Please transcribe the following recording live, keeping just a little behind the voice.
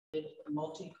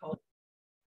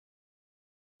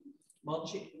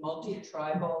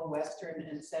multi-tribal, Western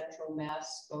and Central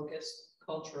Mass focused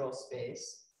cultural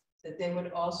space, that they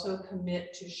would also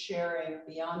commit to sharing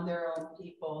beyond their own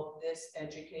people this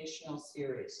educational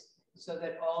series, so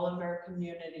that all of our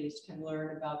communities can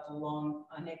learn about the long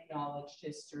unacknowledged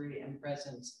history and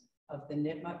presence of the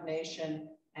Nipmuc Nation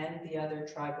and the other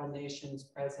tribal nations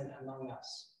present among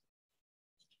us.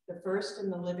 The first in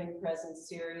the Living Presence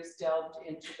series delved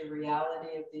into the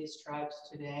reality of these tribes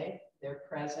today, their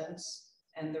presence,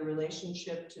 and the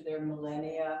relationship to their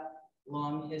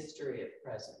millennia-long history of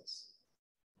presence.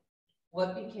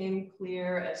 What became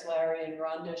clear as Larry and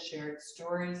Rhonda shared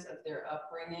stories of their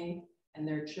upbringing and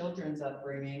their children's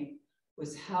upbringing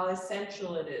was how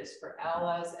essential it is for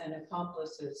allies and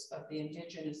accomplices of the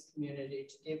Indigenous community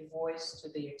to give voice to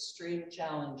the extreme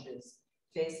challenges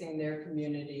facing their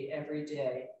community every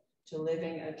day, to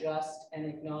living a just and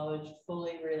acknowledged,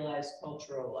 fully realized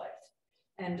cultural life,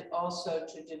 and also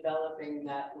to developing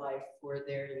that life for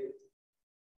their youth.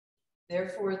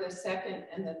 Therefore, the second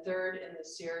and the third in the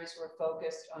series were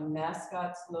focused on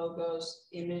mascots, logos,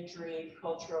 imagery,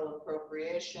 cultural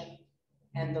appropriation,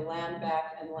 and the land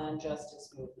back and land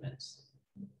justice movements.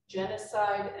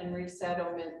 Genocide and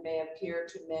resettlement may appear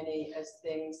to many as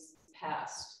things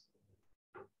past,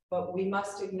 but we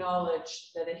must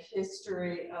acknowledge that a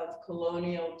history of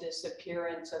colonial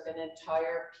disappearance of an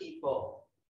entire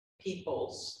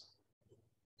peoples,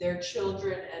 their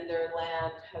children and their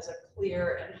land has a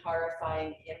clear and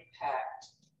horrifying impact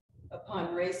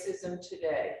upon racism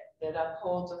today that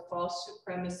upholds a false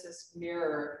supremacist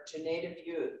mirror to Native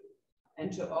youth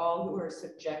and to all who are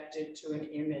subjected to an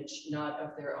image not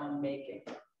of their own making.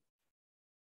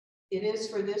 It is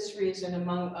for this reason,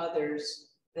 among others,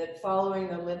 that following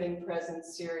the Living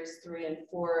Presence Series 3 and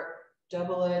 4,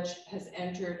 Double Edge has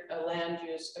entered a land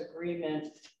use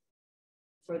agreement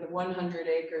for the 100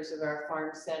 acres of our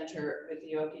farm center with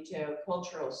the Ohketeau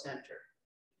Cultural Center.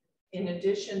 In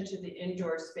addition to the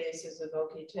indoor spaces of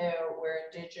Ohketeau, where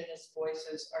Indigenous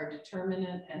voices are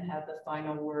determinant and have the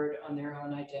final word on their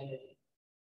own identity.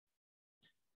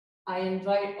 I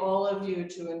invite all of you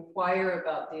to inquire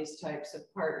about these types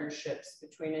of partnerships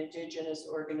between Indigenous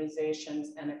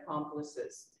organizations and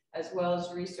accomplices, as well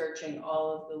as researching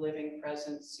all of the Living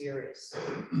Presence series.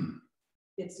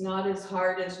 It's not as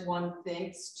hard as one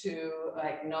thinks to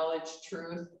acknowledge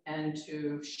truth and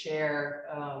to share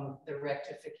the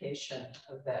rectification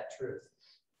of that truth.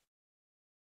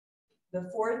 The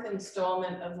fourth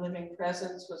installment of Living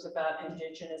Presence was about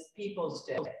Indigenous Peoples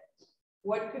Day.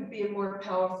 What could be a more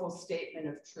powerful statement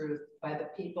of truth by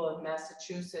the people of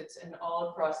Massachusetts and all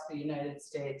across the United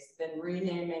States than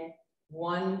renaming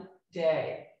one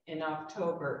day in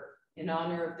October in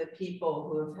honor of the people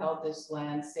who have held this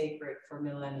land sacred for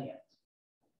millennia?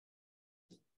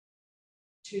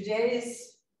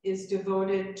 Today's is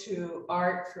devoted to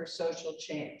art for social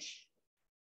change.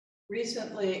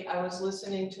 Recently, I was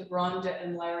listening to Rhonda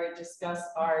and Larry discuss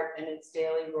art and its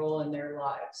daily role in their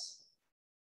lives.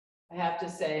 I have to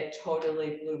say, it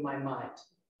totally blew my mind,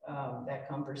 that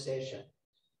conversation.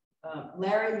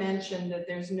 Larry mentioned that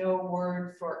there's no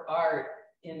word for art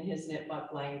in his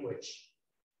Nipmuc language.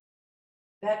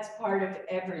 That's part of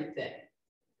everything.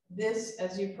 This,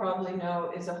 as you probably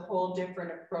know, is a whole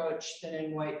different approach than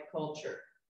in white culture.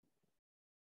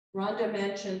 Rhonda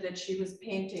mentioned that she was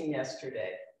painting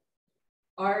yesterday.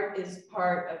 Art is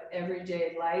part of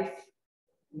everyday life,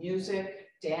 music,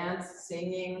 dance,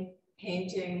 singing,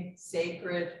 painting,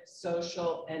 sacred,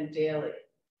 social, and daily.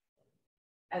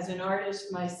 As an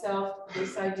artist myself,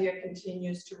 this idea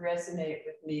continues to resonate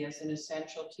with me as an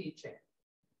essential teaching.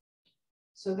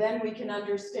 So then we can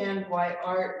understand why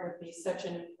art would be such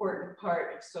an important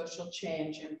part of social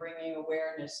change and bringing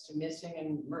awareness to missing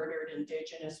and murdered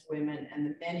Indigenous women and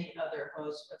the many other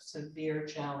hosts of severe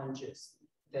challenges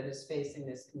that is facing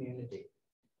this community.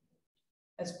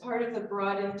 As part of the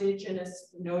broad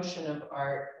Indigenous notion of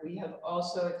art, we have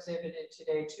also exhibited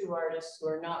today two artists who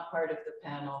are not part of the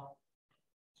panel.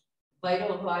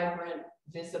 Vital, vibrant,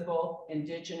 visible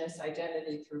Indigenous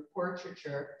identity through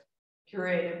portraiture,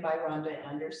 curated by Rhonda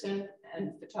Anderson,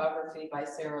 and photography by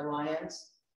Sarah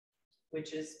Lyons,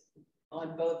 which is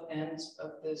on both ends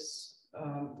of this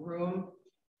room.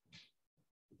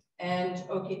 And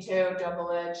Ohketeau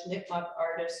Double Edge Nipmuc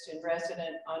artist in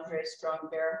resident Andre Strong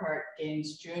Bearhart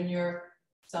Gaines Jr.,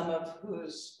 some of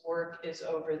whose work is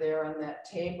over there on that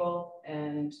table,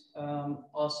 and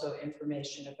also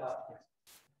information about him.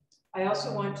 I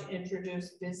also want to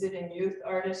introduce visiting youth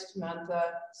artist Mantha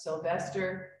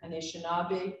Sylvester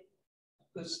Anishinaabe,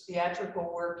 whose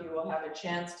theatrical work you will have a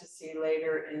chance to see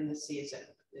later in the season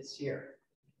this year.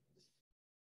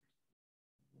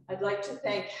 I'd like to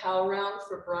thank HowlRound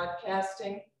for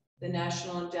broadcasting, the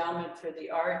National Endowment for the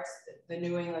Arts, the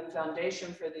New England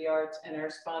Foundation for the Arts, and our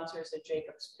sponsors at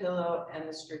Jacob's Pillow and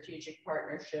the Strategic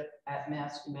Partnership at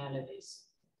Mass Humanities.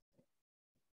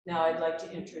 Now I'd like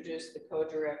to introduce the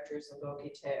co-directors of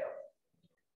Ohketeau.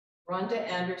 Rhonda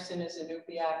Anderson is a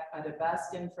Inupiaq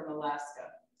Athabascan from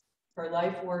Alaska. Her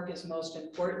life work is most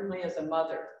importantly as a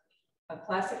mother, a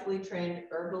classically trained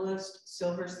herbalist,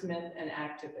 silversmith, and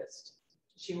activist.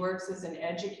 She works as an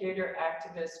educator,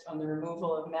 activist on the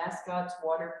removal of mascots,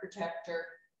 water protector,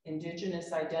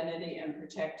 Indigenous identity, and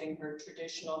protecting her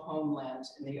traditional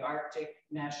homelands in the Arctic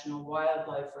National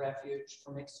Wildlife Refuge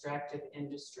from extractive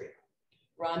industry.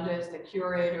 Rhonda is the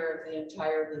curator of the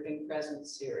entire Living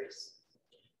Presence series.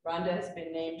 Rhonda has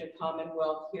been named a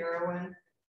Commonwealth Heroine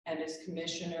and is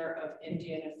Commissioner of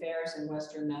Indian Affairs in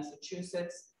Western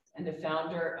Massachusetts and the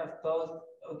founder of both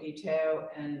Ohketeau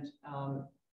and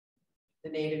the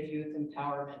Native Youth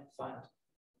Empowerment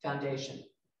Foundation.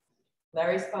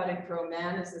 Larry Spotted Crow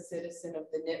Mann is a citizen of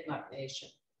the Nipmuc Nation.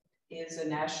 He is a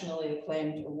nationally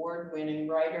acclaimed award-winning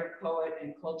writer, poet,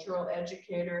 and cultural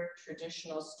educator,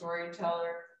 traditional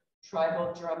storyteller,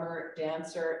 tribal drummer,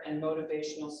 dancer, and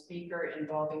motivational speaker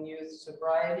involving youth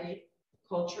sobriety,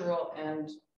 cultural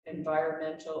and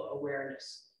environmental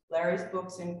awareness. Larry's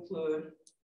books include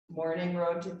Morning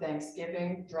Road to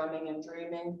Thanksgiving, Drumming and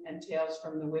Dreaming, and Tales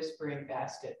from the Whispering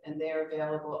Basket, and they are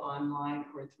available online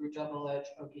or through Double Edge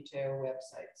Ohketeau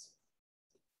websites.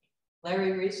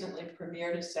 Larry recently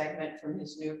premiered a segment from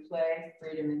his new play,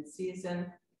 Freedom in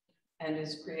Season, and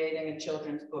is creating a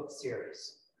children's book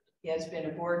series. He has been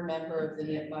a board member of the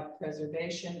Nipmuc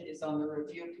Preservation, is on the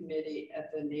review committee at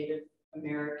the Native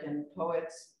American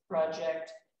Poets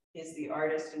Project, is the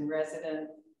artist in resident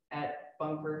at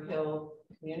Bunker Hill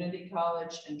Community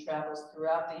College, and travels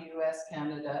throughout the US,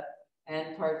 Canada,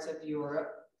 and parts of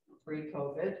Europe,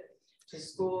 pre-COVID, to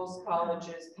schools,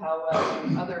 colleges, powwows,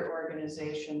 and other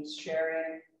organizations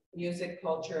sharing music,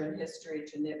 culture, and history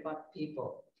to Nipmuc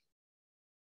people.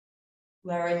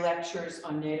 Larry lectures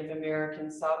on Native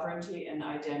American sovereignty and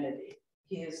identity.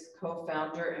 He is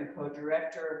co-founder and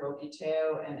co-director of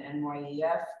Ohketeau and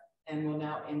NYEF, and will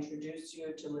now introduce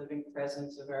you to Living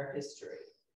Presence of our history.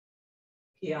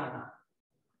 Kiana.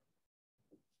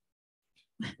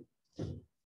 Thank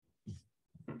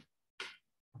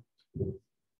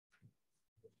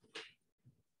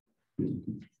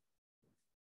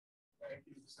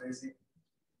you, Stacey.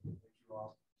 Thank you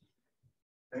all.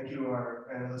 Thank you, our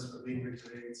panelists, for being here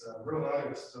today. It's a real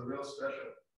honor. It's a real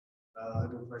special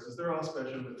Living Presence. They're all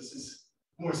special, but this is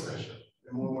more special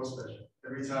and more special.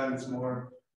 Every time it's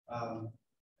more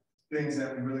things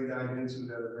that we really dive into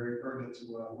that are very pertinent to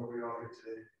where we are here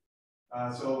today.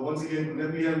 So once again,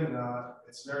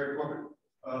 it's very important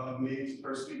of me to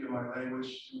first speak in my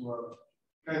language to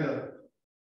kind of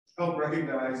help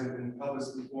recognize and help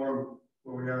us inform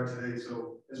where we are today.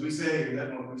 So as we say in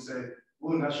Nipmuc, we say,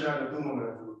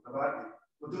 Tabati,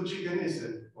 Utuchi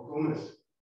Ganisen, Okumis,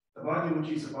 Tabati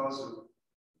Uchi Sapasu,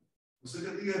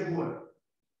 Usikatia Bua,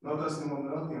 Notas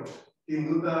Nimonatio,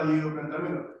 Induta Yu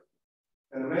Pentamino,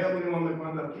 and the male minimum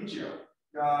Quanta Kichia,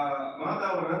 Ka Mata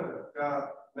Waranta,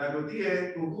 Ka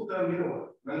Nagotie, Kukuta Minoa,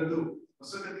 Manadu,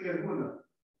 Usikatia Buna,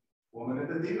 Woman at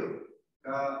the deal,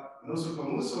 Ka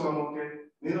Nosukamusu Amoke,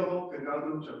 Nino,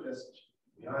 Kagadu Chapes.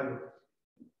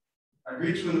 I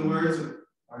greet you in the words of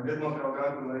our Nipmuc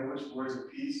Algonquin language, words of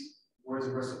peace, words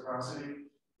of reciprocity,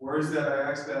 words that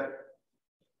I ask that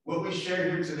what we share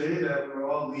here today, that we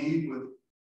all leave with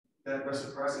that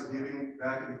reciprocity, giving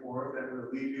back and forth, that we'll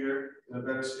leave here in a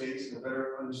better space, in a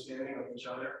better understanding of each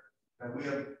other, that we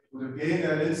have gained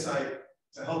that insight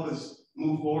to help us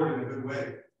move forward in a good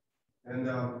way. And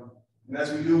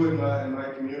as we do in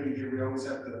my community here, we always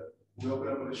have to, we open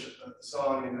up with a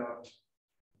song,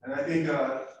 and I think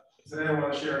today I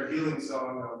want to share a healing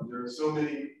song. There are so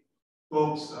many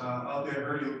folks out there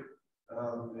hurting,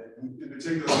 in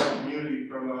particular my community,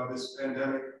 from this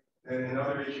pandemic and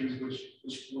other issues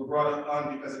which were brought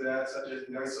on because of that, such as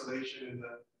the isolation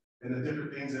and the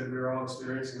different things that we're all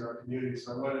experiencing in our community.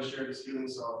 So I wanted to share this healing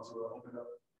song to open up.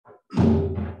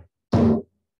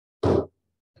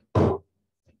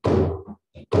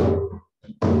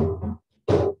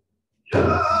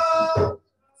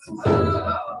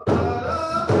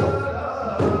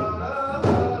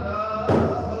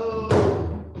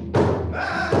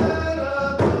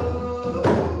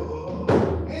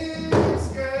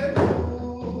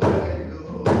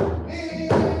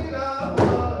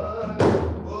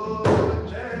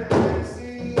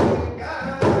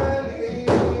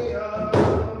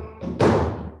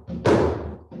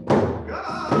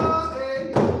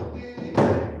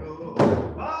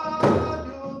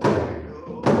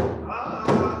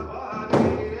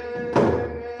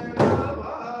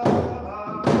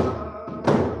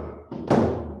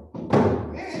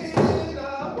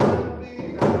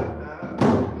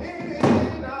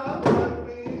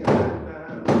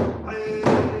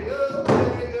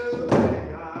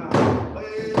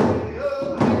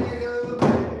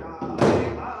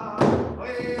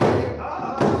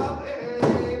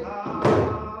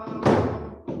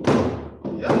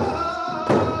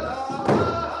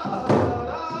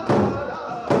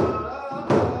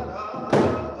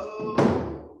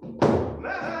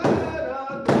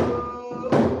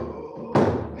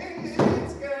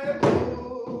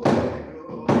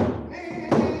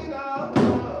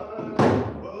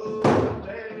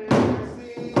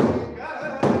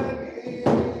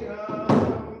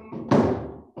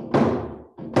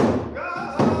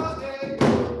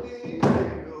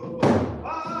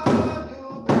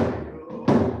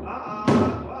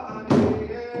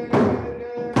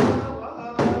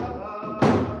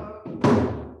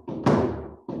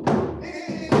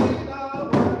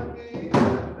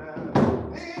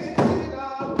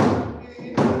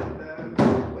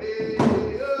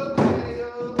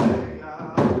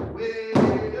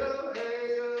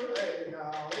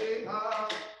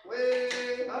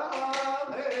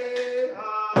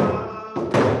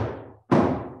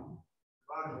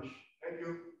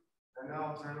 now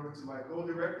I'll turn it over to my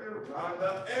co-director,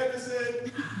 Rhonda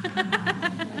Anderson.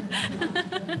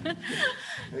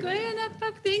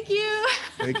 Thank you.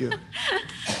 Thank you.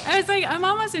 I was like, I'm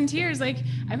almost in tears. Like,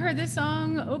 I've heard this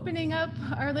song opening up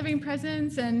our living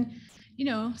presence and, you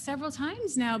know, several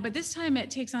times now, but this time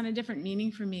it takes on a different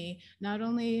meaning for me, not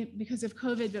only because of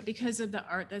COVID, but because of the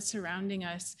art that's surrounding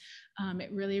us.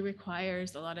 It really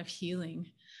requires a lot of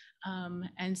healing.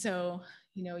 And so,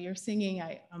 you know, you're singing,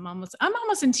 I'm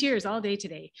almost in tears all day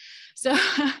today. So,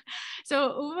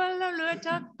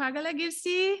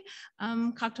 pagalagisi,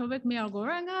 Kaktovik mi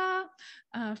agoranga,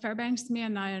 Fairbanks mi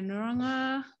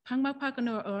anayanuranga,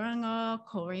 Pangmakpakano oranga,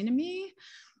 Korinami,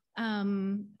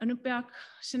 Anupiak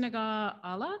Shinaga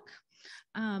Alak,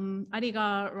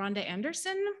 Adiga Rhonda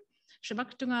Anderson,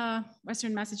 Shabaktunga,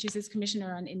 Western Massachusetts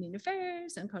Commissioner on Indian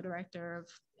Affairs and co-director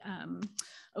of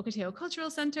Ohketeau Cultural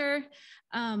Center.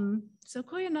 So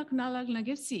Koyanak Nalag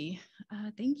Nagipsi,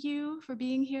 thank you for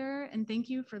being here and thank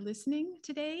you for listening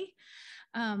today.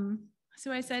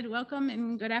 So I said welcome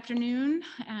and good afternoon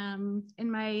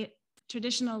in my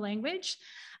traditional language.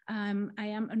 I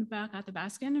am Anupiak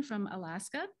Athabaskan from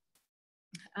Alaska.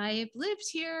 I've lived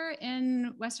here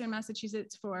in Western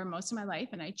Massachusetts for most of my life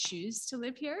and I choose to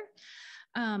live here.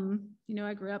 You know,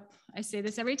 I grew up, I say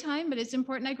this every time, but it's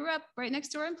important. I grew up right next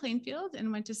door in Plainfield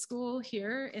and went to school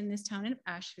here in this town of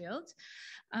Ashfield.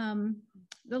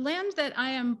 The land that I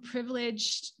am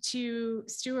privileged to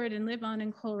steward and live on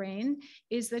in Coleraine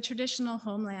is the traditional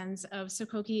homelands of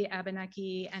Sokoke,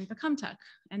 Abenaki, and Pecumtuck.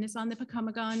 And it's on the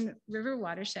Pecumtuck River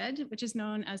watershed, which is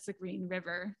known as the Green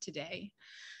River today.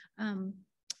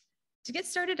 To get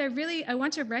started, I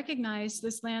want to recognize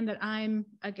this land that I'm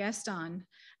a guest on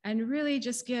and really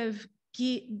just give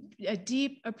a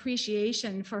deep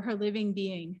appreciation for her living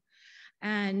being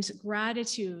and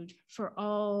gratitude for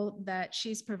all that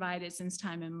she's provided since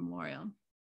time immemorial.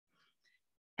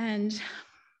 And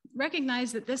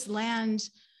recognize that this land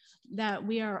that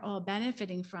we are all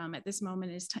benefiting from at this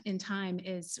moment in time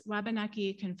is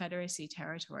Wabanaki Confederacy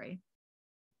territory.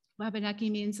 Wabanaki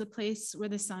means the place where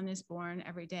the sun is born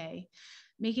every day,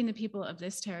 making the people of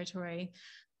this territory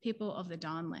people of the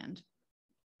Dawnland.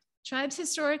 Tribes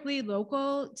historically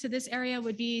local to this area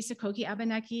would be Sokoke,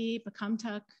 Abenaki,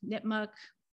 Pecumtuck, Nipmuc,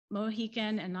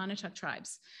 Mohican, and Nonotuck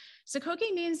tribes.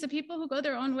 Sokoke means the people who go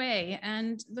their own way,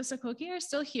 and the Sokoke are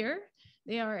still here.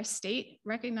 They are a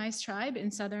state-recognized tribe in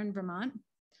southern Vermont.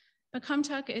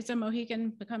 Pecumtuck is a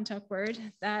Mohican Pecumtuck word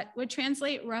that would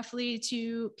translate roughly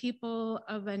to people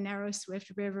of a narrow,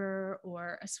 swift river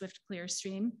or a swift, clear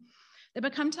stream. The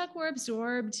Pecumtuck were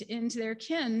absorbed into their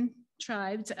kin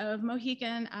tribes of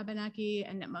Mohican, Abenaki,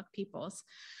 and Nipmuc peoples.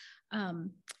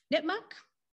 Nipmuc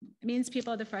means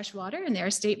people of the fresh water, and they're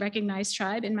a state-recognized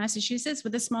tribe in Massachusetts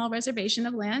with a small reservation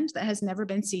of land that has never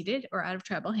been ceded or out of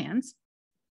tribal hands.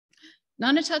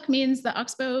 Nonotuck means the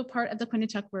oxbow part of the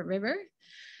Quinnipiac River.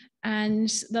 And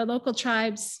the local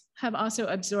tribes have also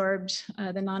absorbed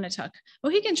the Nonotuck.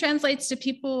 Mohican translates to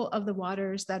people of the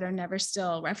waters that are never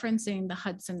still, referencing the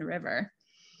Hudson River.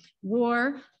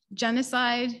 War,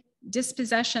 genocide,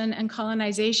 dispossession, and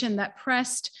colonization that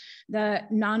pressed the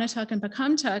Nonotuck and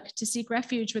Pecumtuck to seek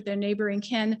refuge with their neighboring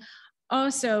kin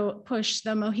also pushed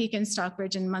the Mohican,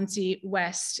 Stockbridge, and Muncie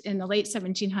west in the late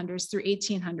 1700s through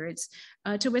 1800s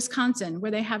to Wisconsin, where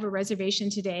they have a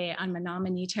reservation today on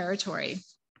Menominee territory.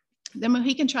 The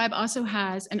Mohican tribe also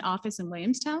has an office in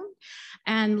Williamstown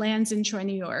and lands in Troy,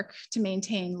 New York to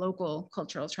maintain local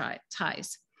cultural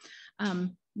ties.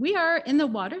 We are in the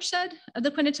watershed of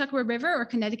the Quinnipiac River or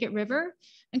Connecticut River,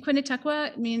 and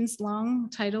Quinnipiac means long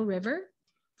tidal river.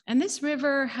 And this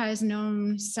river has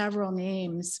known several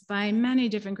names by many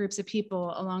different groups of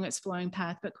people along its flowing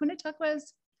path, but Quinnipiac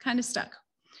was kind of stuck.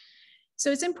 So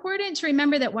it's important to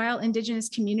remember that while Indigenous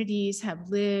communities have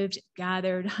lived,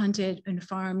 gathered, hunted, and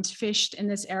farmed, fished in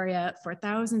this area for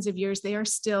thousands of years, they are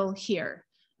still here,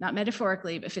 not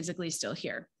metaphorically, but physically still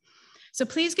here. So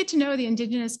please get to know the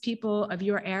Indigenous people of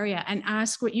your area and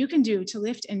ask what you can do to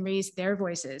lift and raise their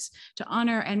voices, to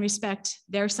honor and respect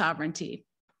their sovereignty.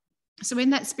 So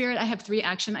in that spirit, I have 3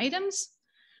 action items.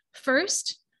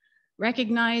 First,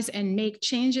 recognize and make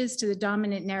changes to the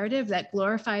dominant narrative that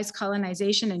glorifies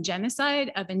colonization and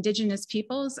genocide of Indigenous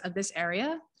peoples of this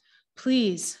area.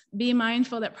 Please be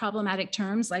mindful that problematic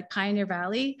terms like Pioneer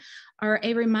Valley are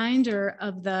a reminder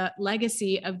of the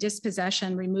legacy of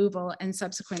dispossession, removal, and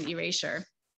subsequent erasure.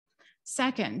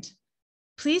 Second,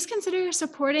 please consider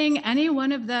supporting any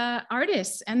one of the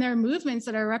artists and their movements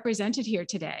that are represented here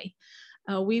today.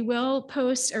 We will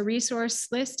post a resource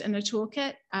list and a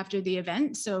toolkit after the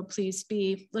event, so please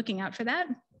be looking out for that.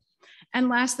 And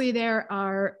lastly, there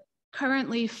are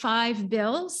currently 5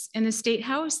 bills in the State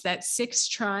House that 6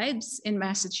 tribes in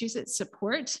Massachusetts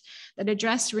support that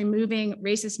address removing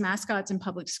racist mascots in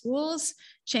public schools,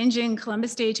 changing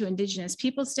Columbus Day to Indigenous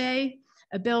Peoples Day,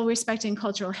 a bill respecting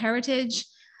cultural heritage,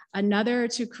 another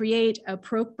to create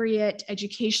appropriate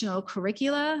educational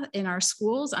curricula in our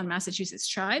schools on Massachusetts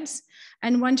tribes,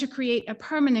 and one to create a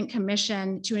permanent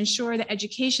commission to ensure the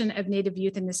education of Native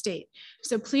youth in the state.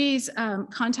 So please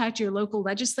contact your local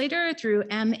legislator through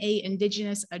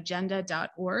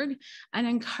maindigenousagenda.org and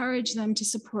encourage them to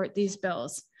support these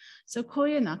bills. So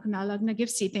Koya Nakunalagna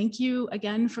Gifsi, thank you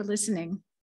again for listening.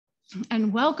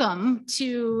 And welcome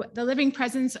to the living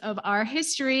presence of our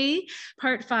history,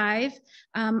 part 5,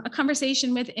 a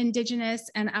conversation with Indigenous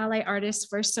and ally artists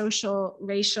for social,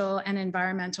 racial, and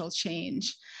environmental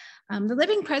change. The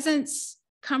living presence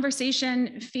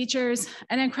conversation features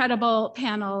an incredible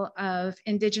panel of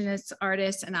Indigenous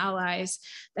artists and allies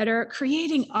that are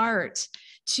creating art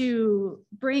to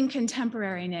bring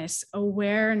contemporariness,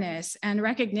 awareness, and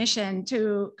recognition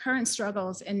to current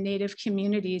struggles in Native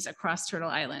communities across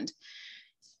Turtle Island.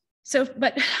 So,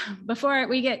 but before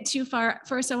we get too far,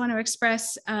 first I want to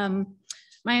express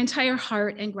my entire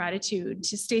heart and gratitude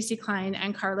to Stacy Klein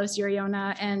and Carlos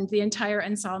Uriona and the entire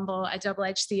ensemble at Double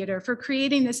Edge Theater for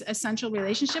creating this essential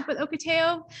relationship with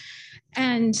Ohketeau.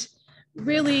 And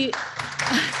really,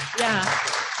 yeah,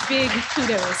 big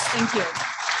kudos, thank you.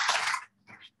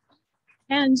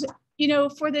 And, you know,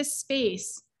 for this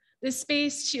space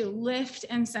to lift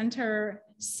and center,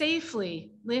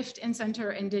 safely lift and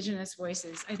center Indigenous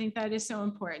voices. I think that is so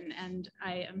important, and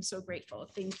I am so grateful.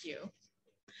 Thank you.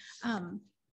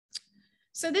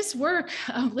 So this work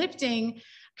of lifting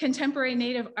contemporary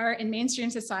Native art in mainstream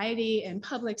society and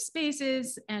public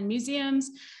spaces and museums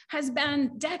has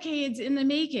been decades in the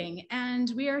making,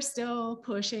 and we are still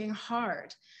pushing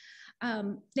hard.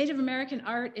 Native American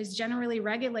art is generally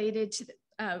relegated to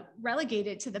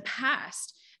the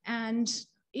past and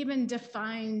even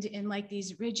defined in like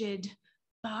these rigid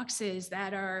boxes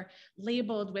that are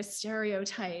labeled with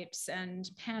stereotypes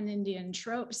and pan-Indian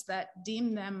tropes that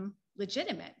deem them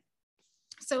legitimate.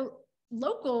 So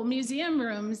local museum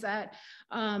rooms that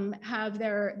have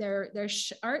their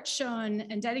art shown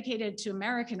and dedicated to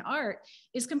American art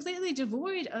is completely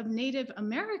devoid of Native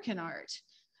American art,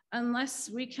 unless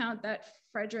we count that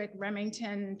Frederick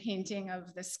Remington painting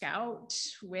of the Scout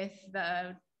with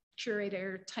the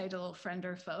curator title Friend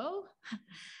or Foe.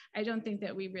 I don't think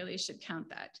that we really should count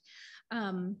that.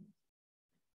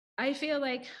 I feel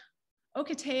like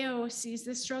Ohketeau sees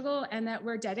this struggle and that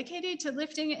we're dedicated to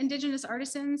lifting Indigenous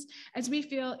artisans, as we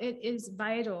feel it is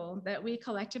vital that we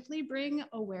collectively bring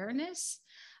awareness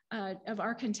of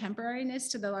our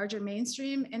contemporariness to the larger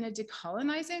mainstream in a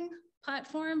decolonizing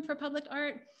platform for public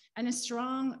art and a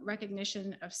strong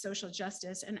recognition of social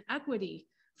justice and equity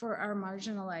for our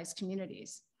marginalized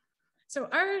communities. So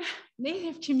our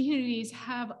Native communities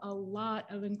have a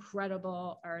lot of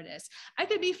incredible artists. I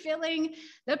could be filling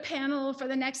the panel for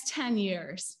the next 10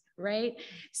 years, right?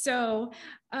 So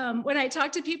when I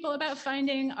talk to people about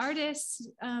finding artists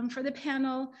for the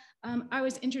panel, I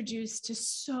was introduced to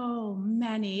so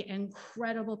many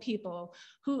incredible people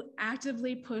who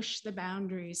actively push the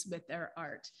boundaries with their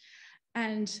art.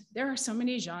 And there are so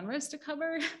many genres to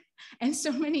cover and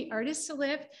so many artists to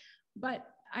lift, but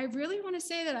I really want to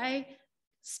say that I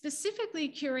specifically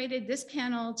curated this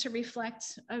panel to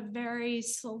reflect a very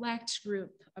select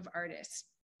group of artists.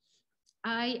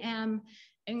 I am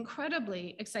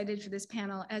incredibly excited for this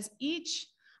panel, as each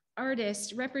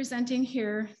artist representing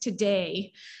here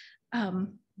today,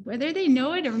 whether they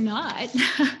know it or not,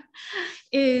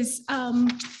 is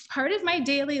part of my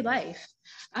daily life.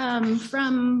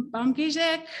 From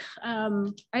Bamgijek,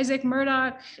 Isaac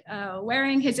Murdoch,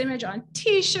 wearing his image on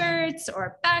t-shirts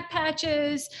or back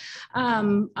patches,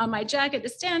 on my jacket, the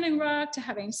Standing Rock, to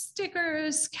having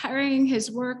stickers, carrying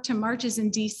his work to marches in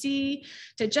DC,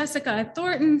 to Jessica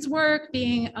Thornton's work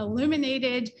being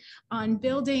illuminated on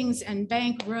buildings and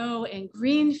Bank Row in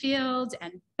Greenfield,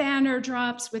 and banner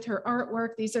drops with her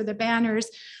artwork. These are the banners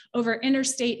over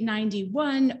Interstate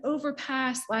 91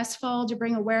 overpass last fall to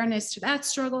bring awareness to that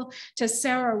struggle, to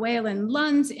Sarah Whalen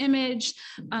Lund's image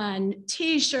on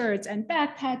t-shirts and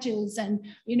back patches, and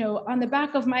on the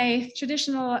back of my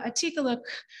traditional Atikaluk,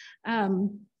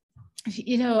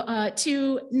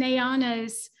 to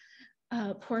Nayana's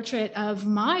portrait of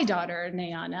my daughter,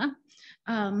 Nayana,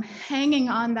 hanging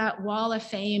on that wall of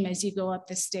fame as you go up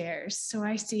the stairs. So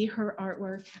I see her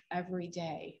artwork every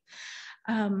day.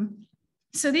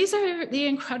 So these are the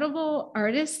incredible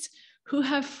artists who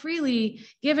have freely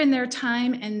given their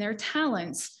time and their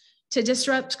talents to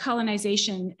disrupt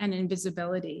colonization and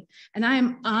invisibility. And I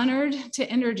am honored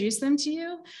to introduce them to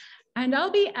you. And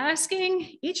I'll be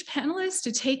asking each panelist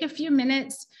to take a few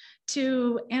minutes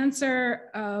to answer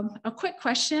a quick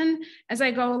question as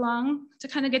I go along to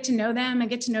kind of get to know them and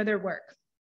get to know their work.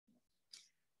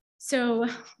 So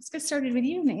let's get started with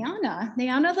you, Nayana.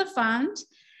 Nayana LaFond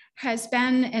has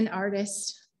been an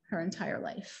artist her entire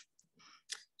life.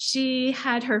 She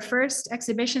had her first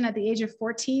exhibition at the age of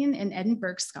 14 in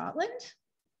Edinburgh, Scotland.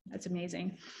 That's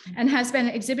amazing. And has been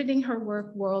exhibiting her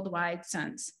work worldwide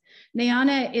since.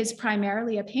 Nayana is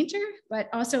primarily a painter, but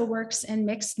also works in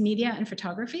mixed media and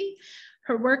photography.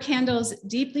 Her work handles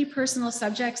deeply personal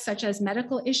subjects such as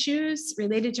medical issues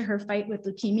related to her fight with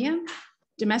leukemia,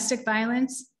 domestic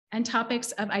violence, and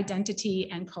topics of identity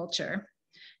and culture.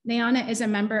 Nayana is a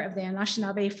member of the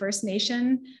Anishinaabe First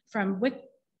Nation from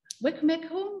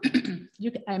Wikwemikong.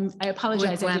 I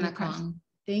apologize.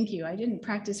 Thank you. I didn't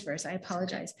practice first. I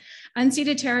apologize.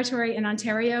 Unceded territory in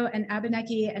Ontario, and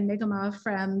Abenaki and Mi'kmaq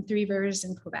from Three Rivers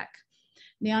in Quebec.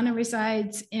 Nayana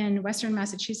resides in Western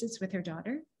Massachusetts with her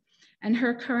daughter. And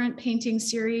her current painting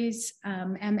series,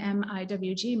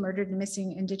 MMIWG, Murdered and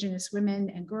Missing Indigenous Women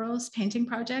and Girls Painting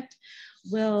Project,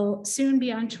 will soon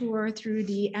be on tour through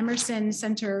the Emerson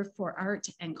Center for Art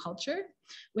and Culture,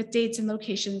 with dates and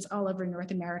locations all over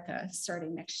North America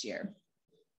starting next year.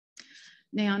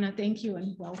 Nayana, thank you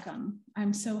and welcome.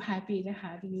 I'm so happy to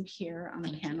have you here on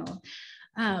the panel.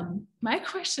 My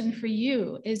question for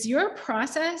you is, your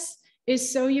process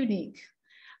is so unique.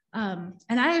 And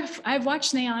I've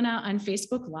watched Nayana on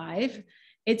Facebook Live.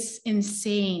 It's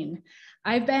insane.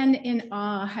 I've been in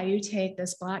awe how you take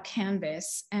this black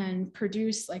canvas and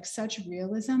produce like such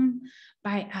realism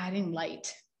by adding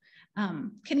light.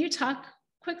 Can you talk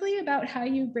quickly about how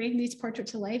you bring these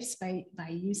portraits to life by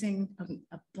using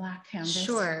a black canvas?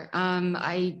 Sure. I'm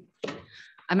an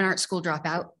art school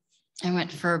dropout. I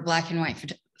went for black and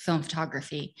white film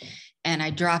photography, and I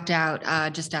dropped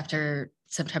out just after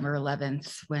September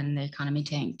 11th when the economy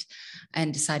tanked,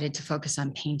 and decided to focus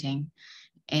on painting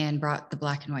and brought the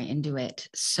black and white into it.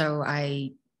 So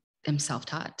I am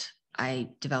self-taught. I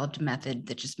developed a method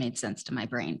that just made sense to my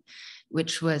brain,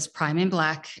 which was prime in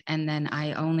black, and then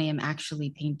I only am actually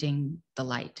painting the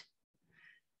light.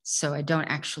 So I don't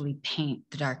actually paint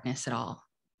the darkness at all.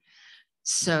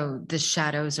 So the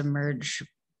shadows emerge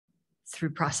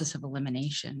through process of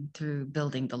elimination, through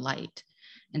building the light.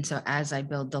 And so as I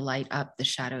build the light up, the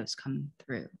shadows come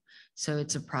through. So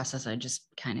it's a process I just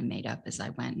kind of made up as I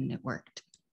went, and it worked.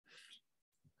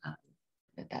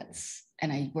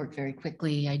 And I work very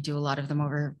quickly. I do a lot of them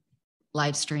over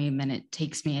live stream, and it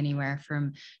takes me anywhere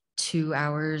from 2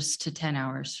 hours to 10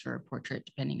 hours for a portrait,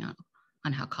 depending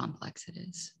on how complex it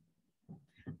is.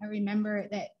 I remember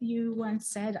that you once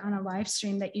said on a live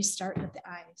stream that you start with the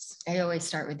eyes. I always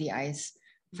start with the eyes,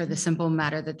 for the simple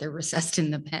matter that they're recessed in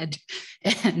the head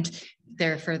and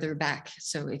they're further back.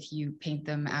 So if you paint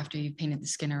them after you've painted the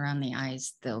skin around the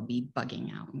eyes, they'll be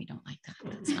bugging out, and we don't like that.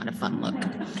 That's not a fun look.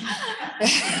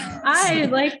 I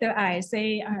like the eyes.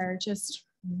 They are just,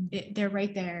 they're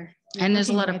right there. You're and there's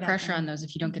a lot right of pressure on those.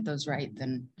 If you don't get those right,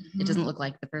 then it doesn't look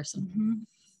like the person.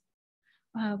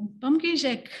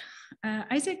 Bumgijik,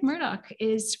 Isaac Murdoch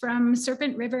is from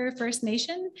Serpent River First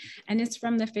Nation, and is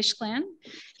from the Fish Clan.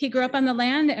 He grew up on the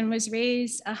land and was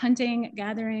raised a hunting,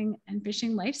 gathering, and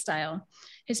fishing lifestyle.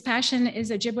 His passion is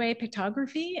Ojibwe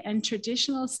pictography and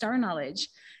traditional star knowledge.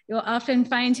 You'll often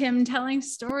find him telling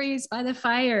stories by the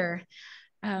fire.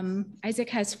 Isaac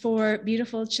has 4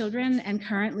 beautiful children and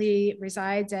currently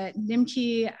resides at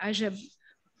Nimki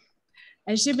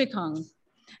Ajibikong.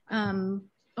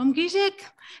 Omgijik,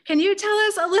 can you tell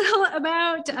us a little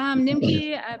about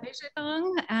Nimki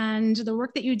Ajibikong and the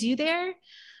work that you do there?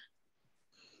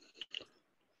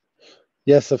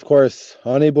 Yes, of course.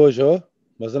 Ani Bojo,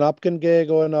 was an opkin gay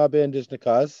going on in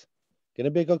Indigenous.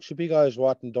 Gonna be cook shippy guys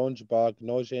watching Donj Bog,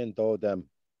 no Jane do them.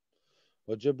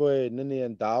 Ojibwe Nini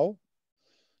and Dow.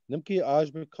 Nimki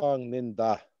Ajibikong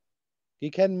Ninda. He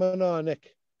can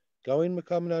manonik. Going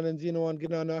McComing on and Zeno on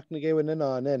Ginanak Nigay with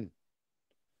Nina in.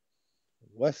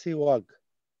 Wessi Wug,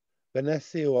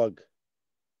 Benessi Wug,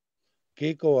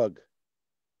 Geeko Wug,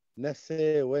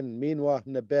 Nesse Win, Meanwhile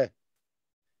Nebe.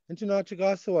 And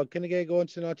Chinachigasa Wug, can I go and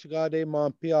Chinachigade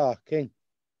Mom Pia King?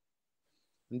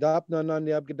 And Dapnan on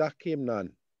the Abgadakim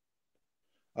Nan.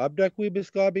 Abdak we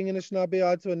biscarbing in a snobby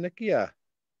odds with Nikia.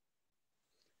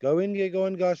 Go in, go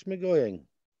and gosh me going.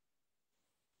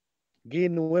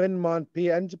 Gin win Mon P.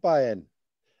 Enjabayan,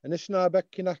 and a snobbeck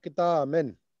Kinakata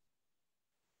men.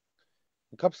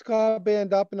 Kapska be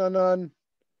and up on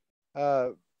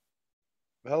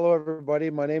Hello, everybody.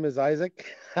 My name is Isaac.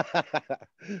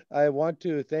 I want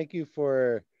to thank you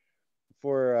for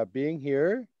being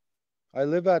here. I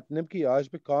live at Nimki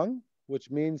Ajbekong,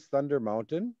 which means Thunder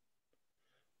Mountain.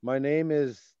 My name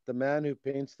is the man who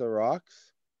paints the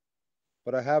rocks,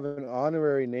 but I have an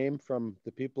honorary name from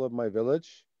the people of my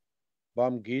village,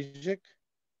 Bamgijik,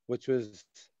 which was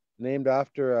named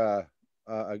after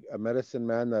a medicine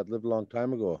man that lived a long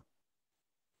time ago.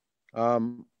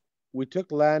 We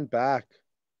took land back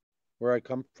where I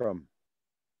come from,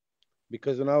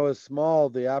 because when I was small,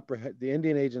 the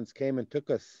Indian agents came and took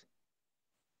us,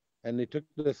 and they took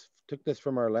this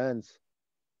from our lands.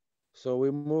 So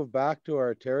we moved back to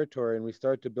our territory and we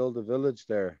started to build a village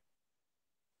there.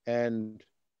 And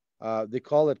they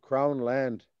call it Crown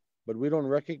Land, but we don't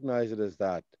recognize it as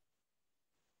that.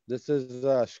 This is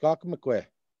Shkakmakwe.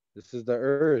 This is the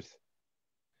earth.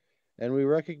 And we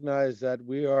recognize that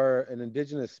we are an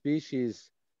indigenous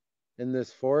species in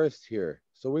this forest here.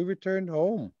 So we returned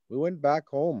home. We went back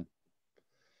home.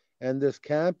 And this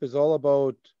camp is all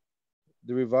about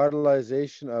the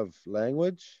revitalization of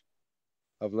language,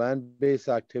 of land-based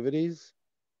activities,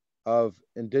 of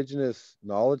indigenous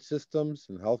knowledge systems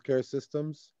and healthcare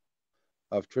systems,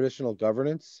 of traditional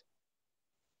governance.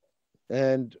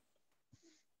 And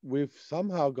we've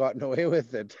somehow gotten away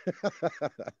with it.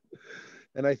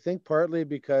 And I think partly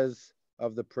because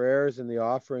of the prayers and the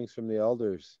offerings from the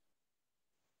elders.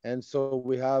 And so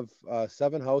we have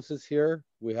 7 houses here.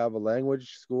 We have a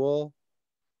language school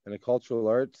and a cultural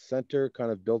arts center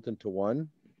kind of built into one,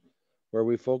 where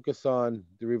we focus on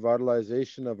the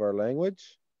revitalization of our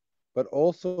language, but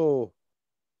also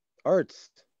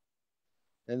arts.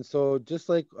 And so just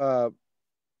like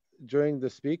during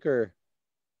the speaker,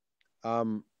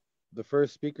 the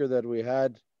first speaker that we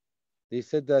had, they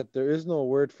said that there is no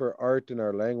word for art in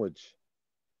our language.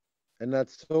 And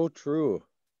that's so true,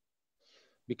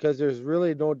 because there's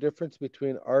really no difference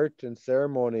between art and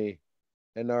ceremony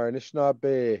in our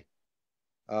Anishinaabe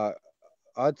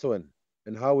Adsoan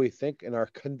and how we think in our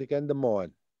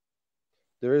Kundikendamoan.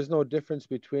 There is no difference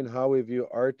between how we view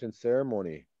art and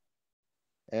ceremony.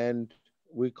 And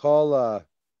we call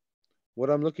what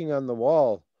I'm looking on the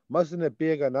wall, Masina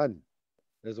Biaganan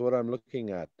is what I'm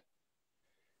looking at.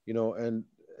 You know, and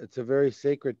it's a very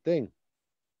sacred thing.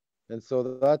 And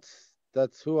so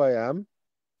that's who I am.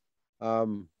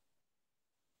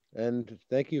 And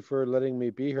thank you for letting me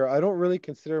be here. I don't really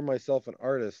consider myself an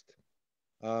artist.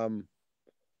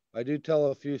 I do tell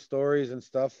a few stories and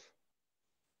stuff,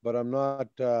 but I'm not,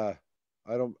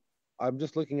 I'm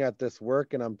just looking at this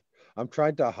work and I'm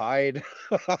trying to hide.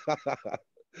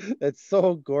 It's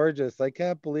so gorgeous. I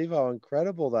can't believe how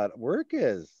incredible that work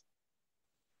is.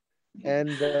 And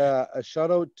a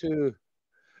shout out to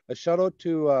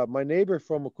my neighbor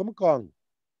from Okumakong.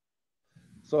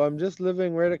 So I'm just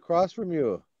living right across from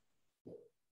you.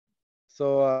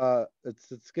 So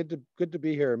it's good to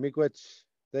be here. Miigwech,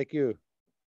 thank you.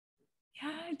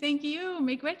 Yeah, thank you.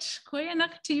 Miigwech,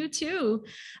 koyanak to you too.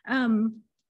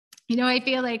 You know, I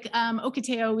feel like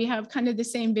Ohketeau, we have kind of the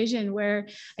same vision, where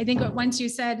I think once you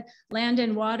said land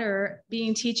and water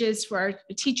being teachers for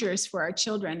our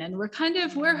children, and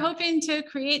we're hoping to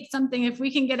create something. If we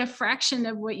can get a fraction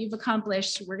of what you've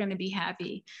accomplished, we're going to be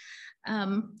happy.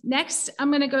 Next, I'm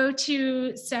going to go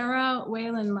to Sarah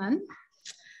Whalen-Lunn,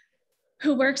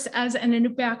 who works as an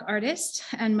Inupiaq artist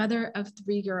and mother of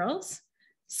 3 girls.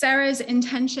 Sarah's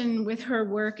intention with her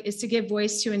work is to give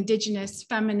voice to Indigenous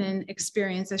feminine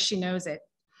experience as she knows it.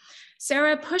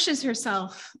 Sarah pushes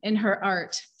herself in her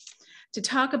art to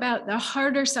talk about the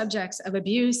harder subjects of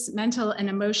abuse, mental and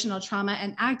emotional trauma,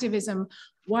 and activism,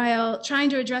 while trying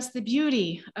to address the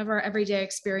beauty of our everyday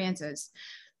experiences.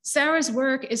 Sarah's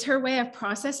work is her way of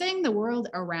processing the world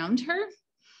around her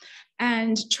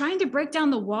and trying to break down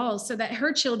the walls so that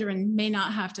her children may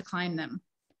not have to climb them.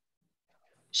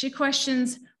 She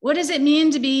questions, what does it mean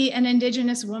to be an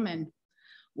Indigenous woman?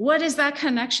 What does that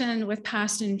connection with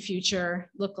past and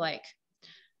future look like?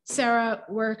 Sarah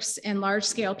works in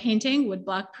large-scale painting,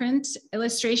 woodblock print,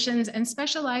 illustrations, and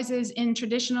specializes in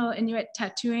traditional Inuit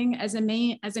tattooing as a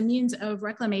means of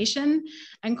reclamation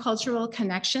and cultural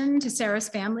connection to Sarah's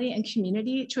family and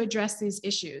community to address these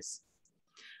issues.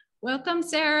 Welcome,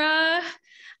 Sarah.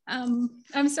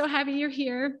 I'm so happy you're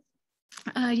here.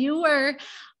 You were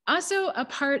also a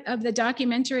part of the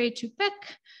documentary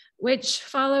Tupek, which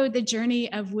followed the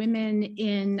journey of women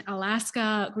in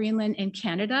Alaska, Greenland, and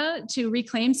Canada to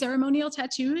reclaim ceremonial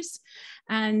tattoos.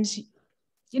 And,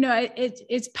 you know,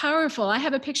 it's powerful. I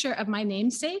have a picture of my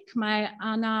namesake, my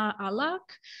Ana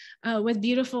Alak, with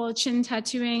beautiful chin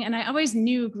tattooing. And I always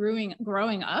knew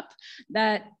growing up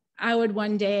that I would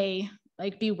one day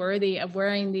like be worthy of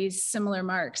wearing these similar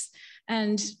marks.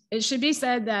 And it should be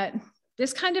said that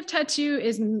this kind of tattoo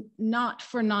is not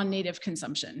for non-native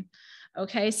consumption.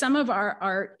 Okay, some of our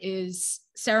art is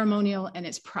ceremonial and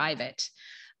it's private.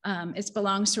 It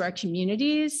belongs to our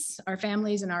communities, our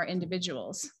families, and our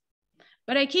individuals.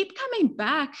 But I keep coming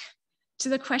back to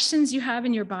the questions you have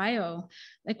in your bio.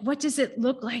 Like, what does it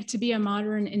look like to be a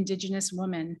modern Indigenous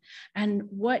woman? And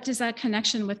what does that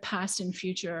connection with past and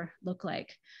future look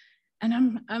like?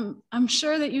 And I'm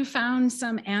sure that you found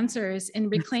some answers in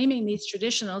reclaiming these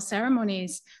traditional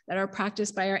ceremonies that are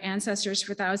practiced by our ancestors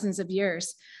for thousands of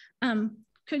years.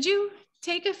 Could you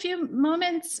take a few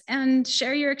moments and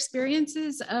share your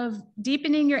experiences of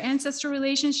deepening your ancestral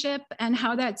relationship and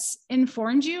how that's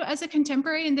informed you as a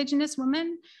contemporary Indigenous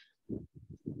woman?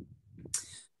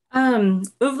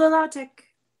 Uvlalatek.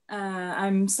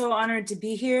 I'm so honored to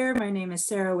be here. My name is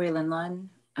Sarah Whalen Lunn.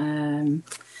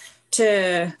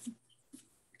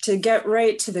 To get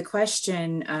right to the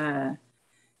question,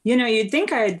 you know, you'd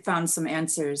think I had found some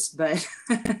answers, but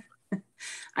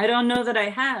I don't know that I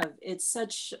have. It's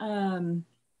such,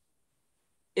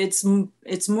 it's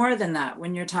more than that.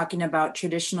 When you're talking about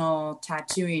traditional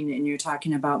tattooing and you're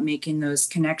talking about making those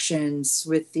connections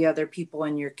with the other people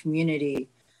in your community,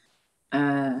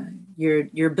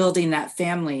 you're building that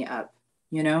family up,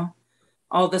 you know?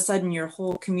 All of a sudden your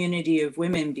whole community of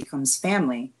women becomes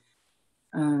family.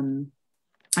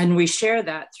 And we share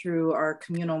that through our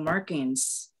communal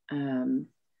markings.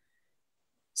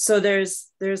 So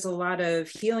there's a lot of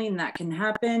healing that can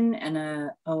happen, and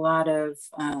a lot of,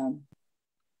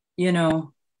 you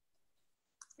know,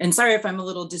 and sorry if I'm a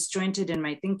little disjointed in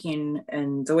my thinking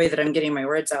and the way that I'm getting my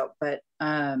words out, but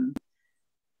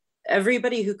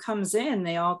everybody who comes in,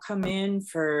 they all come in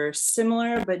for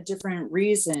similar but different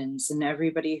reasons. And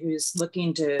everybody who's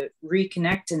looking to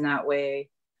reconnect in that way,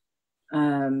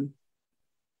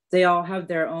 they all have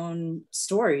their own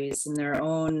stories and their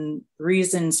own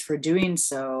reasons for doing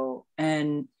so.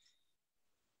 And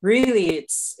really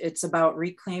it's about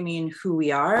reclaiming who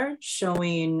we are,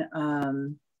 showing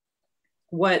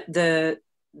what the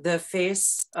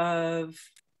face of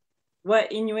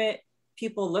what Inuit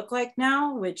people look like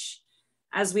now, which,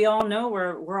 as we all know,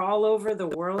 we're all over the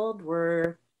world.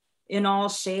 We're in all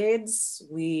shades.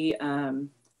 We don't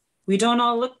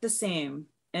all look the same.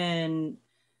 And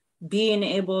being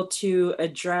able to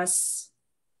address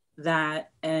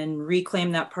that and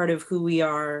reclaim that part of who we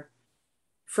are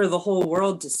for the whole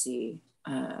world to see,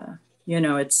 you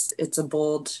know, it's a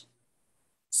bold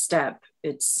step.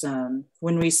 It's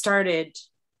when we started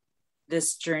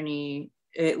this journey,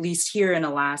 at least here in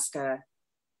Alaska,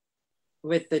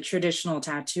 with the traditional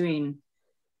tattooing,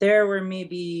 there were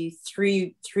maybe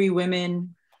three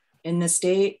women in the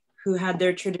state who had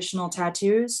their traditional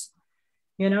tattoos,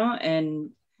 you know, and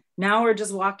now we're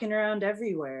just walking around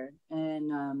everywhere.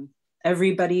 And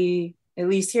everybody, at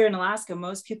least here in Alaska,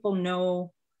 most people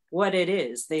know what it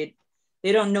is. They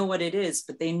don't know what it is,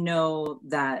 but they know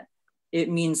that it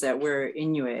means that we're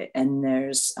Inuit, and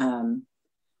there's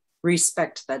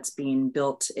respect that's being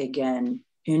built again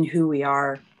in who we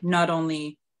are, not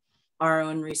only our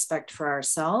own respect for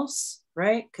ourselves,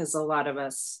 right? Because a lot of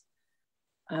us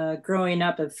growing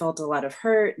up have felt a lot of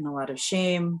hurt and a lot of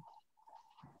shame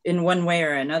in one way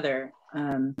or another,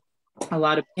 a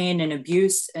lot of pain and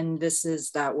abuse. And this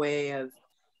is that way of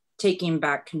taking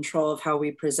back control of how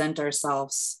we present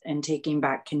ourselves and taking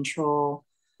back control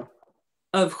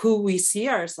of who we see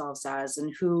ourselves as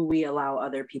and who we allow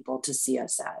other people to see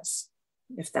us as,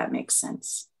 if that makes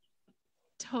sense.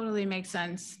 Totally makes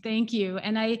sense. Thank you.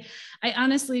 And I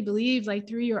honestly believe, like,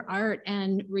 through your art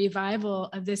and revival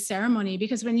of this ceremony,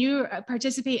 because when you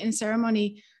participate in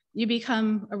ceremony, you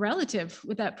become a relative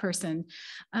with that person.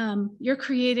 You're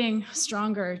creating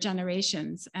stronger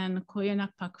generations, and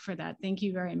koyanakpak for that. Thank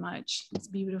you very much. It's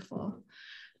beautiful.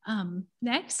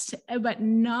 Next, but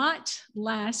not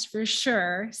last for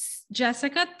sure,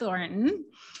 Jessica Thornton.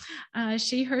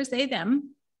 She, her, they,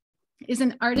 them, is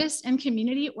an artist and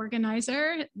community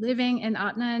organizer living in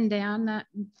Atna and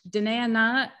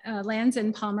Danaana lands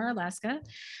in Palmer, Alaska.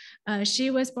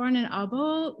 She was born in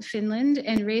Abo, Finland,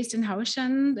 and raised in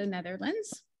Haushan, the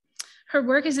Netherlands. Her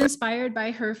work is inspired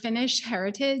by her Finnish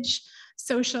heritage,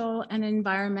 social and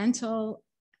environmental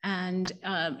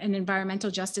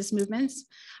justice movements,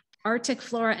 Arctic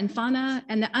flora and fauna,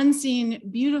 and the unseen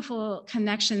beautiful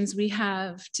connections we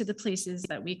have to the places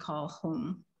that we call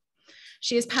home.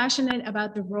 She is passionate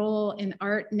about the role in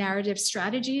art narrative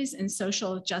strategies and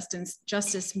social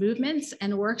justice movements,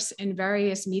 and works in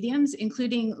various mediums,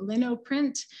 including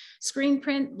linoprint, screen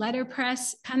print,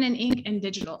 letterpress, pen and ink, and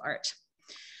digital art.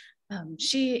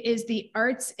 She is the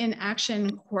Arts in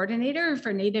Action Coordinator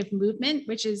for Native Movement,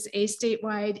 which is a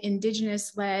statewide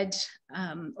Indigenous-led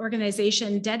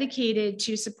organization dedicated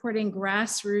to supporting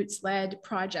grassroots-led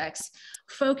projects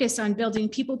focused on building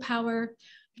people power,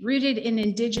 rooted in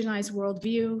indigenized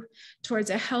worldview towards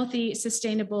a healthy,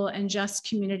 sustainable, and just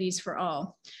communities for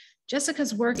all.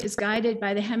 Jessica's work is guided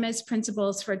by the HEMES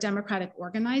principles for democratic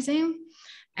organizing,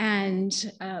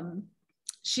 and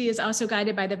she is also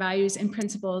guided by the values and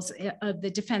principles of the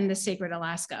Defend the Sacred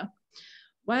Alaska.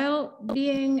 While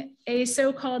being a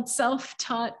so-called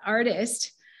self-taught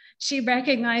artist, she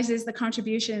recognizes the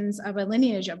contributions of a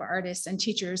lineage of artists and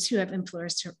teachers who have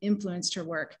influenced her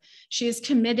work. She is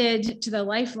committed to the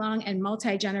lifelong and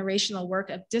multi-generational work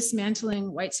of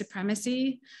dismantling white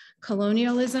supremacy,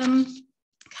 colonialism,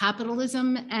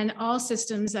 capitalism, and all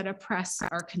systems that oppress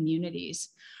our communities.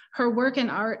 Her work and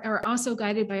art are also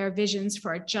guided by our visions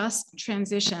for a just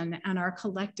transition and our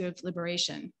collective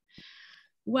liberation.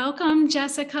 Welcome,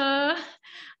 Jessica.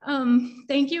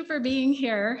 Thank you for being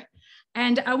here.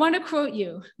 And I want to quote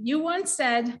you. You once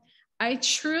said, "I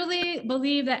truly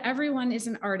believe that everyone is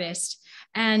an artist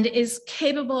and is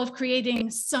capable of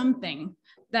creating something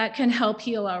that can help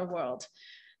heal our world."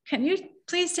 Can you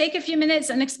please take a few minutes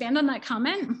and expand on that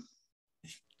comment?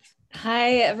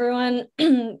 Hi, everyone.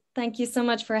 Thank you so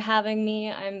much for having me.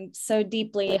 I'm so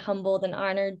deeply humbled and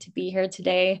honored to be here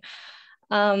today.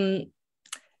 Yeah,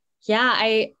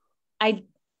 I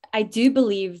do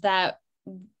believe that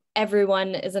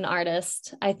everyone is an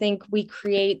artist. I think we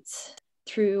create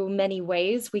through many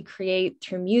ways. We create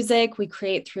through music, we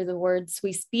create through the words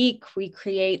we speak, we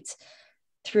create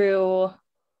through,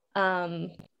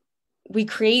 we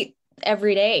create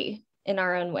every day in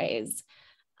our own ways.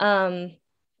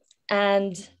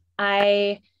 And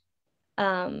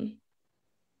an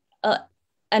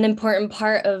important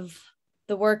part of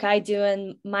the work I do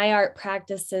in my art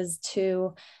practice is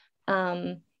to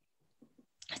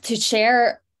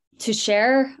share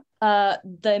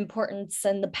the importance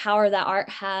and the power that art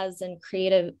has in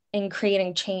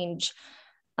creating change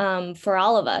for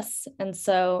all of us. And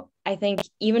so I think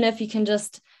even if you can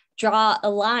just draw a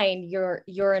line,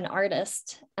 you're an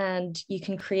artist and you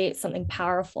can create something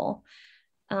powerful.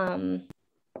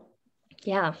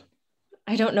 Yeah,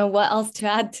 I don't know what else to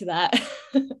add to that.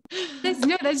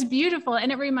 That's beautiful.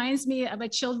 And it reminds me of a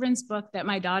children's book that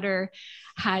my daughter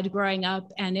had growing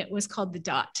up, and it was called The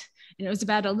Dot. And it was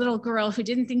about a little girl who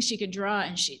didn't think she could draw,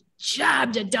 and she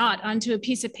jabbed a dot onto a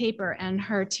piece of paper, and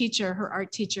her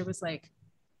art teacher was like,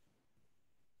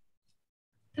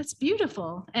 "That's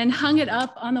beautiful," and hung it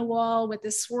up on the wall with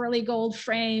this swirly gold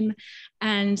frame.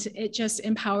 And it just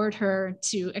empowered her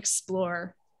to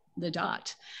explore the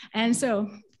dot. And so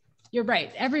you're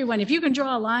right. Everyone, if you can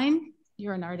draw a line,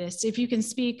 you're an artist. If you can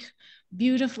speak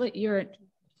beautifully,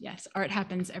 yes, art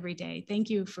happens every day. Thank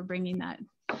you for bringing that.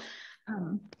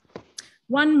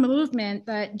 One movement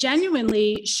that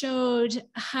genuinely showed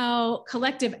how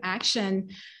collective action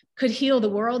could heal the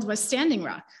world was Standing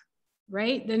Rock,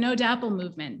 right? The No Dapple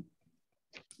movement.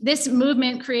 This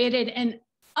movement created an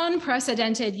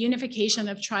unprecedented unification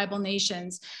of tribal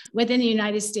nations within the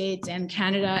United States and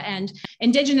Canada and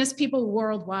Indigenous people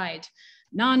worldwide,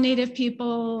 non-Native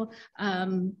people,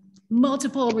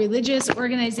 multiple religious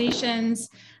organizations,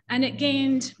 and it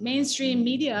gained mainstream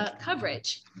media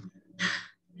coverage.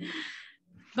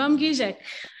 Bumgijik,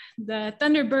 the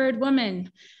Thunderbird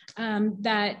woman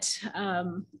that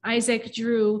Isaac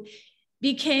drew,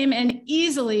 became an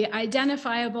easily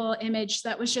identifiable image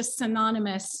that was just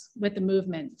synonymous with the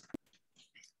movement,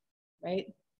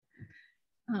 right?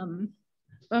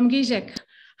 Bumgijik,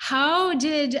 how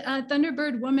did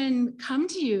Thunderbird Woman come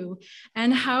to you?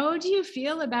 And how do you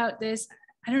feel about this?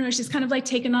 I don't know, she's kind of like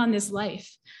taken on this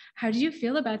life. How do you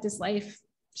feel about this life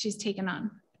she's taken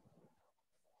on?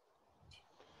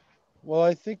 Well,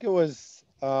 I think it was,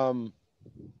 I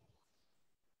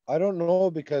don't know,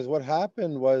 because what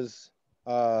happened was,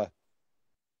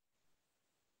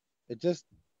 it just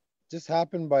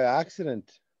happened by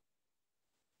accident.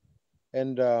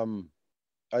 And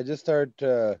I just started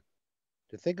to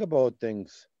think about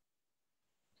things.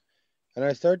 And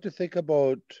I started to think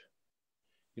about,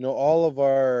 you know, all of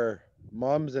our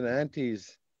moms and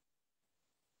aunties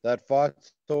that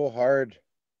fought so hard,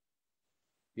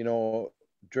 you know,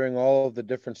 during all of the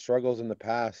different struggles in the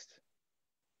past.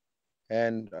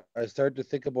 And I started to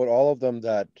think about all of them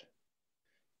that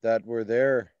were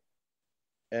there.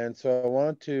 And so I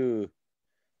wanted to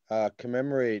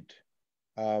commemorate,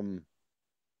 you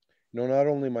know, not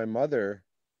only my mother,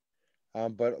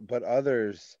 but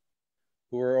others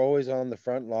who were always on the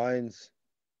front lines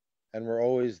and were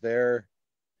always there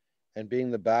and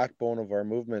being the backbone of our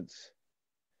movements,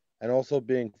 and also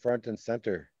being front and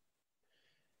center.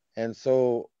 And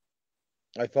so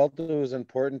I felt it was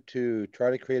important to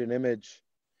try to create an image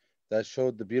that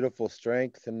showed the beautiful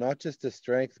strength, and not just the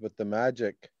strength, but the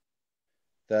magic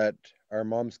that our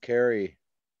moms carry.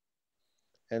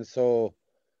 And so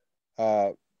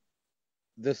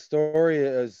this story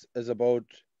is about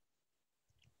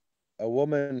a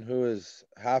woman who is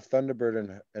half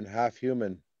Thunderbird and half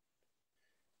human.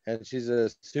 And she's a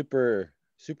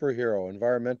superhero,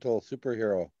 environmental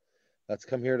superhero that's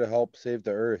come here to help save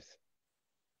the earth.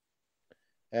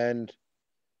 And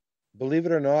believe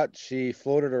it or not, she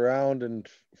floated around and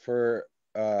for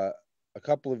a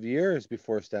couple of years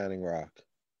before Standing Rock.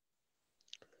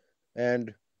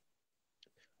 And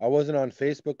I wasn't on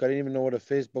Facebook. I didn't even know what a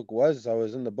Facebook was. I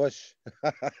was in the bush.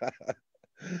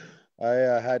 I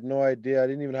had no idea. I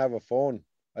didn't even have a phone.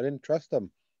 I didn't trust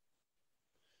them.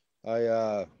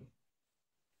 But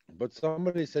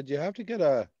somebody said, you have to get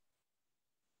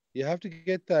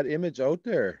that image out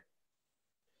there,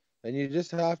 and you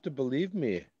just have to believe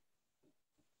me.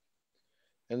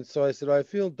 And so I said, I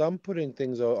feel dumb putting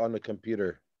things out on the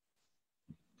computer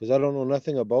because I don't know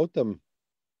nothing about them.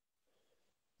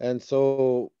 And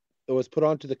so it was put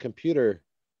onto the computer,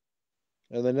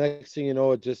 and the next thing you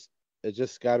know, it just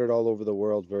scattered all over the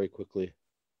world very quickly.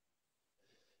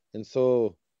 And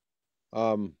so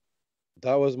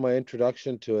that was my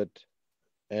introduction to it.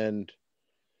 And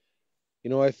you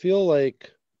know, I feel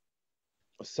like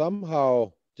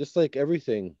somehow, just like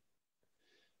everything,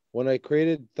 when I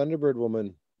created Thunderbird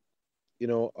Woman, you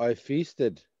know, I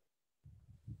feasted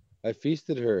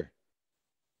her.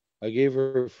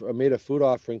 I made a food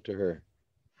offering to her.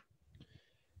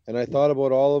 And I thought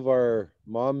about all of our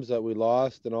moms that we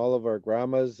lost, and all of our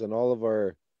grandmas, and all of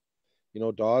our, you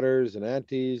know, daughters and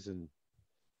aunties. And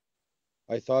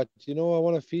I thought, you know, I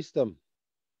want to feast them.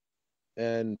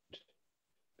 And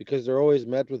because they're always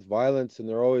met with violence and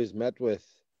they're always met with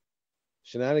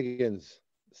shenanigans.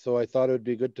 So I thought it would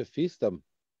be good to feast them.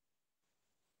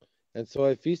 And so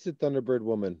I feasted Thunderbird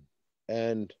Woman.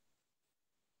 And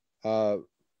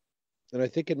I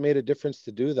think it made a difference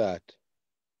to do that.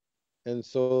 And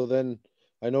so then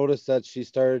I noticed that she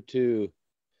started to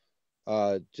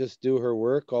just do her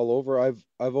work all over.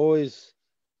 I've always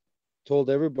told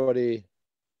everybody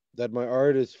that my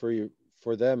art is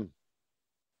for them,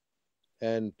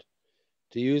 and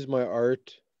to use my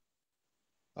art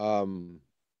and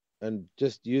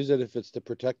just use it if it's to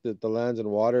protect the lands and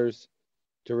waters,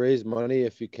 to raise money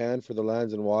if you can for the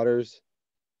lands and waters,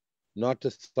 not to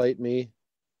cite me,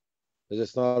 because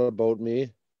it's not about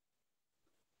me,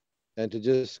 and to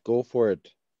just go for it.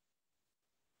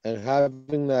 And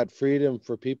having that freedom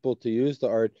for people to use the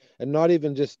art, and not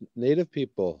even just Native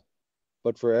people,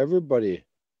 but for everybody,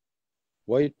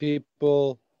 white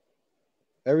people,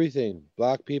 everything,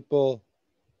 Black people,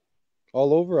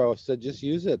 all over. I said, just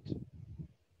use it,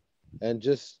 and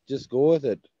just go with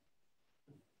it.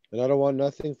 And I don't want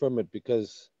nothing from it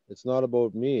because it's not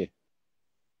about me.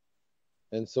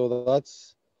 And so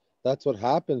that's what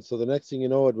happened. So the next thing you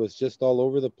know, it was just all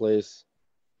over the place,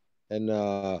 and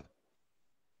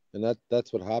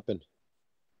that's what happened.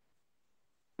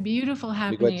 Beautiful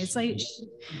happening. It's like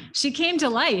she came to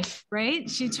life, right?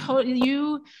 She told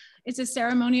you it's a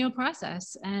ceremonial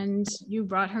process, and you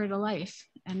brought her to life.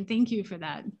 And thank you for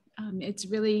that. It's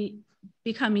really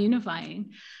become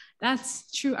unifying.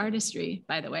 That's true artistry,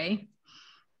 by the way.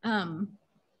 And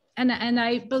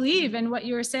I believe in what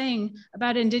you were saying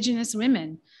about Indigenous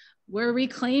women. We're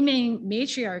reclaiming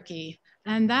matriarchy,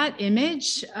 and that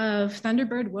image of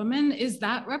Thunderbird Woman is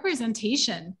that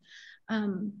representation.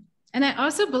 And I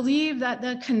also believe that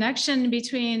the connection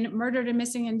between murdered and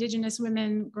missing Indigenous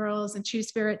women, girls, and True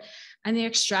Spirit and the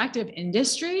extractive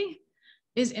industry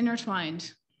is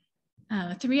intertwined.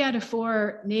 3 out of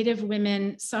 4 Native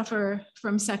women suffer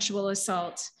from sexual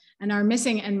assault and are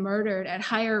missing and murdered at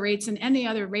higher rates than any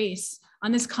other race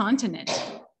on this continent.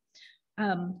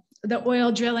 The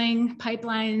oil drilling,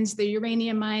 pipelines, the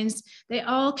uranium mines, they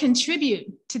all contribute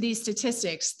to these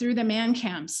statistics through the man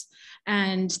camps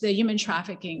and the human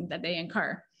trafficking that they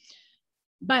incur.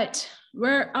 But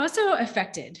we're also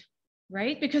affected,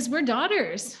 right? Because we're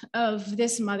daughters of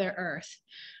this Mother Earth,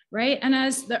 right? And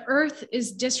as the earth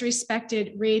is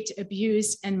disrespected, raped,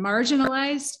 abused, and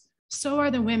marginalized, so are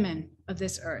the women of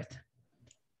this earth,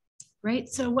 right?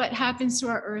 So what happens to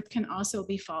our earth can also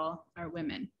befall our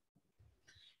women.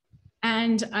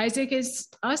 And Isaac is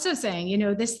also saying, you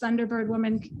know, this Thunderbird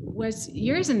Woman was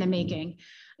years in the making.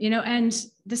 And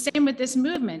the same with this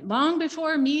movement. Long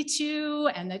before Me Too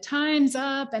and the Time's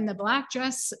Up and the Black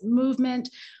dress movement,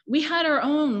 we had our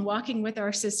own Walking with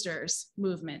Our Sisters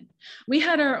movement. We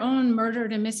had our own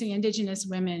Murdered and Missing Indigenous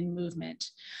Women movement.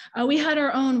 We had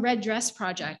our own Red Dress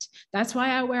Project. That's why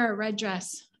I wear a red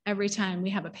dress every time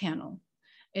we have a panel,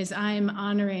 is I'm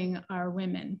honoring our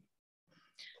women.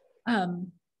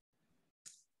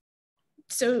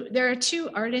 So there are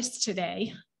two artists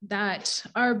today that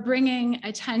are bringing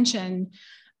attention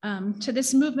to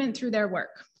this movement through their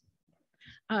work.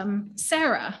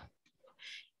 Sarah,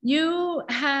 you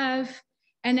have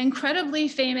an incredibly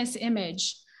famous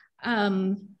image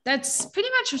that's pretty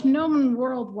much known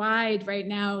worldwide right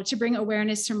now to bring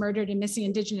awareness to murdered and missing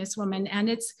Indigenous women. And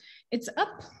it's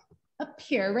up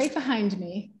here, right behind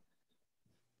me,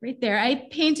 right there. I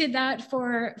painted that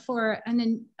for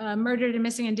a Murdered and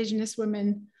Missing Indigenous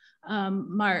Women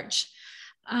march.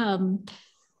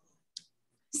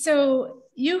 So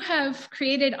you have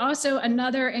created also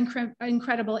another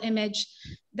incredible image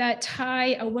that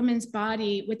tie a woman's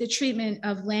body with the treatment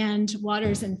of land,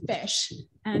 waters, and fish.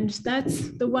 And that's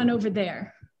the one over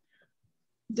there,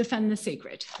 Defend the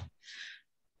Sacred.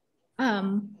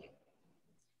 The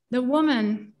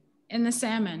woman in the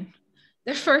salmon,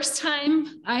 the first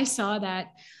time I saw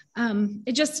that,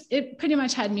 it pretty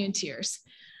much had me in tears.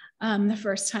 The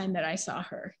first time that I saw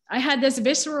her, I had this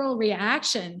visceral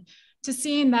reaction to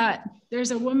seeing that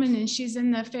there's a woman and she's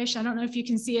in the fish. I don't know if you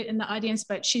can see it in the audience,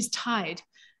 but she's tied.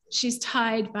 She's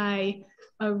tied by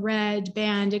a red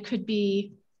band. It could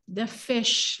be the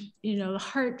fish, the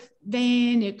heart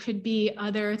vein. It could be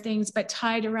other things, but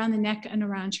tied around the neck and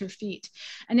around her feet.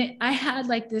 And I had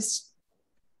like this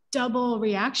double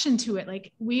reaction to it.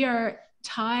 Like, we are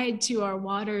tied to our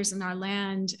waters and our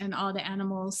land and all the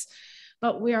animals,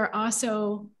 but we are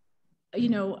also,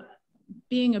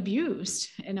 being abused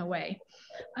in a way.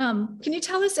 Can you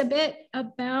tell us a bit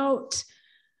about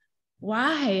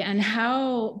why and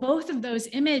how both of those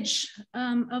images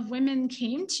of women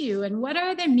came to you, and what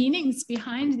are the meanings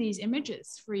behind these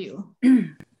images for you?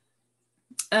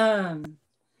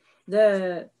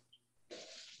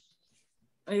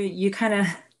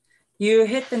 You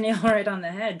hit the nail right on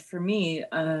the head for me.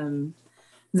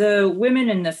 The women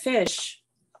and the fish,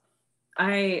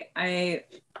 I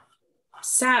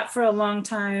sat for a long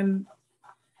time.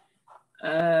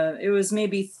 It was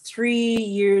maybe 3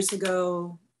 years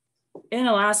ago. In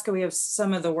Alaska, we have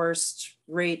some of the worst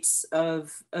rates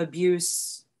of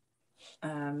abuse,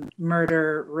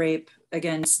 murder, rape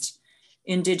against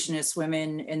Indigenous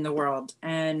women in the world.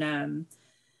 And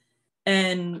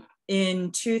in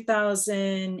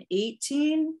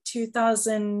 2018,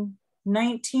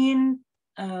 2019,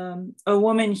 a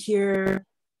woman here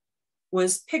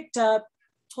was picked up,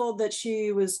 told that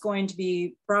she was going to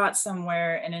be brought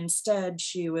somewhere, and instead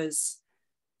she was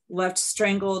left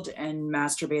strangled and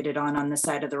masturbated on the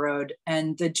side of the road.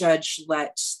 And the judge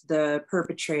let the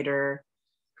perpetrator,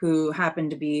 who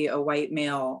happened to be a white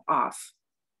male, off,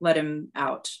 let him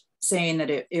out, saying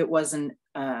that it wasn't,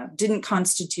 didn't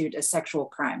constitute a sexual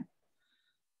crime.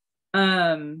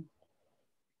 And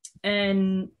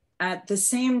at the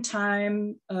same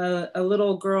time, a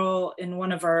little girl in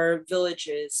one of our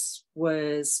villages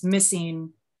was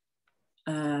missing,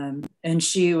 and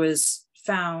she was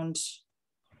found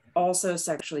also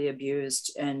sexually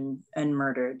abused and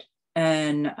murdered.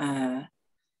 And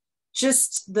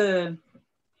just the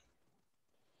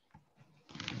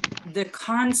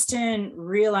constant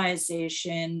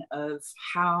realization of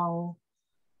how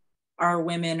our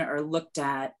women are looked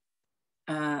at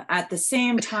the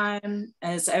same time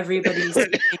as everybody's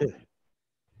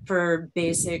for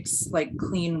basics like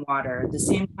clean water, at the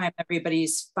same time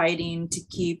everybody's fighting to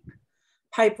keep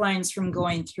pipelines from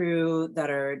going through that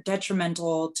are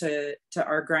detrimental to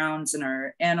our grounds and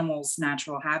our animals'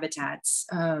 natural habitats.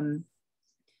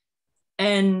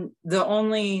 And the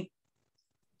only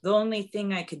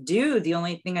thing I could do, the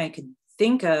only thing I could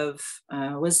think of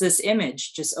was this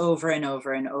image just over and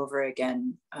over and over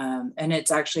again. And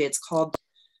it's called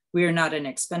We Are Not an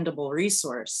Expendable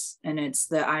Resource. And it's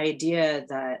the idea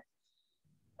that,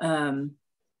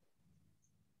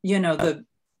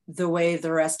 the way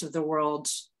the rest of the world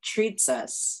treats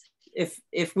us,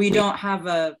 if we don't have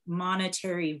a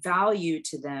monetary value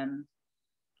to them,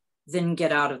 then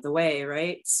get out of the way,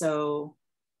 right? So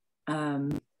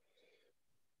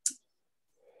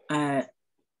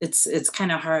it's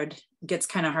kind of hard, gets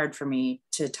kind of hard for me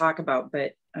to talk about,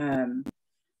 but the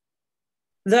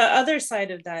other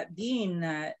side of that being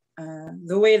that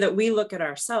the way that we look at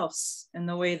ourselves and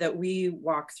the way that we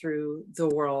walk through the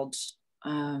world,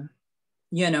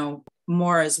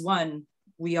 more as one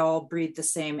we all breathe the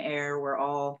same air. We're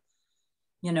all,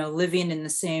 you know, living in the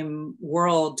same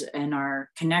world, and our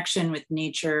connection with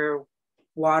nature,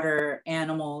 water,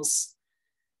 animals,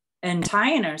 and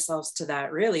tying ourselves to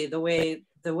that, really the way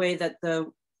that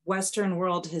the Western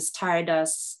world has tied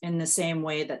us in the same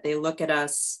way that they look at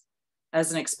us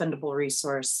as an expendable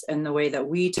resource, and the way that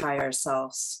we tie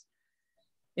ourselves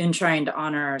in trying to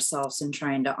honor ourselves and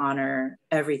trying to honor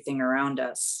everything around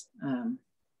us.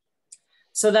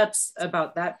 So that's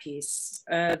about that piece.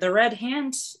 The red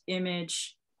hand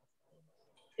image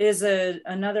is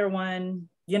another one.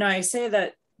 You know, I say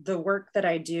that the work that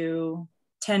I do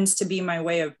tends to be my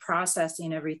way of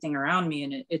processing everything around me,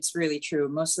 and it's really true.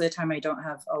 Most of the time I don't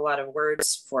have a lot of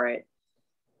words for it.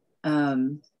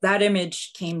 That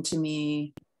image came to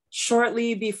me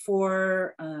shortly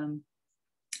before an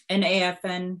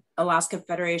AFN, Alaska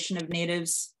Federation of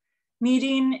Natives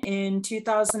meeting in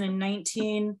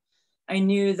 2019. I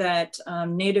knew that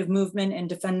Native Movement and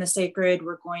Defend the Sacred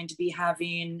were going to be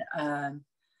having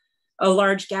a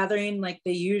large gathering like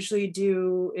they usually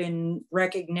do in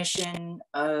recognition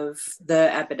of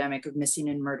the epidemic of missing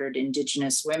and murdered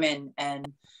Indigenous women.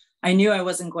 And I knew I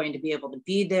wasn't going to be able to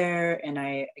be there. And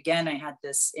I had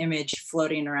this image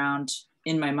floating around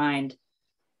in my mind.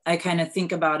 I kind of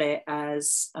think about it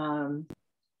as,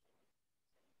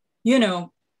 you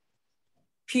know,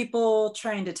 people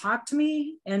trying to talk to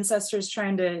me, ancestors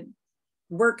trying to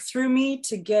work through me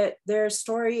to get their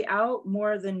story out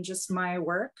more than just my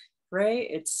work, right?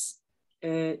 It's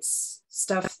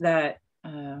stuff that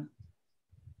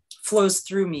flows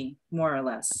through me more or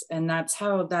less. And that's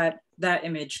how that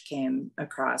image came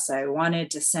across. I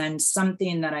wanted to send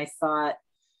something that I thought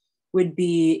would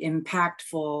be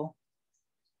impactful,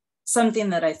 something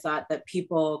that I thought that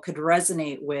people could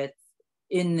resonate with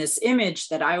in this image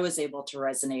that I was able to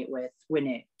resonate with when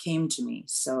it came to me.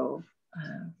 So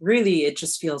really, it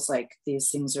just feels like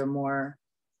these things are more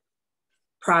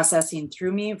processing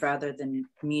through me rather than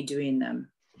me doing them,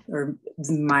 or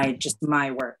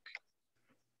my work,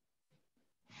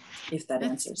 if that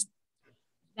answers.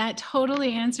 That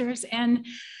totally answers. And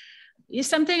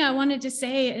something I wanted to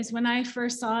say is when I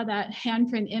first saw that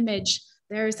handprint image,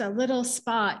 there's a little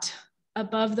spot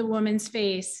above the woman's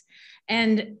face.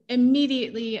 And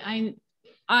immediately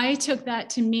I took that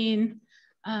to mean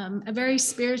a very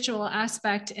spiritual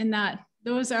aspect, in that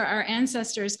those are our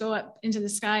ancestors go up into the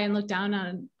sky and look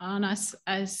down on us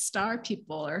as star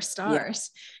people or stars.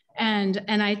 Yeah.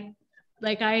 And I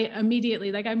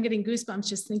immediately, like, I'm getting goosebumps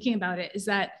just thinking about it, is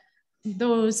that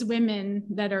those women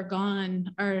that are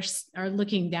gone are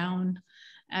looking down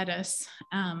at us.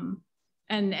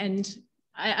 And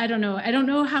I don't know. I don't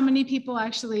know how many people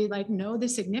actually know the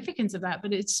significance of that,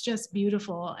 but it's just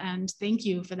beautiful. And thank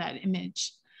you for that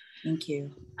image. Thank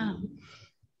you.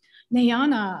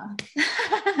 Nayana,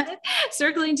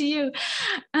 circling to you.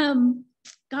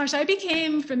 Gosh, I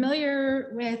became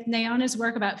familiar with Nayana's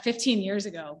work about 15 years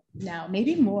ago now,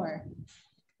 maybe more.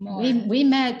 We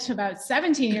met about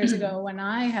 17 years ago when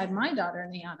I had my daughter,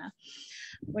 Nayana,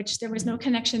 which there was no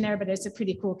connection there, but it's a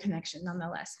pretty cool connection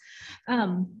nonetheless.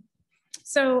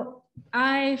 So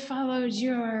I followed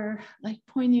your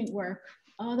poignant work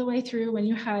all the way through when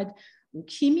you had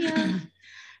leukemia.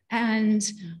 And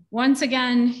once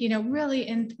again, really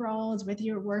enthralled with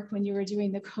your work when you were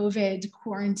doing the COVID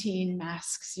quarantine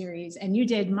mask series. And you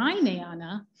did My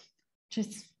Nayana,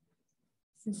 this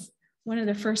is one of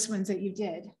the first ones that you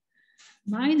did,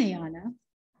 My Nayana.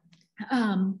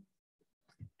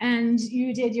 And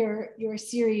you did your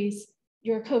series,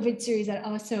 your COVID series that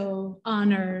also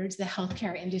honored the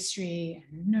healthcare industry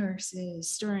and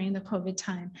nurses during the COVID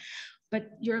time.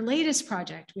 But your latest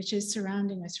project, which is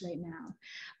surrounding us right now,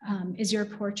 is your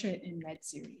Portrait in Red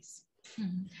series.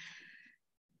 Mm-hmm.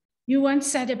 You once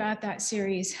said about that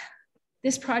series,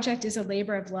 "This project is a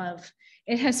labor of love.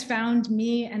 It has found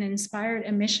me and inspired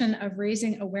a mission of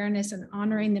raising awareness and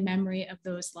honoring the memory of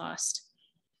those lost.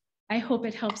 I hope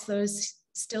it helps those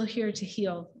still here to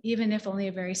heal, even if only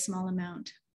a very small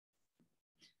amount."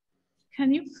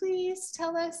 Can you please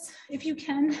tell us, if you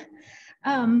can,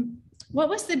 what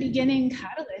was the beginning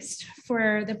catalyst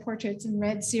for the Portraits in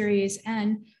Red series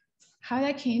and how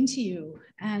that came to you,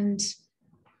 and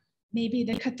maybe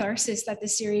the catharsis that the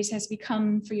series has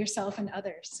become for yourself and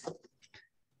others?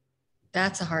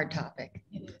 That's a hard topic.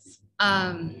 It is.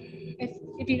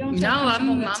 If you don't feel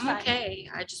I'm fine. okay.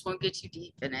 I just won't get too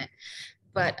deep in it.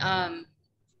 But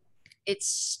it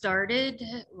started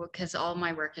because all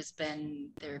my work has been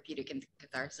therapeutic and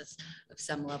catharsis of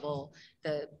some level.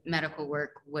 The medical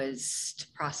work was to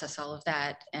process all of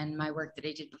that. And my work that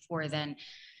I did before then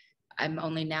I'm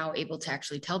only now able to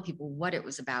actually tell people what it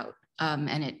was about.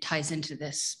 And it ties into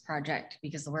this project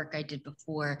because the work I did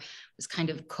before was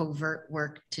kind of covert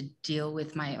work to deal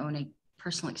with my own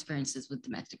personal experiences with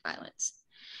domestic violence.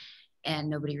 And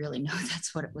nobody really knew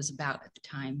that's what it was about at the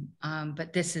time.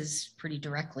 But this is pretty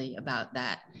directly about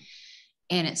that.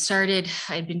 And it started,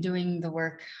 I'd been doing the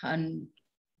work on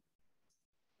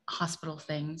hospital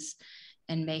things,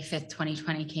 and May 5th,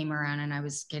 2020 came around and I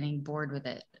was getting bored with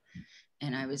it.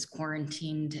 And I was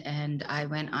quarantined, and I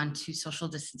went on to Social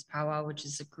Distance Powwow, which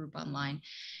is a group online.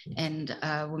 And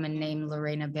a woman named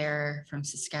Lorena Bear from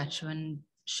Saskatchewan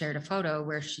shared a photo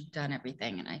where she'd done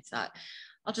everything. And I thought,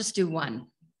 I'll just do one,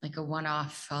 like a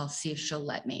one-off. I'll see if she'll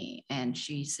let me. And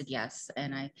she said yes.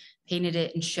 And I painted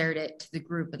it and shared it to the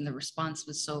group. And the response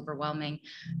was so overwhelming.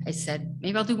 I said,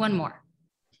 maybe I'll do one more.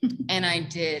 And I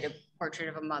did a portrait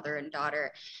of a mother and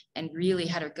daughter, and really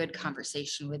had a good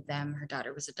conversation with them. Her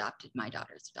daughter was adopted, my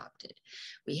daughter's adopted.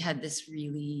 We had this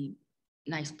really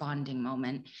nice bonding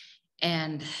moment,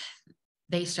 and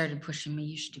they started pushing me,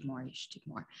 you should do more, you should do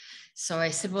more. So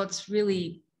I said, well, it's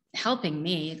really helping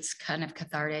me. It's kind of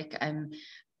cathartic.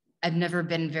 I've never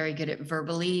been very good at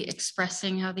verbally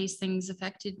expressing how these things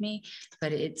affected me,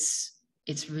 but it's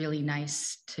really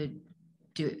nice to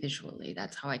do it visually.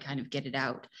 That's how I kind of get it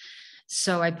out.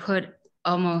 So I put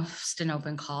almost an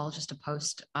open call, just a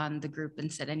post on the group, and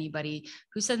said, anybody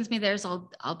who sends me theirs,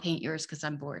 I'll paint yours because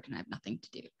I'm bored and I have nothing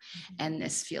to do. And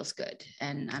this feels good.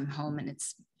 And I'm home and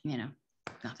it's, you know,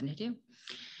 nothing to do.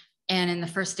 And in the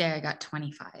first day I got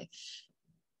 25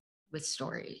 with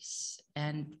stories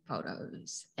and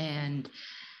photos. And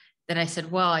then I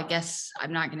said, well, I guess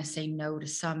I'm not going to say no to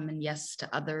some and yes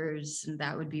to others, and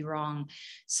that would be wrong.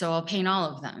 So I'll paint all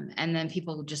of them. And then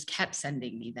people just kept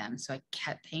sending me them. So I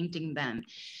kept painting them.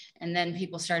 And then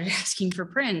people started asking for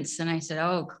prints. And I said,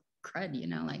 oh, crud, you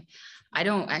know, like, I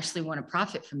don't actually want to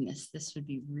profit from this. This would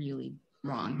be really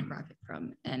wrong to profit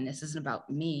from. And this isn't about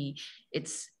me. It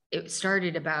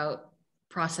started about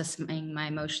processing my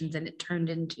emotions, and it turned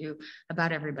into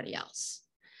about everybody else.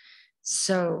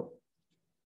 So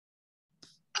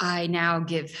I now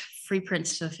give free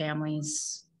prints to the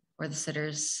families or the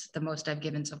sitters. The most I've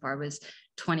given so far was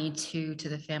 22 to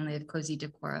the family of Cozy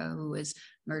Decora, who was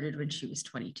murdered when she was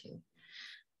 22.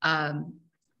 I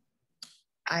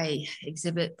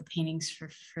exhibit the paintings for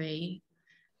free.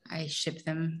 I ship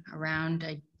them around.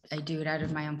 I do it out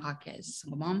of my own pocket as a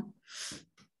single mom.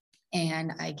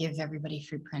 And I give everybody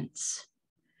free prints.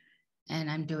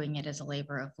 And I'm doing it as a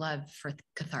labor of love for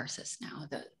catharsis now.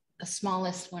 The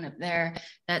smallest one up there,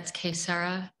 that's Kay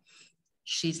Sarah.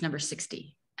 She's number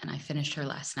 60, and I finished her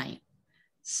last night.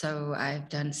 So I've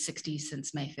done 60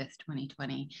 since May 5th,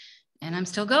 2020. And I'm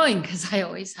still going because I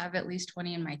always have at least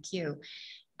 20 in my queue.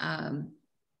 And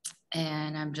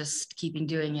I'm just keeping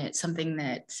doing it. Something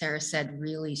that Sarah said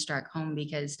really struck home,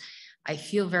 because I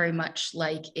feel very much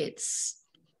like it's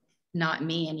not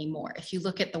me anymore. If you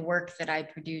look at the work that I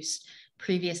produced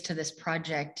previous to this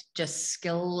project, just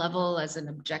skill level as an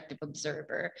objective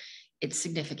observer, it's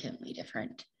significantly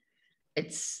different.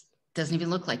 It doesn't even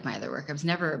look like my other work. I was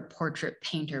never a portrait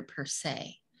painter per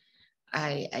se.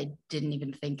 I didn't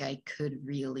even think I could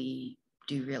really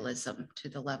do realism to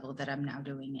the level that I'm now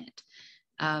doing it.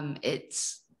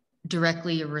 It's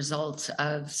directly a result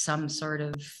of some sort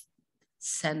of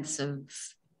sense of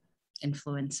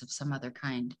influence of some other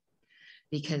kind,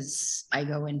 because I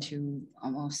go into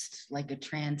almost like a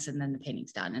trance, and then the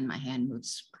painting's done and my hand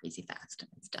moves crazy fast and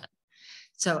it's done.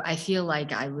 So I feel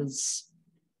like I was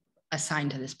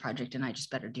assigned to this project and I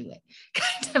just better do it.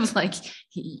 Kind of like,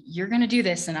 you're going to do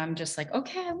this. And I'm just like,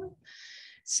 okay.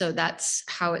 So that's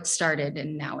how it started.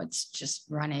 And now it's just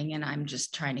running and I'm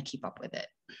just trying to keep up with it.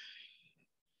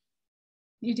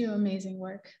 You do amazing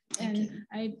work. And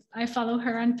I follow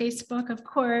her on Facebook, of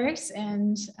course,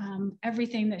 and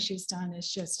everything that she's done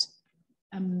is just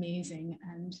amazing.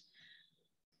 And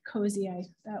Cozy,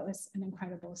 that was an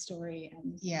incredible story.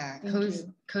 And yeah,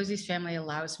 Cozy's family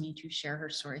allows me to share her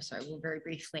story, so I will very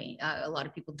briefly. A lot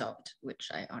of people don't, which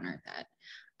I honor that.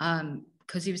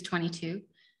 Cozy was 22.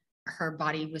 Her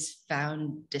body was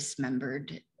found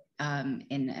dismembered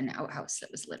in an outhouse that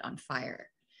was lit on fire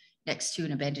next to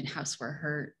an abandoned house where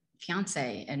her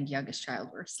fiance and youngest child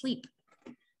were asleep.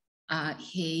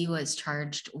 He was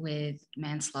charged with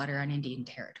manslaughter on Indian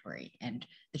territory, and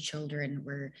the children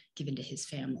were given to his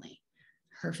family.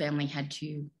 Her family had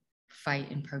to fight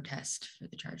and protest for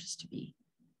the charges to be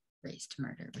raised to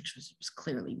murder, which was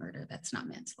clearly murder. That's not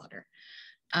manslaughter.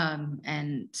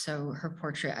 And so her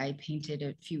portrait I painted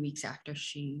a few weeks after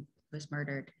she was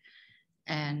murdered.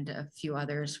 And a few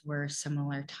others were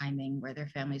similar timing, where their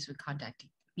families would contact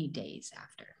me days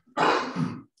after.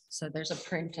 So there's a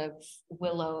print of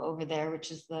Willow over there,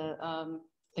 which is the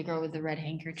girl with the red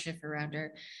handkerchief around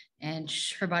her. And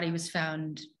her body was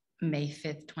found May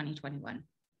 5th, 2021,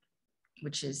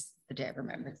 which is the day I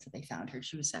remember that they found her.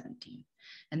 She was 17.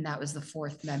 And that was the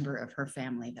 4th member of her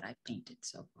family that I've painted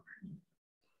so far.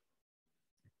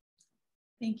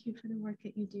 Thank you for the work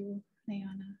that you do,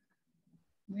 Nayana.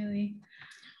 Really.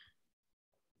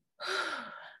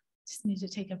 Just need to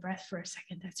take a breath for a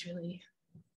second. That's really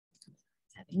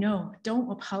heavy. No, don't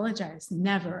apologize.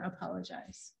 Never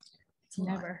apologize.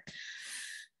 Never.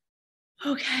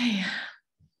 Okay.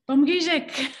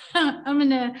 Bamgijik, I'm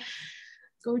gonna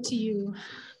go to you.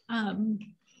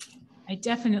 I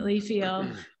definitely feel,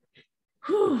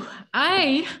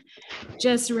 I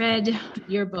just read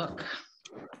your book,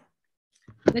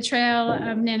 The Trail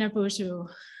of Nanabutu.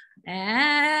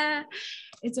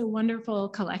 It's a wonderful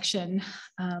collection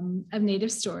of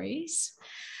Native stories.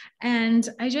 And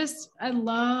I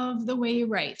love the way you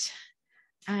write.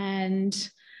 And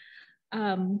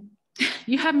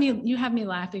you have me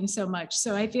laughing so much.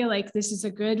 So I feel like this is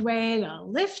a good way to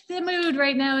lift the mood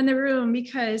right now in the room,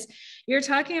 because you're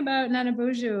talking about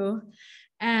Nanabuju,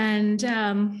 and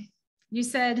you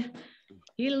said,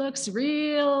 he looks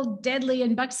real deadly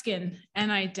in buckskin,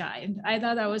 and I died. I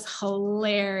thought that was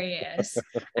hilarious.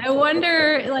 I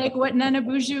wonder like what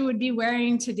Nanabuju would be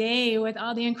wearing today with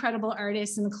all the incredible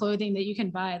artists and clothing that you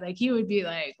can buy. Like he would be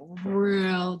like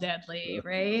real deadly,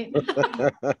 right?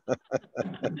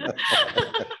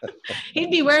 He'd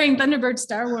be wearing Thunderbird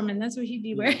Star Woman. That's what he'd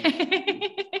be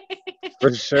wearing.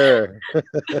 For sure.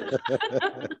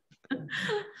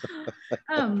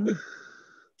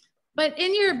 But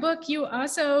in your book, you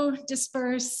also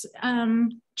disperse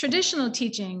traditional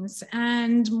teachings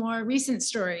and more recent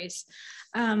stories.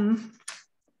 And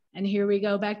here we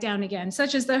go back down again,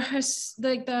 such as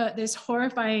this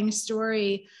horrifying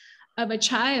story of a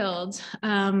child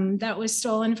that was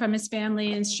stolen from his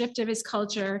family and stripped of his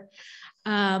culture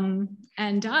and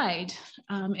died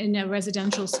in a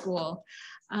residential school.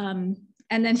 And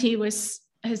then his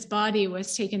body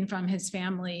was taken from his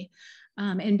family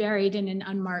and buried in an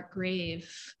unmarked grave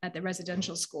at the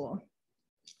residential school.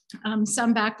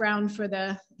 Some background for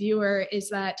the viewer is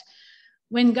that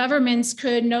when governments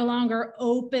could no longer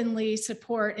openly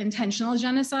support intentional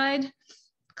genocide,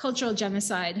 cultural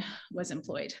genocide was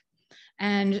employed.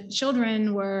 And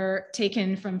children were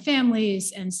taken from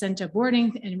families and sent to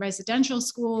boarding and residential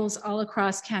schools all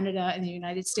across Canada and the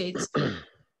United States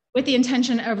with the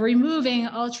intention of removing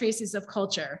all traces of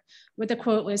culture, what the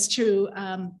quote was to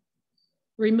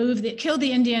kill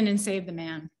the Indian and save the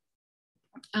man.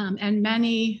 And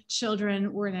many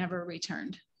children were never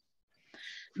returned.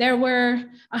 There were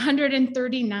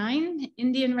 139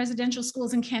 Indian residential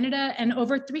schools in Canada and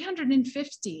over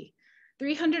 350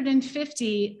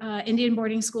 Indian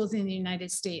boarding schools in the United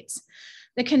States.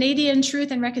 The Canadian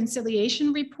Truth and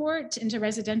Reconciliation Report into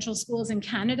residential schools in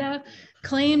Canada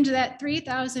claimed that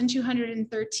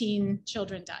 3,213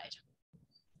 children died.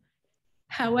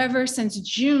 However, since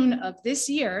June of this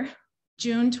year,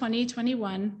 June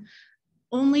 2021,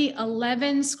 only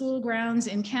 11 school grounds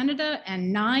in Canada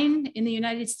and 9 in the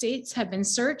United States have been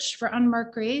searched for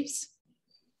unmarked graves.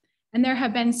 And there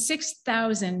have been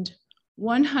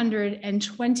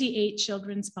 6,128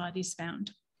 children's bodies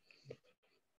found.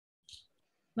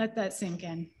 Let that sink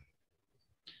in.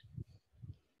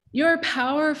 Your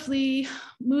powerfully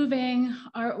moving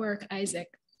artwork, Isaac,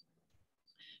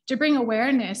 to bring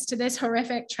awareness to this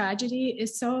horrific tragedy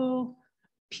is so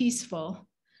peaceful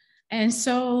and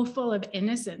so full of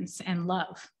innocence and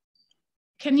love.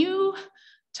 Can you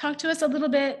talk to us a little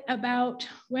bit about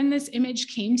when this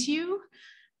image came to you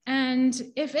and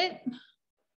if it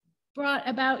brought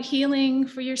about healing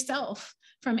for yourself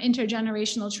from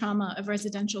intergenerational trauma of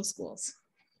residential schools?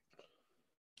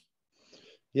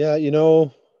 Yeah, you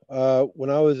know, when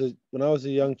I was a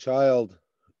young child,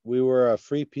 we were a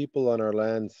free people on our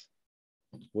lands.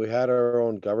 We had our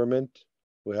own government,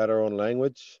 we had our own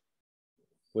language,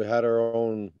 we had our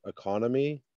own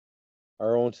economy,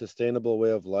 our own sustainable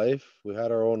way of life. We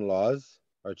had our own laws,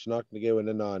 and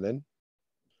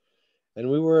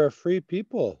we were a free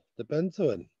people, the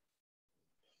Benzoin.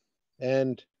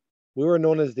 And we were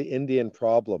known as the Indian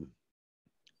problem,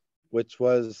 which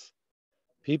was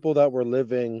people that were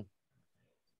living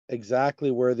exactly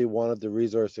where they wanted the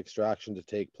resource extraction to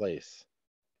take place.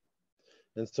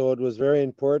 And so it was very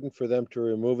important for them to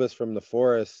remove us from the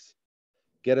forests,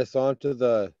 get us onto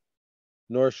the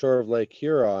north shore of Lake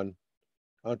Huron,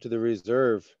 onto the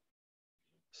reserve,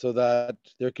 so that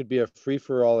there could be a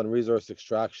free-for-all in resource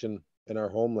extraction in our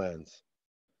homelands.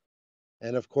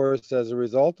 And of course, as a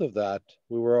result of that,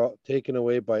 we were all taken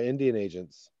away by Indian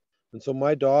agents. And so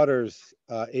my daughter's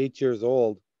 8 years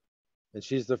old, and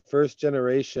she's the first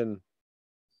generation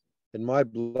in my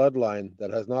bloodline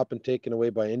that has not been taken away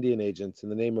by Indian agents in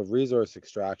the name of resource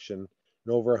extraction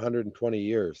in over 120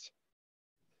 years.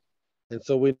 And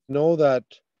so we know that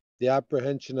the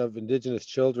apprehension of Indigenous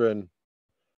children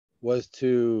was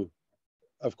to,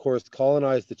 of course,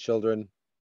 colonize the children,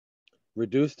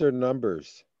 reduce their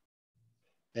numbers,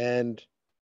 and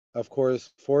of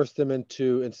course, force them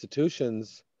into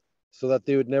institutions so that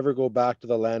they would never go back to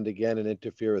the land again and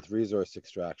interfere with resource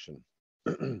extraction.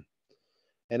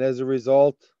 And as a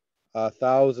result,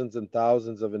 thousands and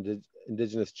thousands of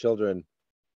Indigenous children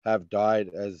have died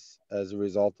as a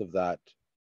result of that,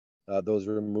 those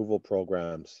removal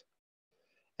programs.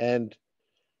 And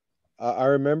I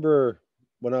remember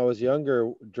when I was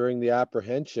younger, during the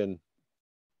apprehension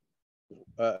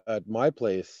at my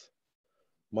place,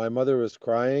 my mother was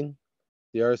crying.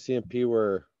 The RCMP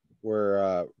were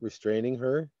restraining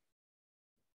her.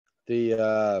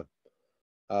 The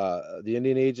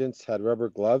Indian agents had rubber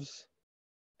gloves,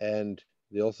 and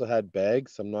they also had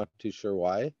bags. I'm not too sure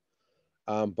why,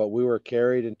 but we were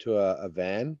carried into a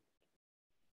van.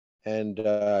 And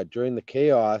during the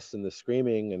chaos and the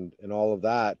screaming and all of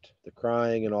that, the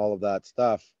crying and all of that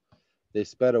stuff, they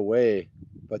sped away,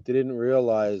 but they didn't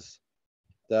realize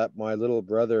that my little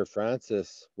brother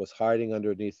Francis was hiding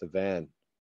underneath the van,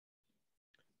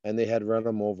 and they had run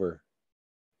him over.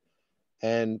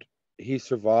 And he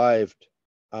survived,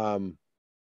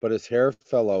 but his hair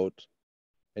fell out,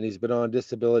 and he's been on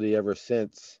disability ever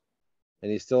since, and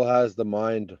he still has the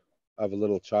mind of a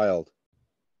little child.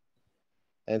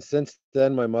 And since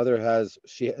then, my mother has,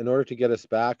 in order to get us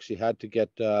back, she had to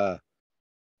get her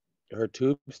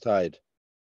tubes tied.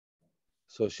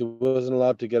 So she wasn't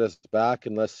allowed to get us back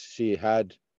unless she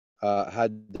had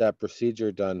that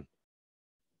procedure done.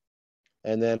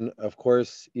 And then, of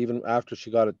course, even after she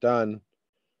got it done,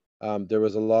 there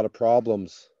was a lot of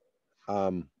problems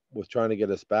with trying to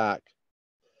get us back.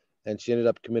 And she ended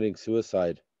up committing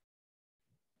suicide.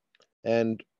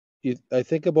 And I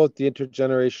think about the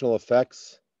intergenerational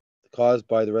effects caused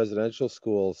by the residential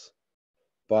schools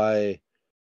and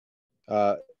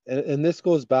this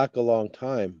goes back a long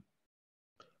time.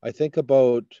 I think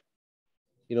about,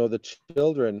 the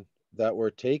children that were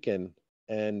taken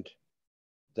and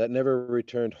that never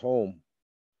returned home.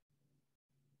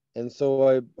 And so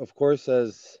I, of course,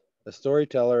 as a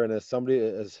storyteller and as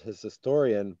a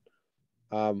historian,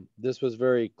 this was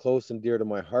very close and dear to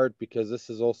my heart because this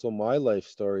is also my life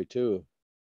story too.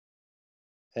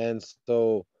 And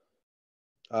so,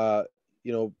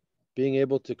 being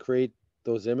able to create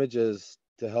those images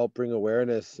to help bring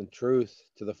awareness and truth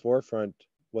to the forefront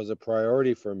was a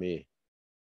priority for me.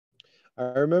 I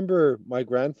remember my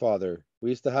grandfather, we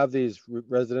used to have these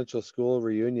residential school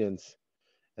reunions,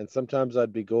 and sometimes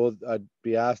I'd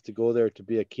be asked to go there to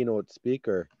be a keynote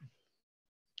speaker.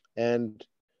 And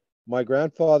my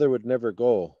grandfather would never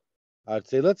go. I'd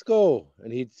say, let's go.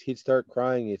 And he'd start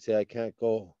crying. He'd say, I can't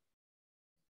go.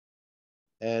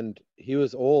 And he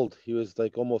was old. He was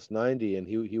like almost 90, and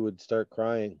he would start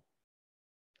crying.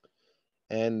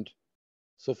 And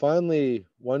so finally,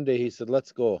 one day he said,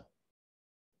 let's go.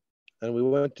 And we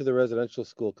went to the residential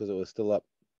school because it was still up.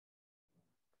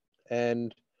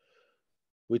 And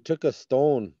we took a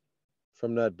stone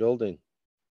from that building,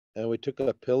 and we took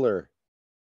a pillar,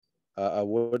 a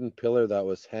wooden pillar that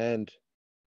was hand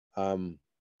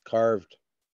carved.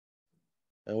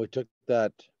 And we took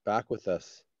that back with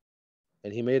us,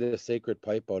 and he made a sacred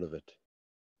pipe out of it.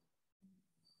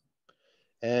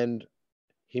 And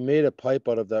he made a pipe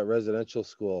out of that residential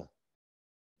school.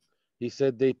 He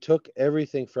said, they took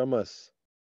everything from us,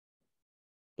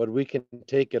 but we can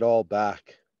take it all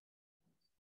back.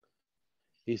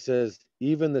 He says,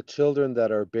 even the children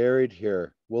that are buried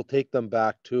here, we'll take them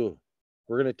back too.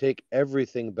 We're going to take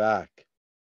everything back.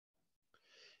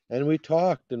 And we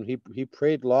talked, and he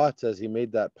prayed lots as he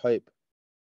made that pipe.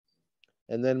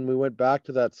 And then we went back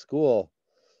to that school,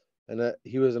 and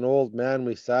he was an old man.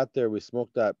 We sat there, we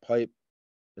smoked that pipe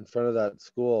in front of that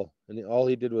school, and all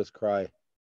he did was cry.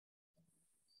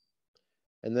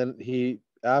 And then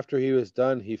after he was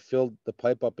done, he filled the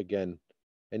pipe up again,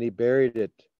 and he buried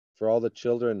it for all the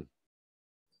children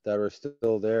that were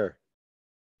still there.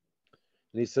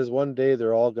 And he says, one day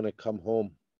they're all going to come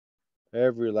home,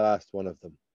 every last one of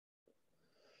them.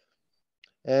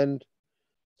 And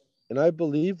I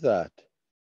believe that,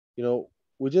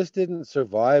 we just didn't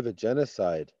survive a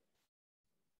genocide.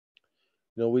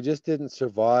 We just didn't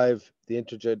survive the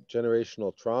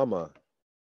intergenerational trauma,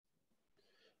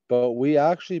 but we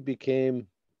actually became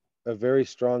a very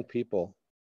strong people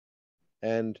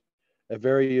and a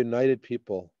very united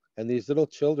people. And these little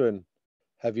children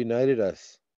have united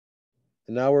us.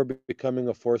 And now we're becoming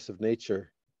a force of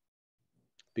nature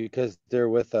because they're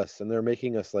with us and they're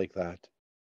making us like that.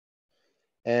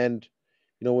 And,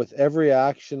 you know, with every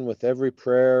action, with every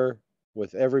prayer,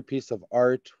 with every piece of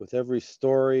art, with every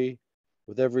story,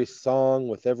 with every song,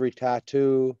 with every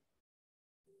tattoo,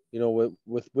 you know,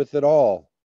 with it all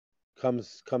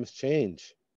comes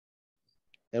change.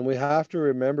 And we have to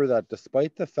remember that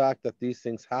despite the fact that these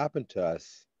things happen to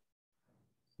us,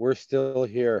 we're still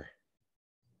here.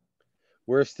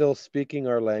 We're still speaking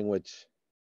our language.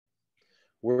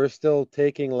 We're still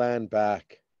taking land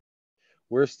back.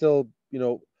 We're still, you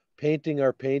know, painting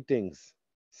our paintings,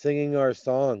 singing our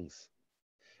songs.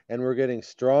 And we're getting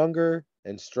stronger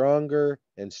and stronger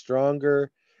and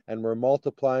stronger, and we're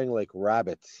multiplying like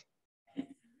rabbits.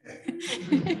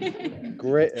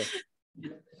 Great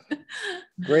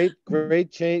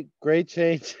change, great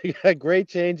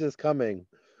change is coming.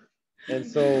 And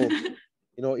so, you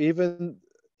know, even,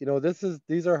 you know,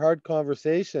 these are hard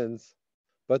conversations,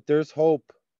 but there's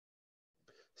hope.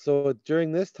 So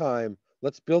during this time,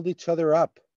 let's build each other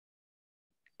up,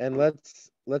 and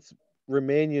let's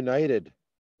remain united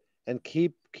and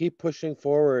keep pushing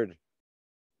forward,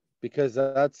 because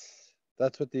that's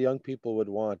what the young people would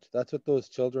want. That's what those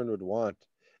children would want.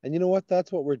 And you know what?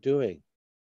 That's what we're doing.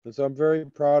 And so I'm very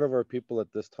proud of our people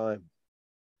at this time.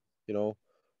 You know,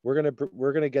 we're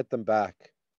gonna get them back.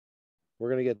 We're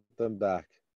gonna get them back.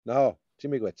 No,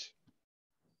 Jimigwich.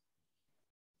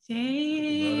 Thank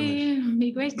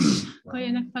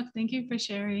you for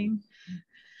sharing.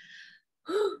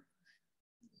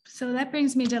 So that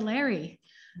brings me to Larry.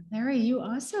 Larry, you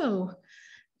also,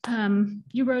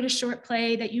 you wrote a short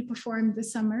play that you performed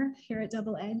this summer here at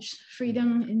Double Edge,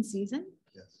 Freedom in Season.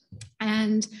 Yes.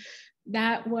 And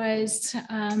that was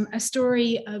a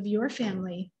story of your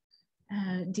family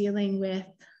dealing with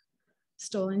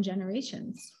stolen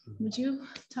generations. Would you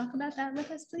talk about that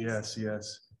with us, please? Yes,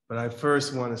 yes. But I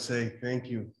first want to say thank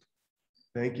you.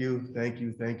 Thank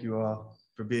you all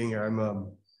for being here.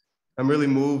 I'm really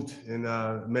moved in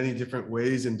many different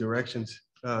ways and directions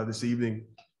this evening.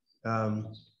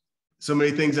 So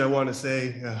many things I want to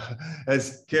say.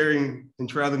 As carrying and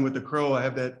traveling with the crow, I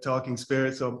have that talking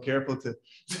spirit, so I'm careful to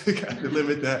kind of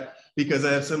limit that, because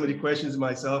I have so many questions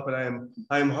myself, and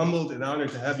I am humbled and honored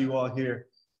to have you all here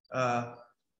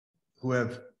who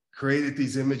have created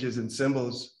these images and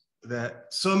symbols that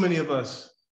so many of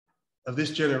us of this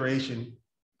generation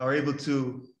are able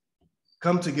to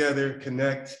come together,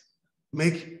 connect,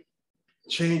 make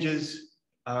changes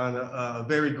on a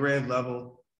very grand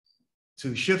level,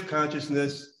 to shift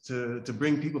consciousness, to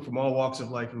bring people from all walks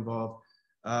of life involved.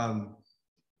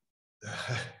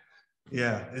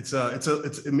 Yeah,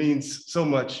 it means so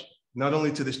much, not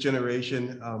only to this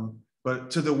generation, but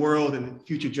to the world and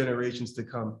future generations to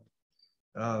come.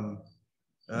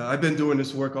 I've been doing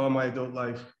this work all my adult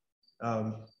life.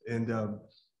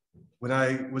 When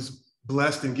I was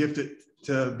blessed and gifted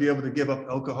to be able to give up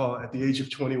alcohol at the age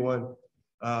of 21,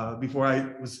 before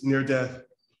I was near death.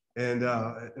 And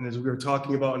as we were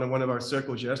talking about in one of our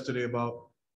circles yesterday about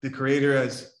the Creator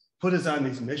has put us on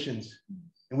these missions.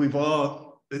 And we've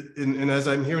all, and as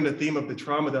I'm hearing the theme of the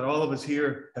trauma that all of us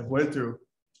here have went through,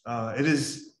 it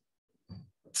is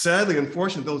sadly,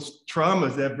 unfortunately, those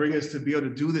traumas that bring us to be able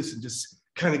to do this and just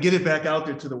kind of get it back out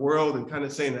there to the world and kind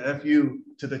of saying the F you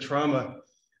to the trauma.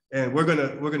 And we're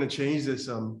gonna change this.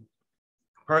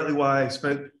 Partly why I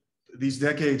spent these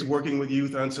decades working with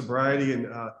youth on sobriety, and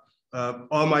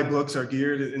all my books are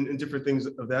geared in different things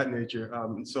of that nature.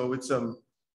 So it's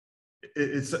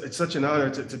such an honor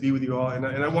to be with you all. And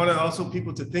I want to also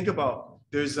people to think about,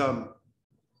 there's a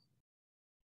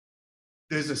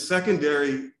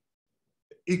secondary,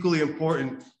 equally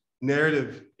important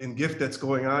narrative and gift that's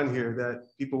going on here that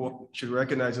people should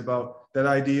recognize, about that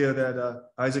idea that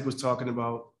Isaac was talking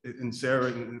about, and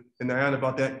Sarah and Diane,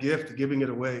 about that gift, giving it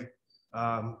away.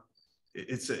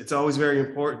 It's always very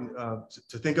important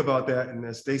to think about that. And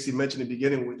as Stacy mentioned in the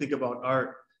beginning, when we think about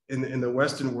art in the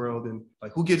Western world, and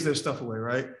like, who gives their stuff away,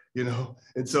 right? You know,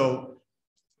 and so,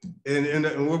 and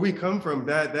where we come from,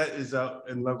 that is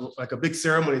like a big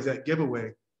ceremony, is that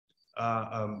giveaway.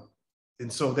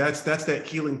 And so that's that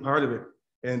healing part of it.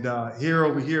 And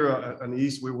over here on the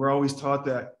East, we're always taught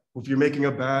that if you're making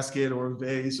a basket or a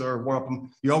vase or a wampum,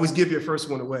 you always give your first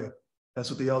one away. That's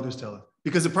what the elders tell us,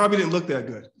 because it probably didn't look that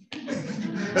good.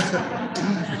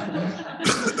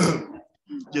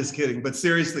 Just kidding. But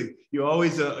seriously, you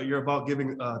always, you're about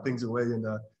giving things away. And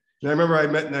I remember I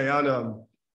met Nayana a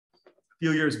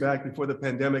few years back before the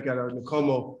pandemic at our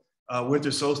Nakomo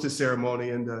winter solstice ceremony,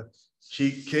 and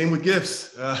she came with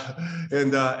gifts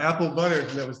and apple butter. And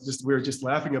that was just, we were just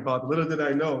laughing about. Little did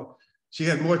I know, she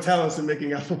had more talents in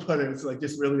making apple butter. It's like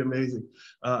just really amazing.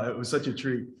 It was such a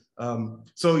treat.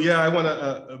 So yeah, I want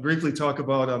to briefly talk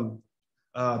about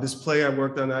this play I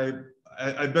worked on.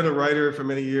 I've been a writer for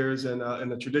many years and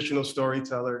a traditional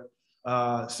storyteller,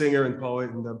 singer and poet.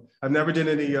 And I've never done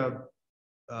any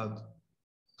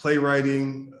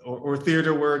playwriting or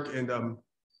theater work.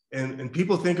 And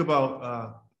people think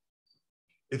about,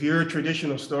 if you're a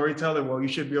traditional storyteller, well, you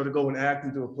should be able to go and act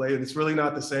into a play, and it's really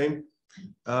not the same,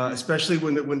 especially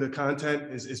when the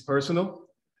content is personal.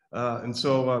 And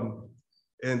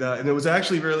it was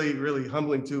actually really, really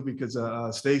humbling too, because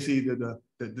Stacy, the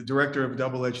director of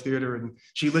Double Edge Theater, and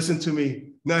she listened to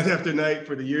me night after night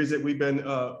for the years that we've been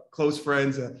close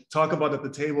friends, talk about at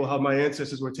the table how my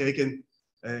ancestors were taken,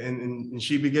 and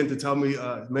she began to tell me,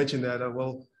 mention that,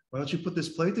 well, why don't you put this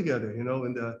play together, you know,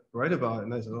 and write about it?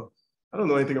 And I said, oh, I don't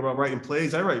know anything about writing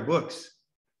plays. I write books.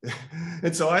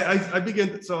 And so I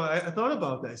thought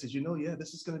about that. I said, you know, yeah,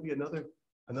 this is going to be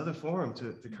another forum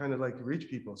to kind of like reach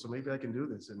people. So maybe I can do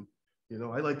this. And, you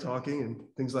know, I like talking and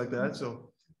things like that.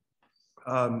 So,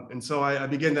 and so I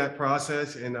began that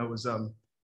process, and it was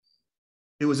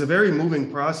a very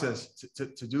moving process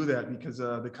to do that, because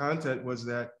the content was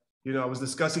that, you know, I was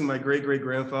discussing my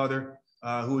great-great-grandfather,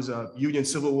 who was a Union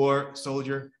Civil War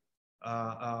soldier.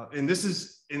 And this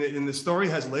is, in the story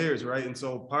has layers, right? And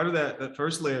so part of that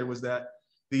first layer was that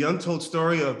the untold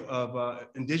story of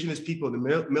Indigenous people in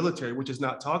the military, which is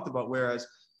not talked about, whereas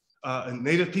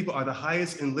Native people are the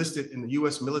highest enlisted in the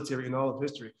US military in all of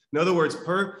history. In other words,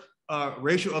 per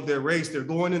ratio of their race, they're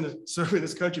going into serving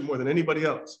this country more than anybody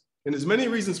else. And there's many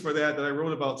reasons for that I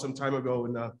wrote about some time ago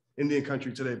in Indian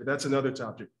Country Today, but that's another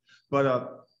topic.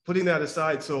 But putting that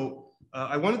aside, so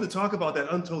I wanted to talk about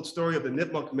that untold story of the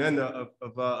Nipmuc men of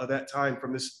that time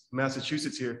from this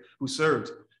Massachusetts here who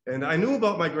served. And I knew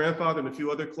about my grandfather and a few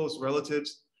other close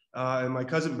relatives, and my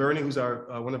cousin Bernie, who's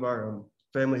one of our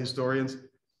family historians.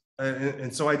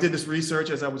 And so I did this research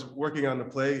as I was working on the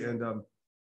play, and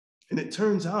it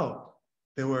turns out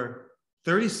there were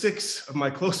 36 of my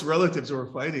close relatives who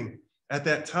were fighting at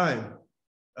that time.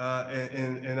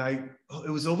 It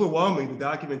was overwhelming, the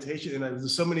documentation, and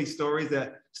there's so many stories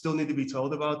that still need to be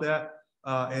told about that.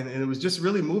 And it was just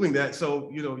really moving that.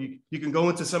 So, you know, you can go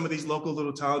into some of these local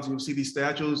little towns and you'll see these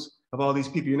statues of all these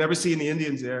people. You never see any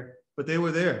Indians there, but they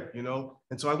were there, you know?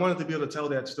 And so I wanted to be able to tell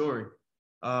that story.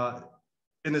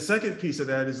 And the second piece of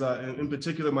that is, in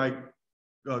particular, my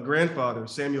grandfather,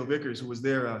 Samuel Vickers, who was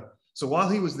there. So while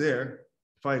he was there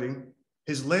fighting,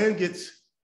 his land gets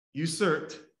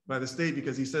usurped by the state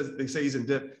because they say he's in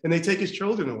debt, and they take his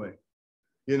children away,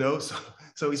 you know?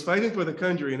 So he's fighting for the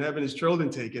country and having his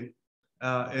children taken.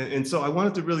 And so I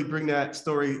wanted to really bring that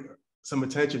story some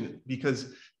attention,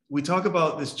 because we talk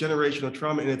about this generational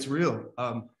trauma, and it's real.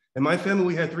 In my family,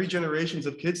 we had 3 generations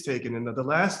of kids taken, and the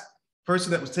last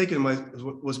person that was taken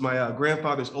was my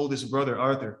grandfather's oldest brother,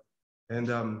 Arthur. And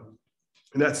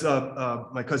that's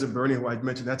my cousin Bernie, who I'd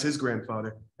mentioned, that's his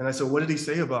grandfather. And I said, what did he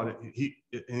say about it?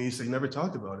 He said he never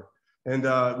talked about it.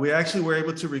 And we actually were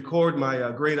able to record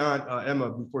my great aunt, Emma,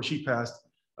 before she passed.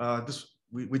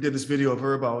 We did this video of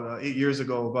her about 8 years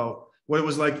ago about what it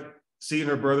was like seeing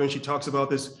her brother. And she talks about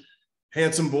this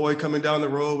handsome boy coming down the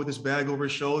road with his bag over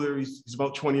his shoulder. He's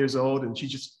about 20 years old. And she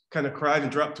just kind of cried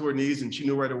and dropped to her knees. And she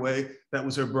knew right away that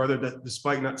was her brother, that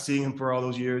despite not seeing him for all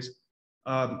those years.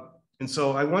 And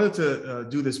so I wanted to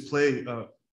do this play,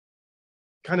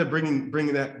 kind of bringing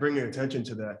attention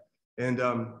to that. And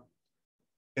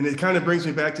it kind of brings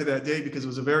me back to that day, because it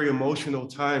was a very emotional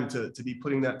time to be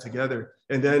putting that together,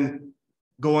 and then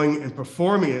going and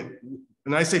performing it.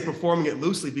 And I say performing it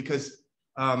loosely because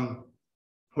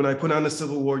when I put on the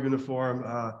Civil War uniform,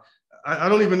 I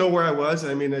don't even know where I was.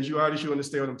 I mean, as you artists, you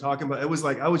understand what I'm talking about. It was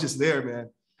like, I was just there, man.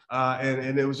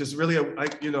 And it was just really,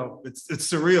 you know, it's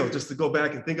surreal just to go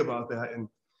back and think about that.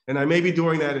 And I may be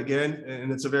doing that again,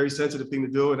 and it's a very sensitive thing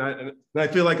to do. And I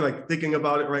feel like thinking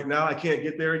about it right now, I can't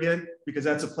get there again, because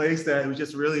that's a place that it was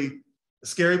just really a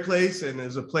scary place. And it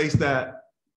was a place that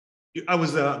I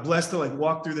was blessed to like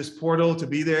walk through this portal to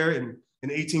be there in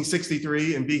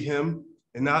 1863 and be him,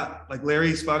 and not like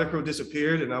Larry Spotted Crow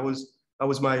disappeared. And I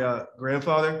was my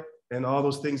grandfather, and all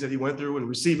those things that he went through, and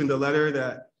receiving the letter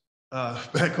that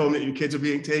back home that your kids are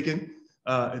being taken.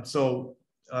 And so,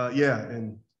 yeah,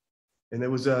 and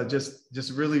it was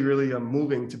just really, really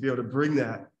moving to be able to bring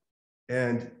that.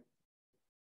 And,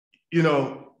 you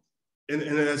know, and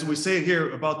as we say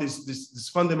here about this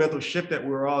fundamental shift that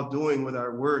we're all doing with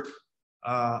our work,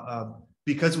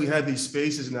 because we have these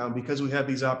spaces now, because we have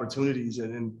these opportunities,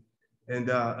 and And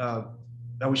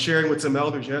I was sharing with some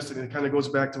elders yesterday, and it kind of goes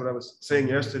back to what I was saying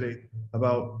yesterday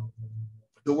about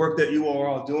the work that you all are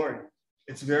all doing.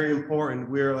 It's very important.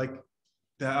 We're like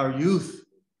that our youth,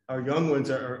 our young ones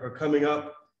are coming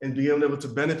up and being able to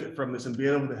benefit from this and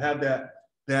being able to have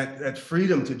that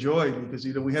freedom to join, because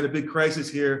we had a big crisis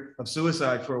here of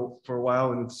suicide for a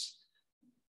while, and it's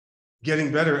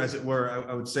getting better, as it were.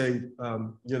 I would say,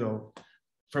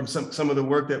 from some of the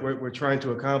work that we're trying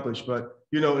to accomplish. But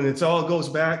and it all goes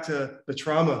back to the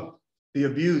trauma, the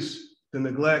abuse, the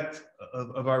neglect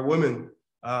of our women,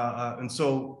 and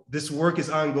so this work is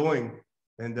ongoing.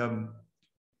 And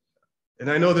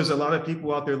I know there's a lot of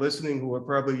people out there listening who are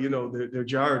probably they're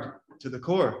jarred to the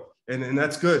core, and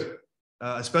that's good.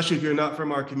 Especially if you're not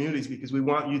from our communities, because we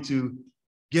want you to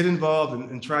get involved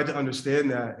and try to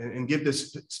understand that and give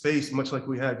this space, much like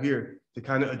we have here, to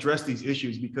kind of address these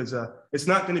issues, because it's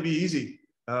not going to be easy.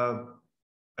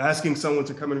 Asking someone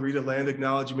to come and read a land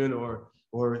acknowledgement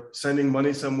or sending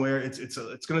money somewhere, it's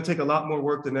going to take a lot more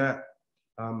work than that.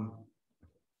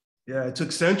 Yeah, it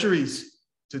took centuries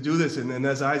to do this, and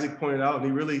as Isaac pointed out, and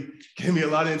he really gave me a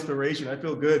lot of inspiration. I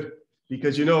feel good.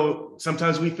 Because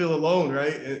sometimes we feel alone,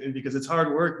 right? And because it's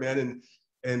hard work, man.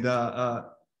 And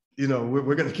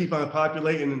we're going to keep on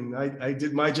populating. And I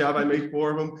did my job. I made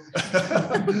 4 of them.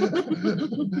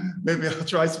 Maybe I'll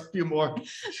try a few more.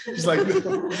 Just like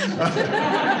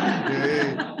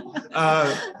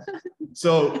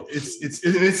so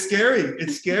it's scary.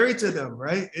 It's scary to them,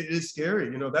 right? It is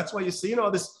scary. That's why you're seeing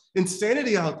all this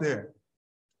insanity out there.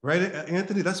 Right,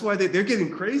 Anthony? That's why they're getting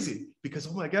crazy, because,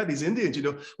 oh my God, these Indians,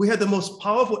 we had the most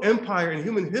powerful empire in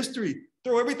human history,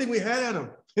 throw everything we had at them.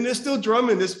 And they're still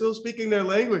drumming, they're still speaking their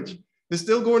language. They're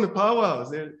still going to powwows.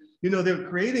 They're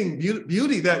creating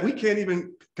beauty that we can't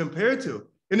even compare to.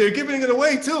 And they're giving it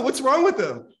away too. What's wrong with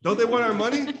them? Don't they want our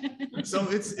money? So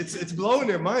it's blowing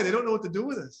their mind. They don't know what to do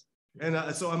with us. And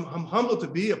so I'm humbled to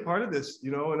be a part of this,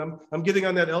 and I'm getting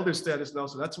on that elder status now.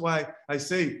 So that's why I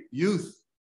say, youth,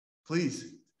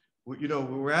 please.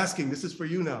 We're asking, this is for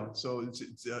you now. So it's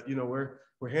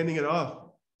we're handing it off.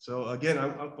 So again, I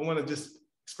want to just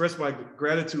express my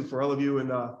gratitude for all of you,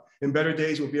 and in better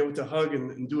days, we'll be able to hug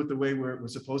and do it the way we're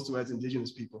supposed to as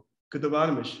Indigenous people.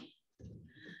 Kudabadamish.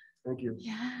 Thank you.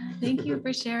 Yeah, thank you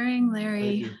for sharing,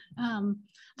 Larry.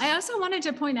 I also wanted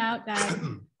to point out that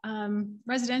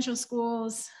residential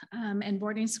schools and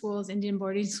boarding schools, Indian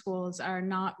boarding schools, are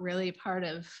not really part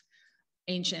of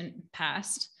ancient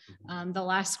past. The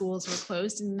last schools were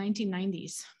closed in the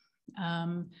 1990s.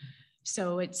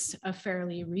 So it's a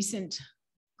fairly recent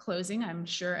closing. I'm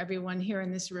sure everyone here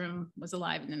in this room was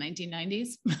alive in the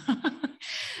 1990s.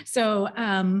 So,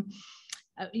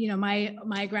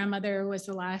 my grandmother was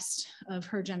the last of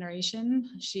her generation.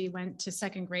 She went to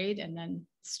 2nd grade and then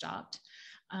stopped.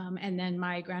 And then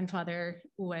my grandfather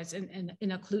was in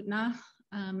a Klutna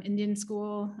Indian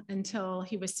school until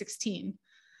he was 16.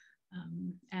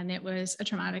 And it was a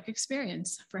traumatic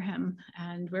experience for him.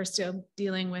 And we're still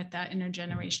dealing with that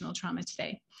intergenerational trauma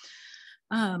today.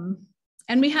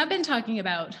 And we have been talking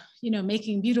about,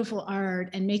 making beautiful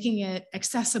art and making it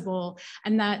accessible,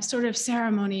 and that sort of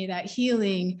ceremony, that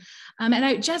healing.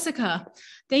 Jessica,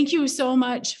 thank you so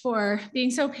much for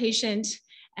being so patient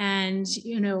and,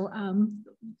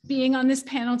 being on this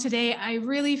panel today. I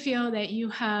really feel that you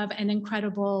have an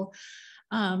incredible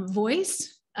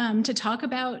voice to talk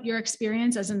about your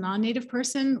experience as a non-Native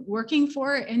person working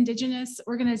for Indigenous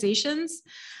organizations.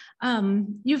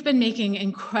 You've been making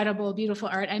incredible, beautiful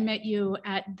art. I met you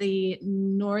at the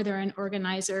Northern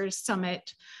Organizers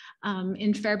Summit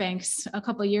in Fairbanks a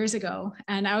couple of years ago,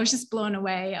 and I was just blown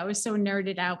away. I was so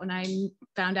nerded out when I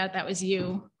found out that was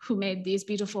you who made these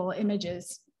beautiful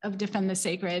images of Defend the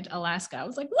Sacred Alaska. I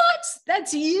was like, what?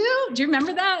 That's you? Do you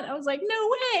remember that? I was like,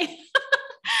 no way.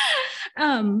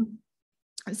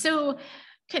 So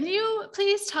can you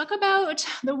please talk about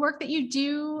the work that you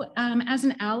do as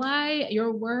an ally,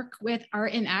 your work with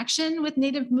Art in Action with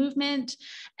Native Movement,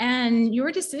 and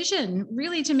your decision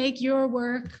really to make your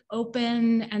work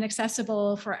open and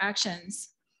accessible for actions?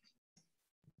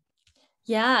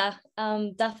 Yeah,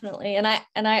 definitely. And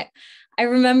I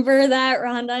remember that,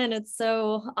 Rhonda, and it's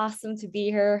so awesome to be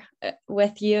here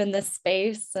with you in this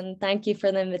space. And thank you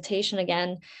for the invitation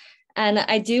again. And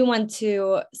I do want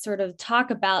to sort of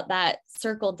talk about that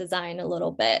circle design a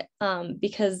little bit,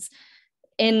 because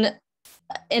in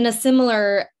a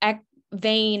similar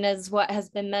vein as what has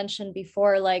been mentioned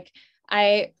before, like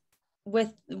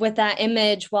with that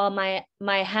image, while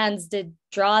my hands did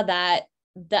draw that,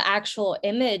 the actual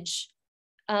image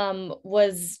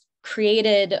was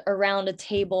created around a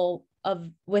table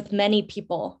with many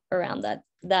people around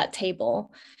that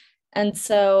table. And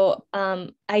so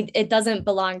it doesn't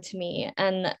belong to me.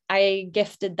 And I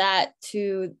gifted that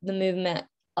to the movement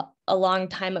a long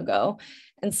time ago.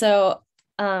 And so,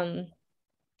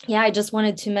 yeah, I just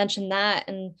wanted to mention that.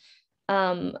 And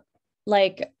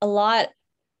like a lot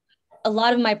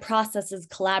of my process is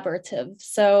collaborative.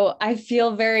 So I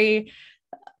feel very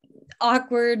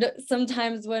awkward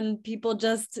sometimes when people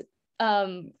just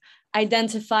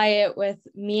identify it with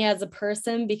me as a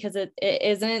person, because it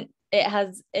isn't.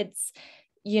 It's,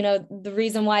 you know, the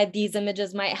reason why these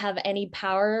images might have any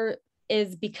power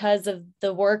is because of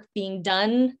the work being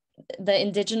done, the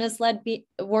Indigenous led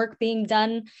work being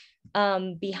done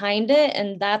behind it.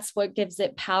 And that's what gives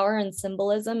it power and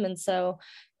symbolism. And so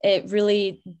it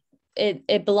really,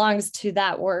 it belongs to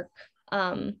that work.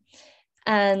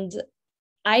 And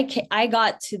I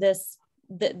got to this,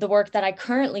 the work that I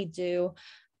currently do,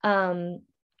 I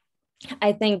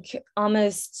think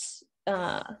almost,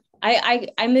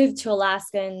 I moved to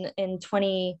Alaska in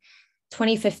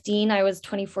 2015. I was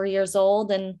 24 years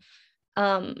old, and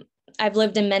I've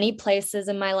lived in many places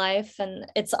in my life, and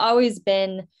it's always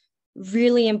been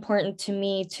really important to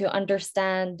me to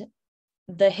understand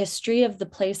the history of the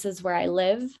places where I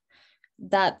live.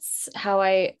 That's how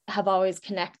I have always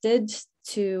connected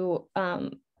to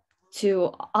all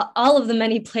of the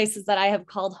many places that I have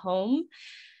called home.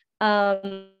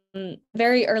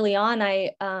 Very early on,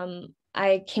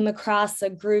 I came across a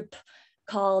group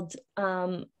called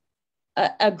a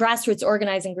grassroots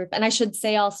organizing group. And I should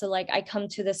say also, like, I come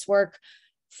to this work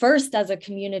first as a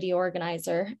community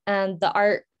organizer, and the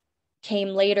art came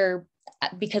later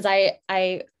because I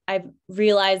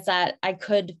realized that I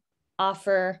could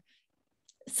offer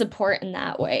support in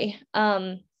that way.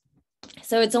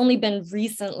 So it's only been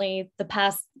recently, the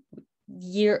past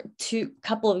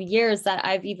couple of years, that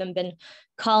I've even been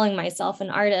calling myself an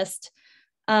artist.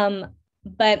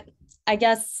 But I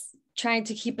guess, trying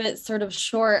to keep it sort of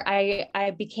short,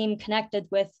 I became connected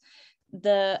with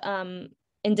the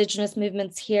Indigenous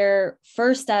movements here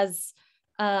first as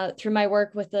through my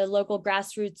work with a local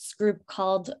grassroots group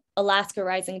called Alaska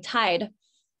Rising Tide.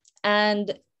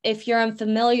 And if you're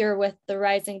unfamiliar with the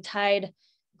Rising Tide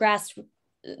grass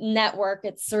network,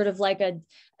 it's sort of like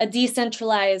a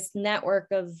decentralized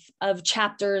network of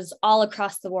chapters all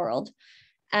across the world.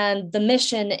 And the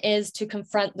mission is to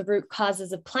confront the root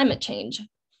causes of climate change.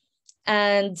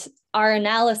 And our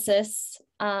analysis,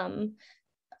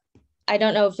 I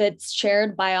don't know if it's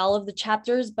shared by all of the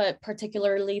chapters, but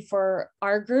particularly for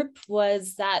our group,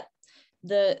 was that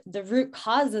the root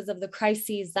causes of the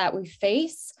crises that we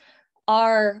face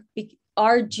are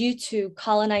due to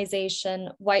colonization,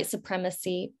 white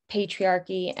supremacy,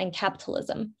 patriarchy, and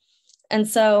capitalism. And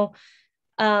so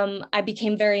I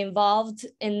became very involved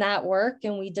in that work,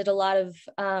 and we did a lot of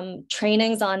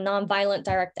trainings on nonviolent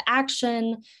direct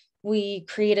action. We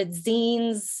created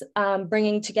zines,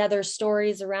 bringing together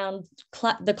stories around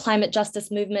the climate justice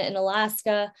movement in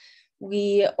Alaska.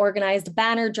 We organized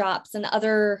banner drops and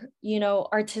other,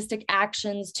 artistic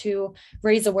actions to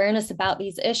raise awareness about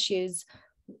these issues.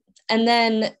 And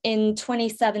then in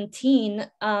 2017,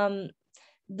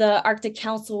 the Arctic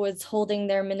Council was holding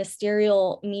their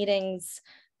ministerial meetings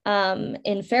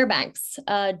in Fairbanks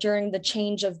during the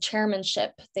change of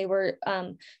chairmanship. They were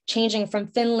changing from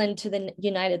Finland to the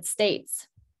United States.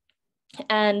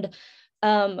 And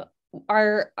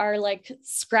our like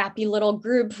scrappy little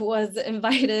group was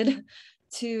invited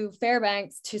to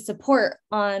Fairbanks to support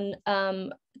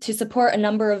a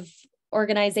number of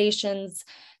organizations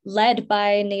led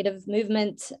by Native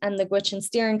Movement and the Gwich'in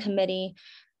Steering Committee,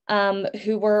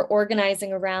 who were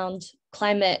organizing around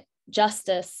climate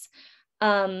justice.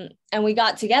 And we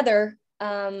got together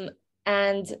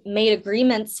and made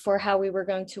agreements for how we were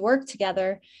going to work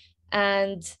together.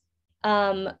 And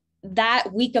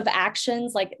that week of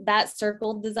actions, like that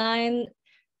circle design,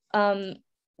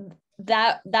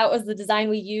 that was the design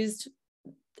we used.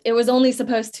 It was only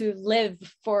supposed to live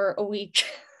for a week,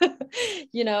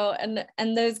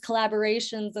 and those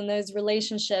collaborations and those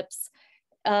relationships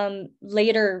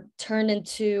later turned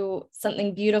into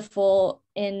something beautiful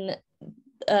in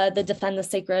the Defend the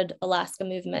Sacred Alaska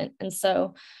movement. And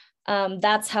so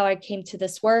that's how I came to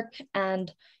this work.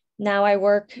 And now I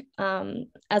work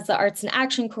as the Arts and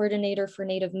Action Coordinator for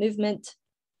Native Movement.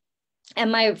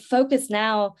 And my focus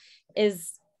now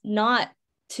is not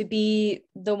to be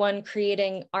the one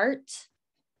creating art.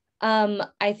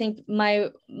 I think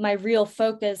my real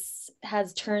focus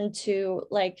has turned to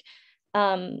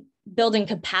building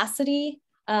capacity,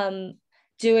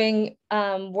 doing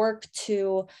work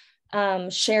to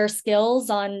share skills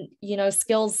on,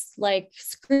 skills like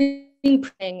screen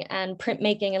printing and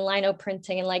printmaking and lino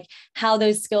printing, and like how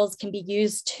those skills can be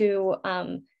used to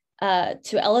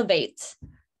elevate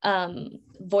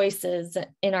voices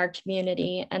in our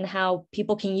community, and how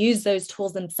people can use those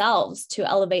tools themselves to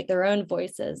elevate their own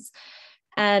voices.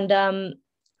 And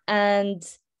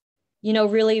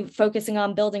really focusing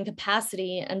on building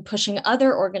capacity and pushing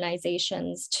other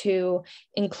organizations to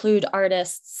include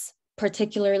artists,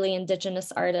 particularly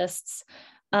Indigenous artists,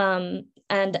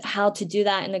 and how to do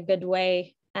that in a good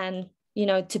way, and,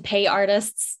 to pay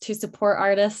artists, to support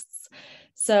artists.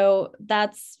 So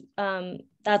that's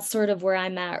sort of where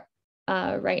I'm at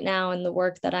right now in the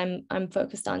work that I'm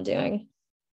focused on doing.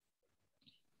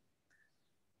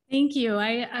 Thank you.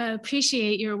 I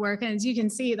appreciate your work. And as you can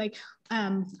see, like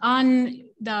on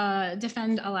the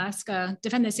Defend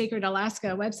the Sacred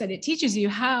Alaska website, it teaches you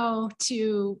how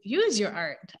to use your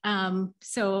art.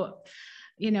 So,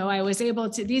 I was able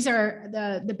to, these are,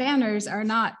 the banners are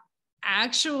not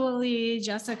actually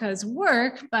Jessica's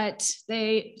work, but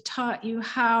they taught you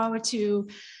how to,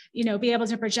 be able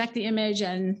to project the image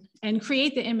and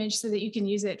create the image so that you can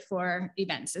use it for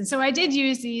events. And so I did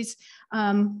use these,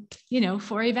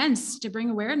 for events to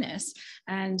bring awareness.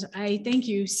 And I thank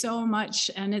you so much.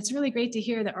 And it's really great to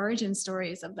hear the origin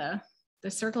stories of the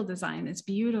circle design. It's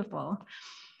beautiful.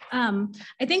 I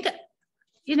think,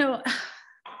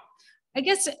 I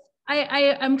guess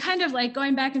I'm kind of like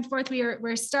going back and forth.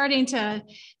 We're starting to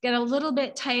get a little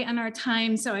bit tight on our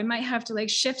time, so I might have to like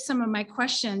shift some of my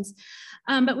questions.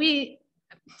 But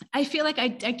I feel like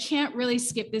I can't really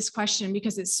skip this question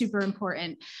because it's super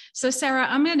important. So Sarah,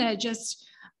 I'm gonna just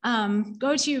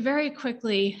go to you very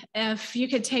quickly. If you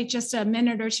could take just a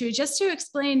minute or two just to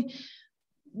explain,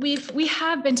 we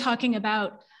have been talking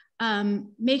about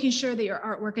making sure that your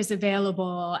artwork is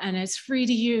available and it's free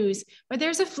to use, but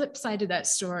there's a flip side to that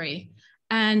story.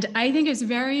 And I think it's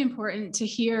very important to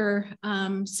hear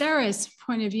Sarah's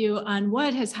point of view on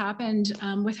what has happened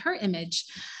with her image.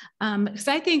 Because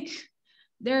I think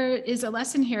there is a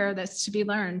lesson here that's to be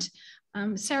learned.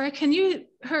 Sarah, can you,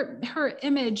 her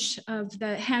image of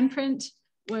the handprint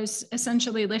was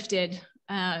essentially lifted,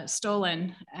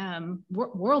 stolen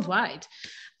worldwide.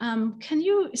 Can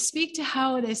you speak to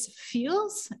how this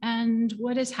feels and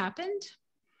what has happened?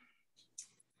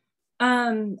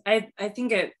 I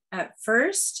think at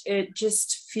first it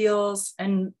just feels,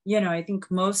 and I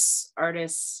think most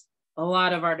artists, a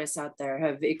lot of artists out there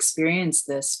have experienced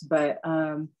this, but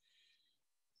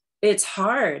it's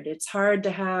hard. It's hard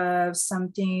to have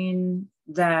something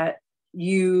that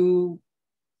you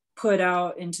put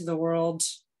out into the world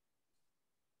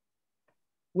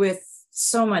with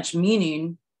so much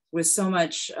meaning, with so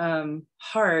much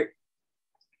heart,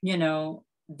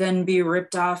 then be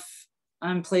ripped off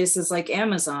on places like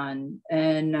Amazon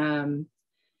and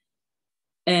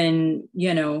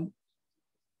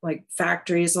like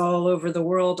factories all over the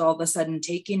world, all of a sudden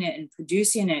taking it and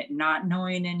producing it, not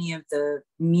knowing any of the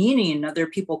meaning, other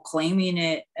people claiming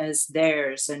it as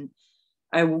theirs. And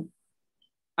I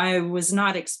was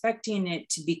not expecting it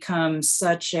to become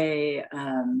such a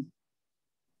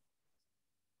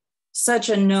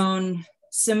known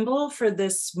symbol for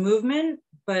this movement,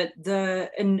 but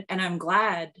and I'm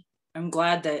glad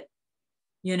that,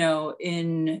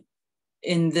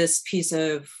 in this piece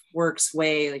of work's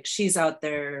way, like she's out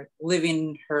there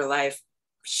living her life,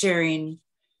 sharing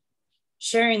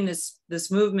this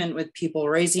movement with people,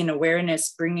 raising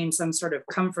awareness, bringing some sort of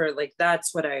comfort. Like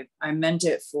that's what I meant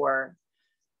it for.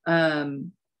 But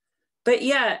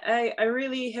yeah, I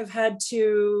really have had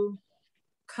to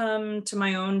come to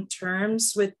my own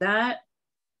terms with that.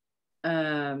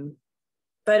 But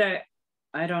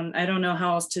I don't know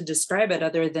how else to describe it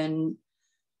other than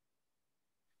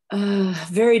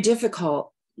very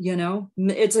difficult.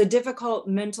 It's a difficult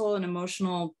mental and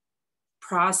emotional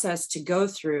process to go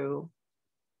through.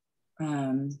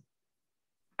 I'm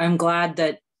glad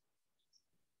that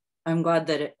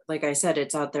it, like I said,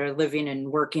 it's out there living and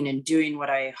working and doing what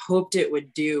I hoped it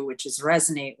would do, which is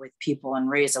resonate with people and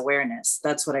raise awareness.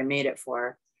 That's what I made it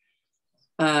for.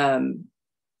 But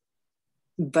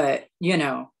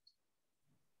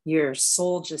your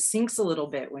soul just sinks a little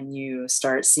bit when you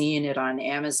start seeing it on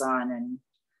Amazon and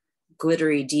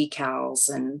glittery decals,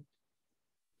 and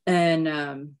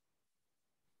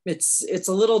it's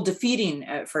a little defeating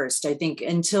at first, I think,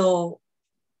 until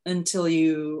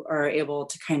you are able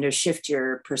to kind of shift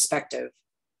your perspective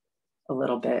a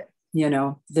little bit.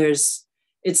 It's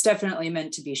definitely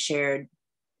meant to be shared,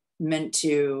 meant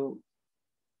to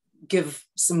give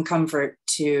some comfort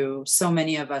to so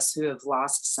many of us who have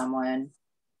lost someone.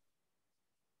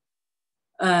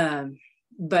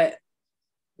 but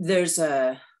there's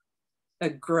a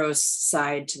gross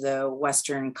side to the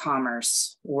Western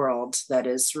commerce world that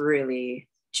is really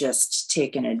just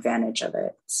taken advantage of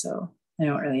it. So I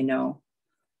don't really know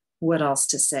what else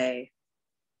to say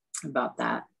about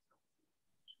that.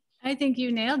 I think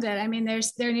you nailed it. I mean,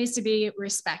 there needs to be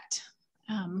respect,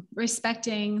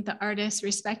 respecting the artist,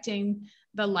 respecting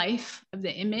the life of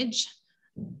the image.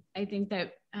 I think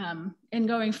that in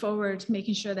going forward,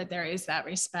 making sure that there is that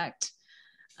respect.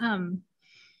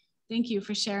 Thank you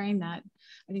for sharing that.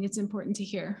 I think it's important to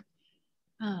hear.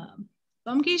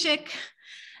 Bomkishik,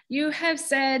 you have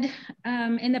said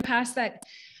in the past that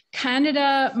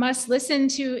Canada must listen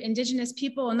to Indigenous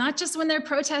people, not just when they're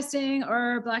protesting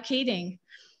or blockading.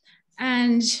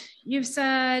 And you've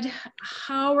said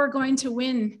how we're going to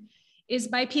win is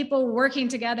by people working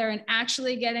together and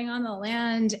actually getting on the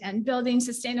land and building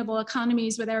sustainable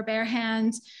economies with our bare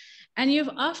hands. And you've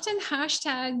often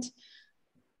hashtagged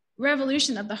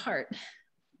revolution of the heart.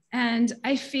 And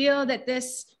I feel that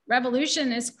this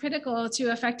revolution is critical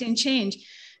to affecting change.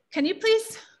 Can you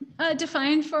please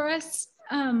define for us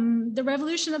the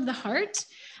revolution of the heart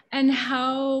and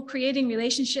how creating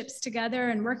relationships together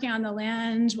and working on the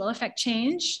land will affect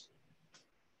change?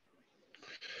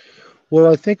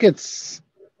 Well, I think it's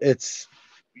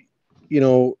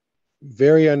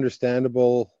very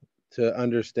understandable to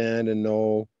understand and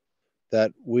know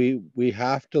that we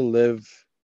have to live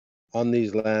on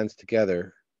these lands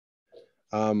together.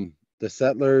 The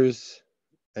settlers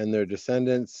and their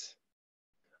descendants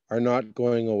are not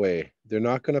going away. They're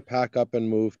not going to pack up and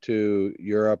move to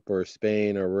Europe or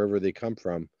Spain or wherever they come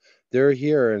from. They're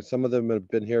here, and some of them have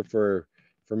been here for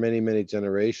many, many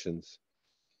generations.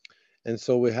 And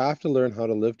so we have to learn how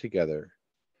to live together.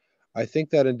 I think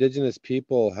that Indigenous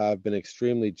people have been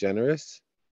extremely generous,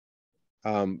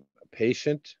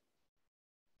 patient,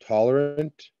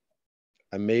 tolerant,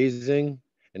 amazing,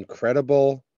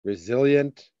 incredible,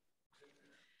 resilient,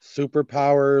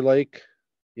 superpower-like,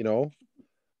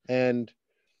 and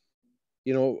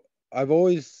I've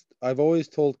always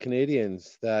told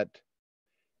Canadians that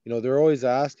they're always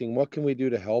asking, what can we do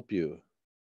to help you?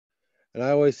 And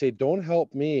I always say, don't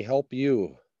help me, help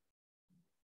you.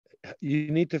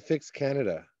 You need to fix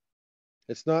Canada.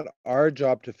 It's not our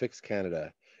job to fix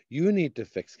Canada. You need to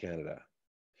fix Canada.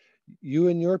 You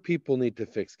and your people need to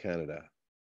fix Canada,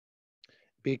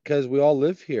 because we all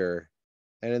live here,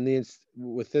 and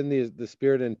within the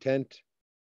spirit and intent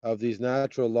of these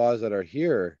natural laws that are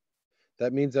here,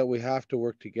 that means that we have to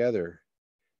work together.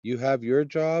 You have your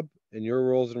job and your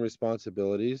roles and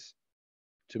responsibilities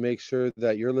to make sure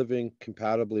that you're living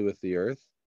compatibly with the earth.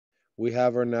 We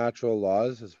have our natural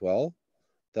laws as well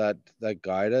that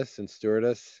guide us and steward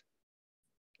us,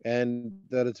 and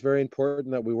that it's very important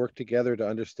that we work together to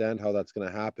understand how that's going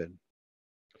to happen.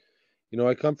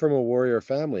 I come from a warrior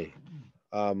family.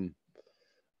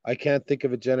 I can't think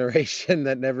of a generation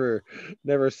that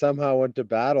never somehow went to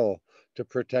battle to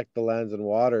protect the lands and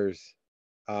waters.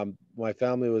 My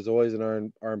family was always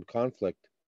in armed conflict,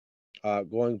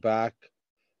 going back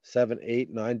 7,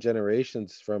 8, 9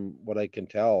 generations from what I can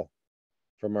tell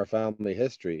from our family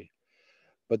history.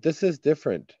 But this is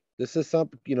different. This is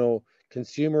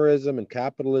consumerism and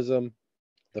capitalism.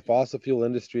 The fossil fuel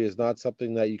industry is not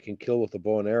something that you can kill with a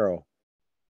bow and arrow,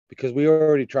 because we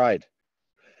already tried.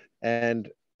 And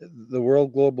the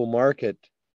world global market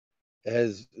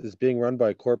is being run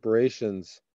by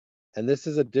corporations, and this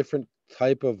is a different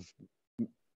type of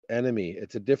enemy.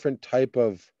 It's a different type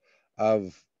of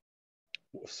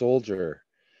soldier.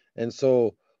 And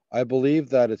so I believe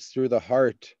that it's through the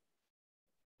heart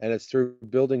and it's through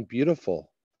building beautiful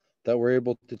that we're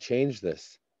able to change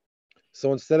this.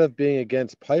 So instead of being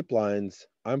against pipelines,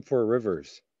 I'm for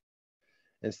rivers.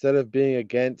 Instead of being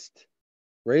against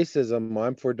racism,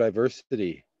 I'm for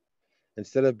diversity.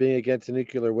 Instead of being against a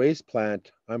nuclear waste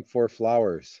plant, I'm for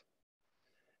flowers.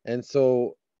 And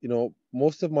so,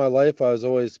 most of my life, I was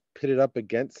always pitted up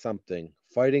against something,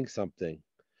 fighting something,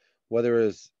 whether it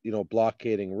was,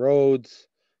 blockading roads,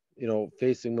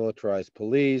 facing militarized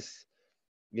police,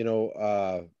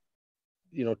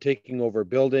 taking over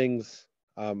buildings,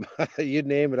 you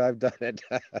name it, I've done it.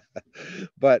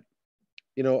 But,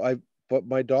 but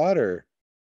my daughter,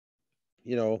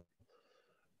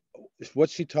 what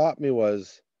she taught me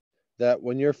was that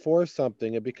when you're for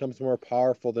something, it becomes more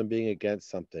powerful than being against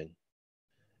something.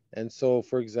 And so,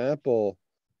 for example,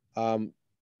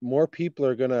 more people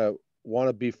are going to want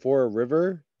to be for a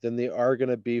river than they are going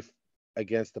to be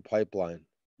against the pipeline.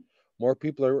 More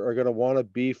people are going to want to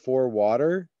be for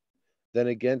water than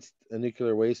against a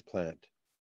nuclear waste plant.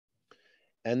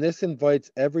 And this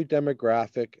invites every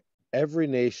demographic, every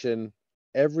nation,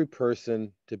 every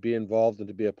person to be involved and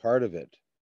to be a part of it.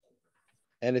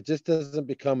 And it just doesn't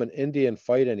become an Indian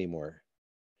fight anymore.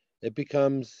 It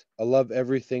becomes a love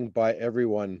everything by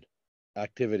everyone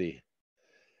activity.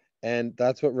 And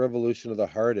that's what revolution of the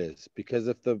heart is. Because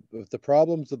if the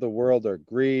problems of the world are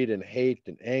greed and hate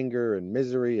and anger and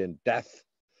misery and death,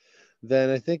 then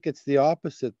I think it's the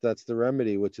opposite that's the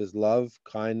remedy, which is love,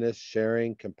 kindness,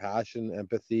 sharing, compassion,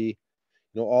 empathy,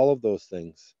 all of those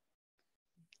things.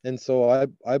 And so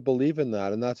I believe in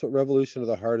that, and that's what revolution of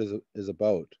the heart is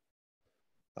about.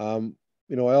 I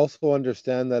also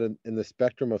understand that in the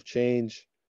spectrum of change,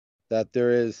 that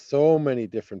there is so many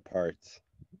different parts,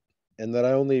 and that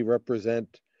I only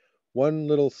represent one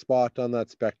little spot on that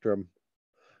spectrum,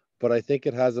 but I think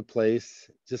it has a place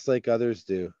just like others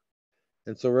do.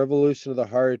 And so revolution of the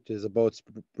heart is about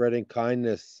spreading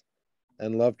kindness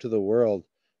and love to the world,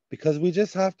 because we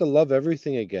just have to love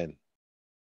everything again,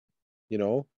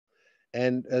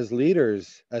 and as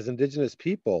leaders, as Indigenous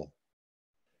people,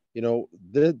 we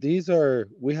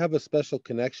have a special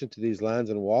connection to these lands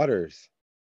and waters.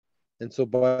 And so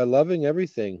by loving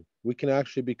everything, we can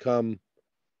actually become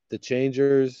the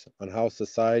changers on how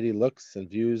society looks and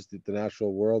views the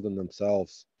natural world and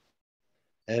themselves.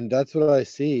 And that's what I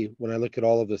see when I look at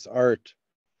all of this art.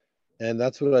 And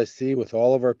that's what I see with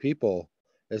all of our people,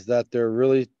 is that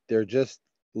they're just,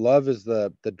 love is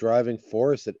the driving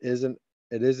force. It isn't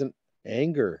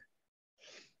anger.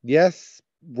 Yes,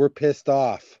 we're pissed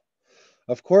off.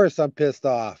 Of course I'm pissed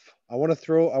off. I want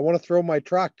to throw my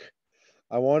truck.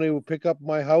 I want to pick up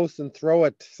my house and throw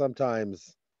it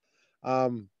sometimes.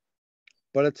 But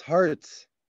it's hearts.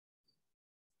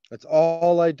 That's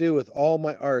all I do with all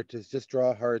my art, is just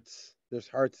draw hearts. There's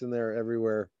hearts in there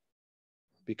everywhere,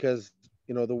 because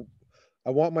I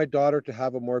want my daughter to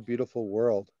have a more beautiful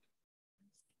world.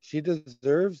 She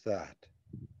deserves that.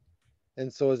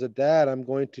 And so as a dad, I'm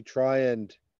going to try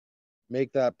and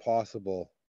make that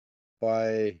possible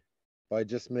by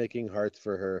just making hearts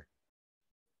for her.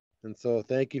 And so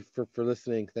thank you for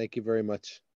listening. Thank you very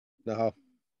much. Naha.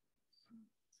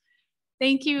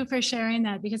 Thank you for sharing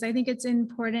that, because I think it's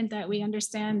important that we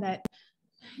understand that,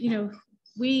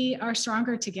 we are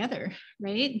stronger together,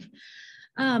 right?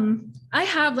 I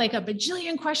have like a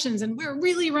bajillion questions and we're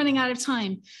really running out of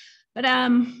time, but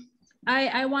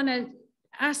I want to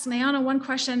ask Nayana one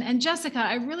question, and Jessica,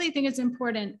 I really think it's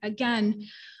important, again,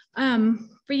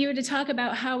 for you to talk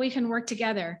about how we can work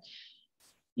together.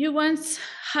 You once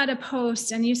had a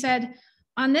post and you said,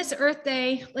 on this Earth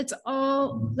Day,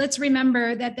 let's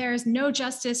remember that there is no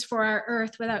justice for our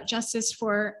Earth without justice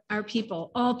for our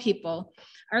people, all people.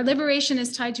 Our liberation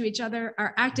is tied to each other.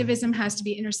 Our activism has to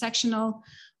be intersectional,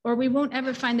 or we won't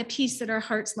ever find the peace that our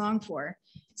hearts long for.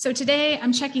 So today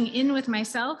I'm checking in with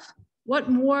myself. What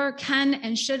more can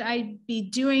and should I be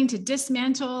doing to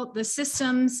dismantle the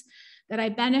systems that I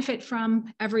benefit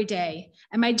from every day?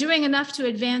 Am I doing enough to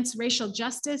advance racial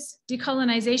justice,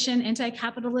 decolonization,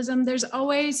 anti-capitalism? There's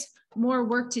always more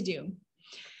work to do.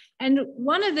 And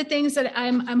one of the things that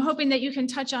I'm hoping that you can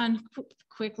touch on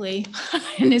quickly,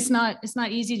 and it's not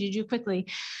easy to do quickly,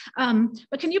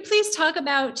 but can you please talk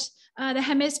about the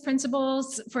HEMIS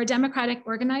principles for democratic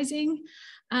organizing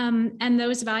and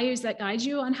those values that guide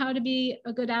you on how to be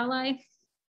a good ally?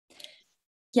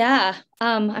 Yeah,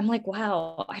 I'm like,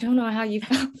 wow, I don't know how you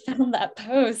found that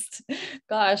post.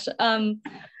 Gosh, I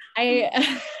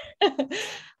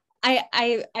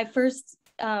first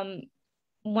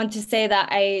want to say that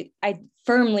I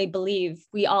firmly believe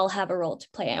we all have a role to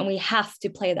play, and we have to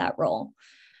play that role.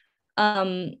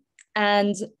 And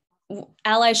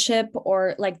allyship,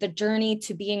 or like the journey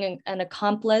to being an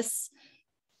accomplice,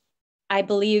 I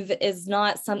believe is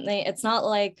not something, it's not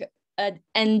like an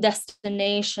end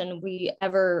destination we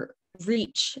ever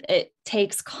reach. It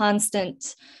takes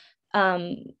constant,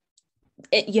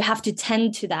 you have to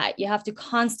tend to that. You have to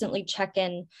constantly check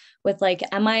in with like,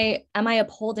 am I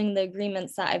upholding the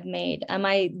agreements that I've made? Am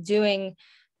I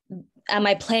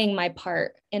playing my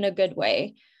part in a good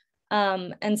way?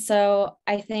 And so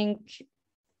I think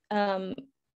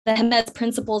the HEMES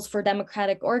principles for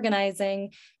democratic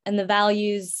organizing and the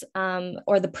values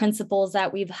or the principles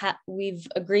that we've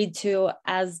agreed to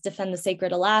as Defend the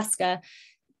Sacred Alaska,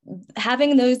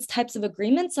 having those types of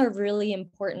agreements are really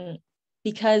important,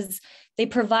 because they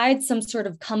provide some sort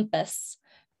of compass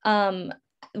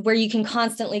where you can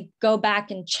constantly go back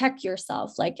and check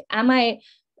yourself. Like,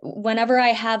 whenever I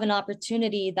have an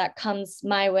opportunity that comes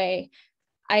my way,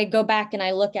 I go back and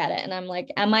I look at it and I'm like,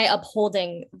 am I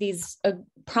upholding these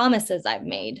promises I've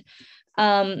made?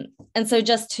 And so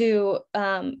just to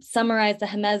summarize the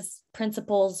HEMES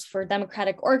principles for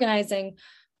democratic organizing,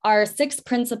 are 6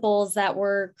 principles that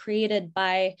were created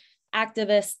by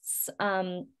activists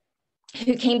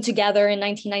who came together in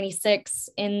 1996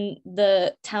 in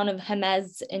the town of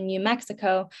Jemez in New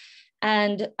Mexico.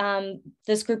 And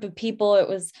this group of people, it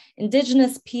was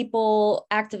Indigenous people,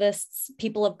 activists,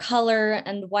 people of color,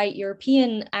 and white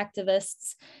European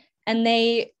activists. And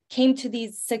they came to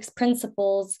these 6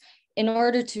 principles in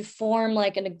order to form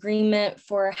like an agreement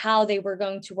for how they were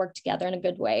going to work together in a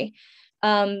good way.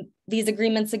 These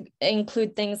agreements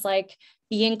include things like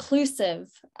be inclusive,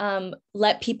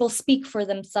 let people speak for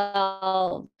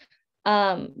themselves,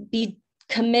 be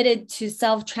committed to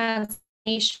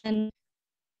self-transformation,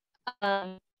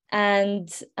 I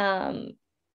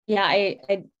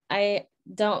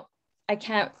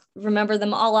can't remember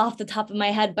them all off the top of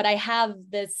my head, but I have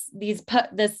this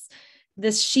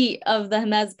sheet of the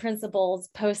Jemez principles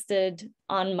posted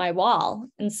on my wall.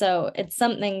 And so it's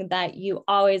something that you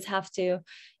always have to,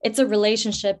 it's a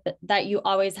relationship that you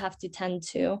always have to tend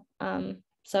to.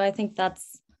 So I think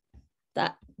that's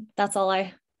all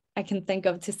I can think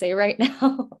of to say right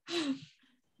now.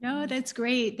 No, that's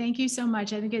great. Thank you so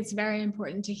much. I think it's very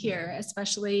important to hear,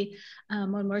 especially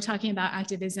when we're talking about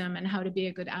activism and how to be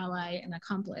a good ally and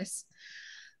accomplice.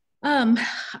 I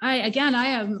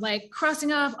am like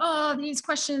crossing off all these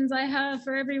questions I have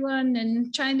for everyone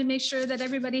and trying to make sure that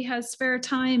everybody has spare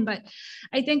time. But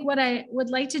I think what I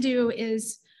would like to do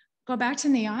is go back to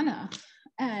Niana.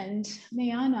 And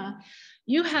Niana,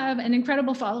 you have an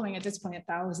incredible following at this point of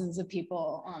thousands of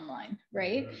people online,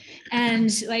 right?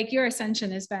 And like your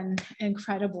ascension has been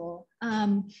incredible.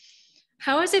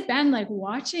 How has it been like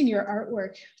watching your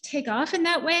artwork take off in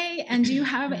that way? And do you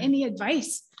have any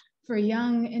advice for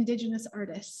young Indigenous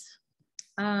artists?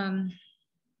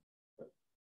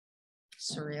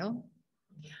 Surreal.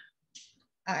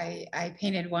 I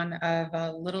painted one of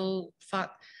a little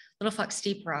fox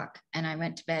steep rock, and I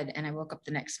went to bed and I woke up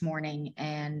the next morning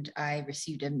and I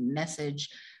received a message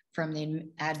from the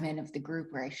admin of the group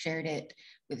where I shared it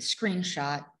with a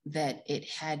screenshot that it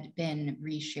had been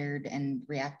reshared and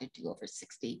reacted to over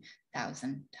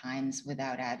 60,000 times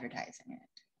without advertising it.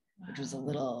 Wow. Which was a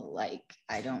little like,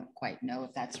 I don't quite know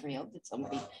if that's real. Did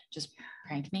somebody just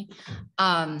prank me?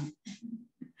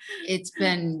 It's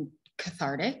been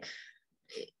cathartic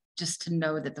just to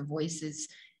know that the voice is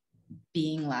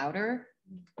being louder.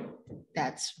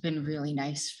 That's been really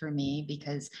nice for me,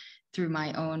 because through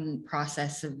my own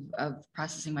process of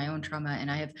processing my own trauma,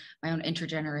 and I have my own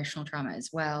intergenerational trauma as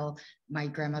well. My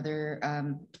grandmother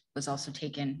was also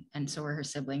taken, and so were her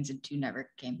siblings, and 2 never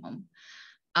came home.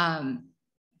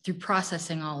 Through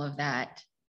processing all of that,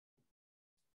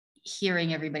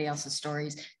 hearing everybody else's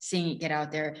stories, seeing it get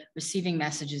out there, receiving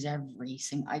messages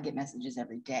I get messages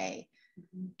every day.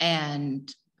 Mm-hmm.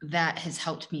 And that has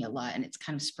helped me a lot, and it's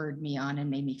kind of spurred me on and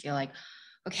made me feel like,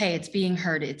 okay, it's being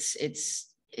heard, it's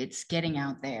getting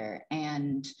out there,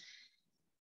 and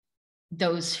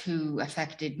those who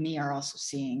affected me are also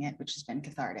seeing it, which has been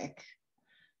cathartic.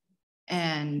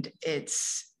 And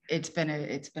it's been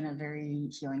a very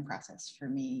healing process for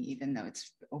me, even though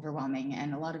it's overwhelming.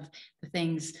 And a lot of the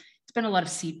things, it's been a lot of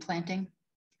seed planting,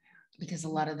 because a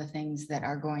lot of the things that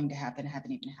are going to happen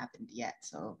haven't even happened yet.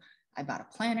 So I bought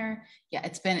a planner. Yeah,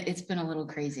 it's been a little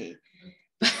crazy,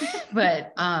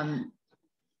 but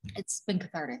it's been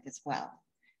cathartic as well.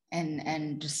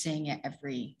 And just seeing it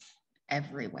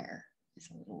everywhere is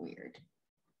a little weird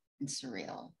and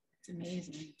surreal. It's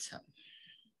amazing. So,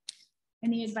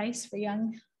 any advice for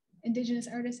young Indigenous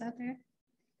artists out there?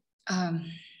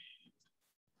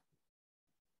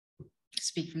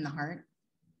 Speak from the heart,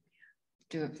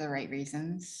 do it for the right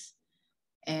reasons,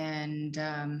 and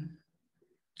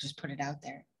just put it out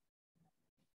there.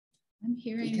 I'm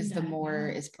hearing because that, the more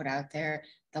is put out there,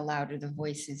 the louder the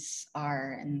voices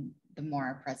are, and the more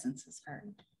our presence is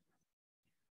heard.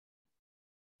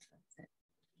 So that's it.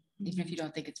 Even if you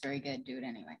don't think it's very good, do it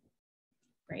anyway.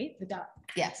 Right? The dot.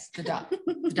 Yes, the dot.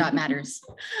 The dot matters.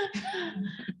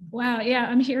 Wow. Yeah,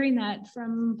 I'm hearing that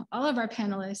from all of our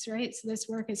panelists, right? So this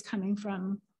work is coming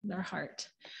from their heart.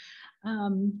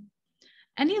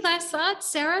 Any last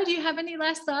thoughts? Sarah, do you have any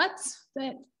last thoughts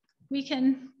that we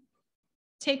can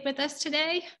take with us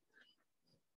today?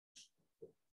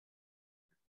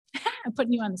 I'm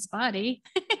putting you on the spot, eh?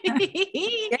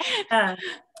 Yeah.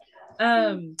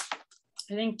 I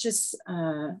think just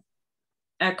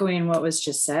echoing what was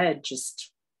just said,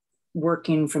 just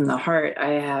working from the heart.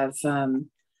 I have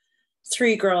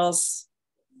 3 girls,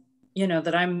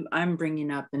 that I'm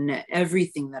bringing up, and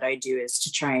everything that I do is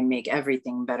to try and make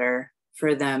everything better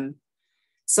for them.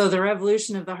 So the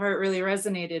revolution of the heart really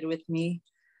resonated with me.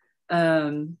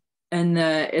 And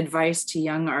the advice to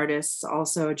young artists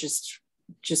also, just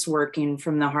just working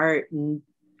from the heart and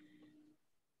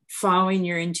following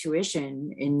your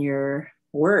intuition in your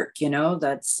work, you know,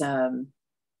 that's a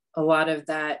lot of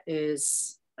that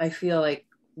is, I feel like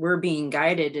we're being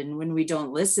guided, and when we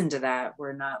don't listen to that,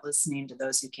 we're not listening to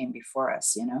those who came before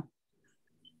us, you know.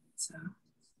 So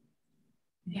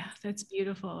yeah, that's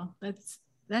beautiful. That's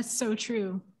so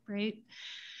true, right?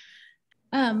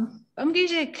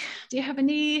 Gijik, do you have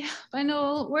any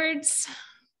final words?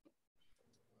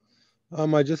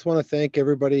 I just want to thank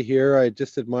everybody here. I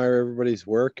just admire everybody's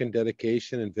work and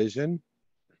dedication and vision.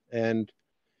 And,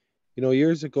 you know,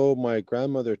 years ago, my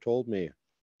grandmother told me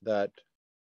that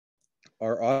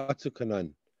our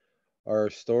Atsukanan, our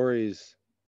stories,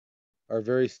 are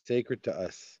very sacred to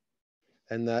us,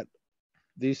 and that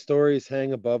these stories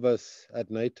hang above us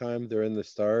at nighttime. They're in the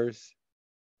stars.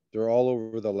 They're all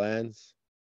over the lands.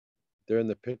 They're in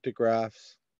the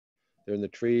pictographs. They're in the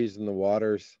trees and the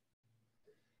waters.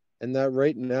 And that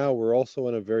right now we're also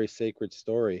in a very sacred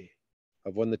story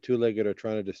of when the two-legged are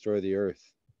trying to destroy the earth.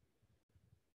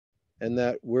 And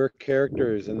that we're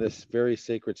characters in this very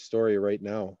sacred story right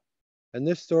now. And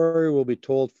this story will be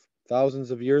told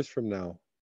thousands of years from now.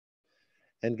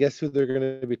 And guess who they're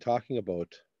going to be talking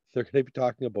about? They're going to be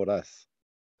talking about us.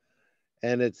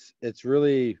 And it's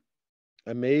really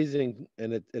amazing,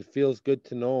 and it feels good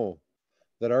to know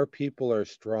that our people are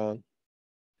strong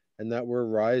and that we're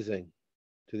rising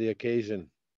to the occasion.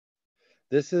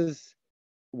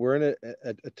 We're in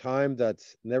a time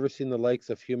that's never seen the likes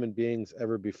of human beings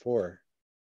ever before.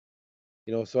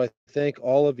 You know, so I thank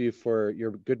all of you for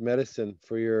your good medicine,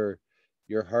 for your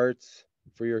hearts,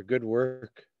 for your good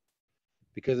work,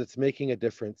 because it's making a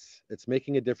difference. It's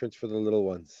making a difference for the little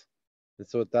ones. And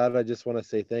so with that, I just want to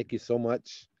say thank you so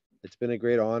much. It's been a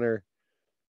great honor,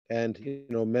 and, you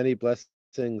know, many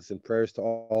blessings and prayers to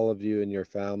all of you and your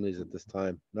families at this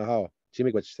time. Naha,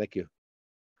 Chimigwich, thank you.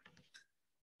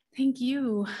 Thank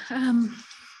you.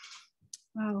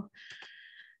 Wow.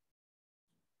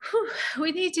 Whew.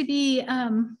 We need to be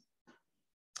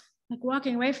like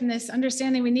walking away from this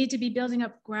understanding. We need to be building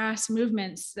up grass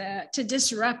movements to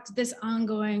disrupt this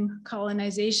ongoing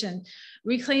colonization,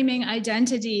 reclaiming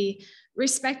identity,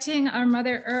 respecting our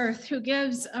Mother Earth, who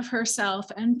gives of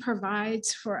herself and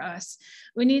provides for us.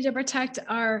 We need to protect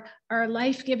our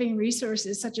life-giving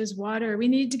resources such as water. We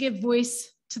need to give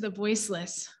voice to the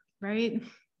voiceless, right?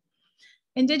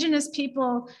 Indigenous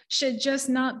people should just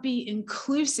not be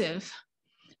inclusive,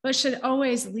 but should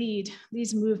always lead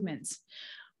these movements.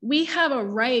 We have a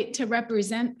right to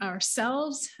represent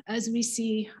ourselves as we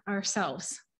see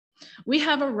ourselves. We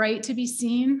have a right to be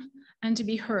seen and to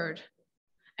be heard.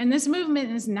 And this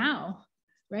movement is now,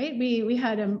 right? We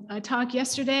had a talk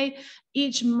yesterday.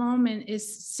 Each moment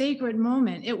is sacred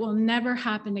moment. It will never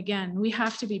happen again. We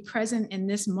have to be present in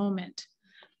this moment.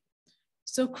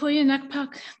 So Kuya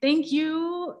Nakpak, thank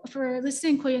you for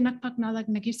listening. Kuya Nakpak Nalak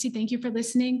Nagyusi, thank you for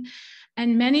listening.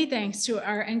 And many thanks to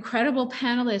our incredible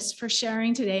panelists for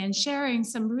sharing today and sharing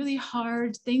some really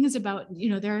hard things about, you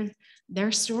know,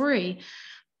 their story.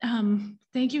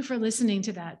 Thank you for listening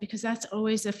to that, because that's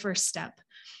always the first step.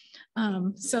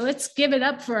 So let's give it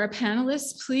up for our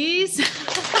panelists, please.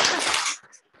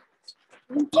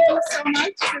 Thank you so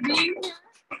much for being here.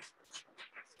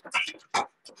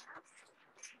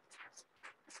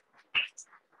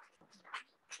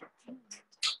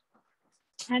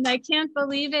 And I can't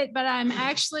believe it, but I'm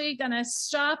actually gonna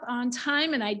stop on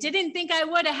time, and I didn't think I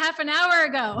would a half an hour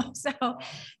ago. So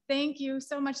thank you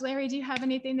so much. Larry, do you have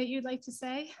anything that you'd like to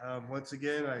say? Once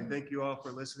again, I thank you all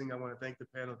for listening. I want to thank the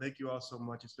panel. Thank you all so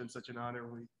much. It's been such an honor.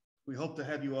 We hope to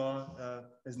have you all,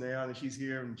 as Nayana, she's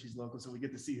here and she's local, so we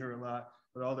get to see her a lot,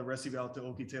 but all the rest of you out to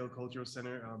Ohketeau Cultural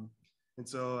Center. And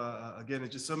so again,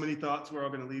 it's just so many thoughts we're all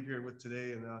gonna leave here with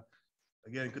today. And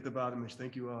again, Kutabadamish,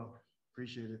 thank you all.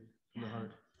 Appreciate it from the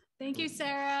heart. Thank you,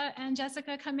 Sarah and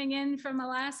Jessica, coming in from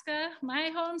Alaska,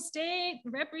 my home state,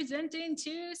 representing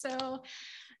too. So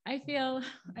I feel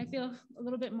a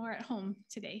little bit more at home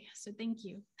today. So thank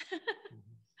you.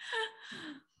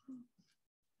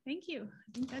 Thank you.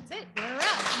 I think that's it. We're up.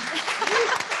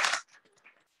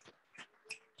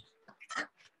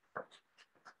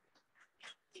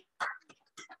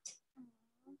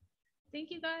 Thank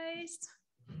you, guys.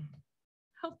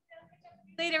 Hope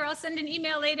later. I'll send an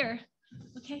email later.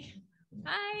 Okay.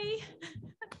 Bye.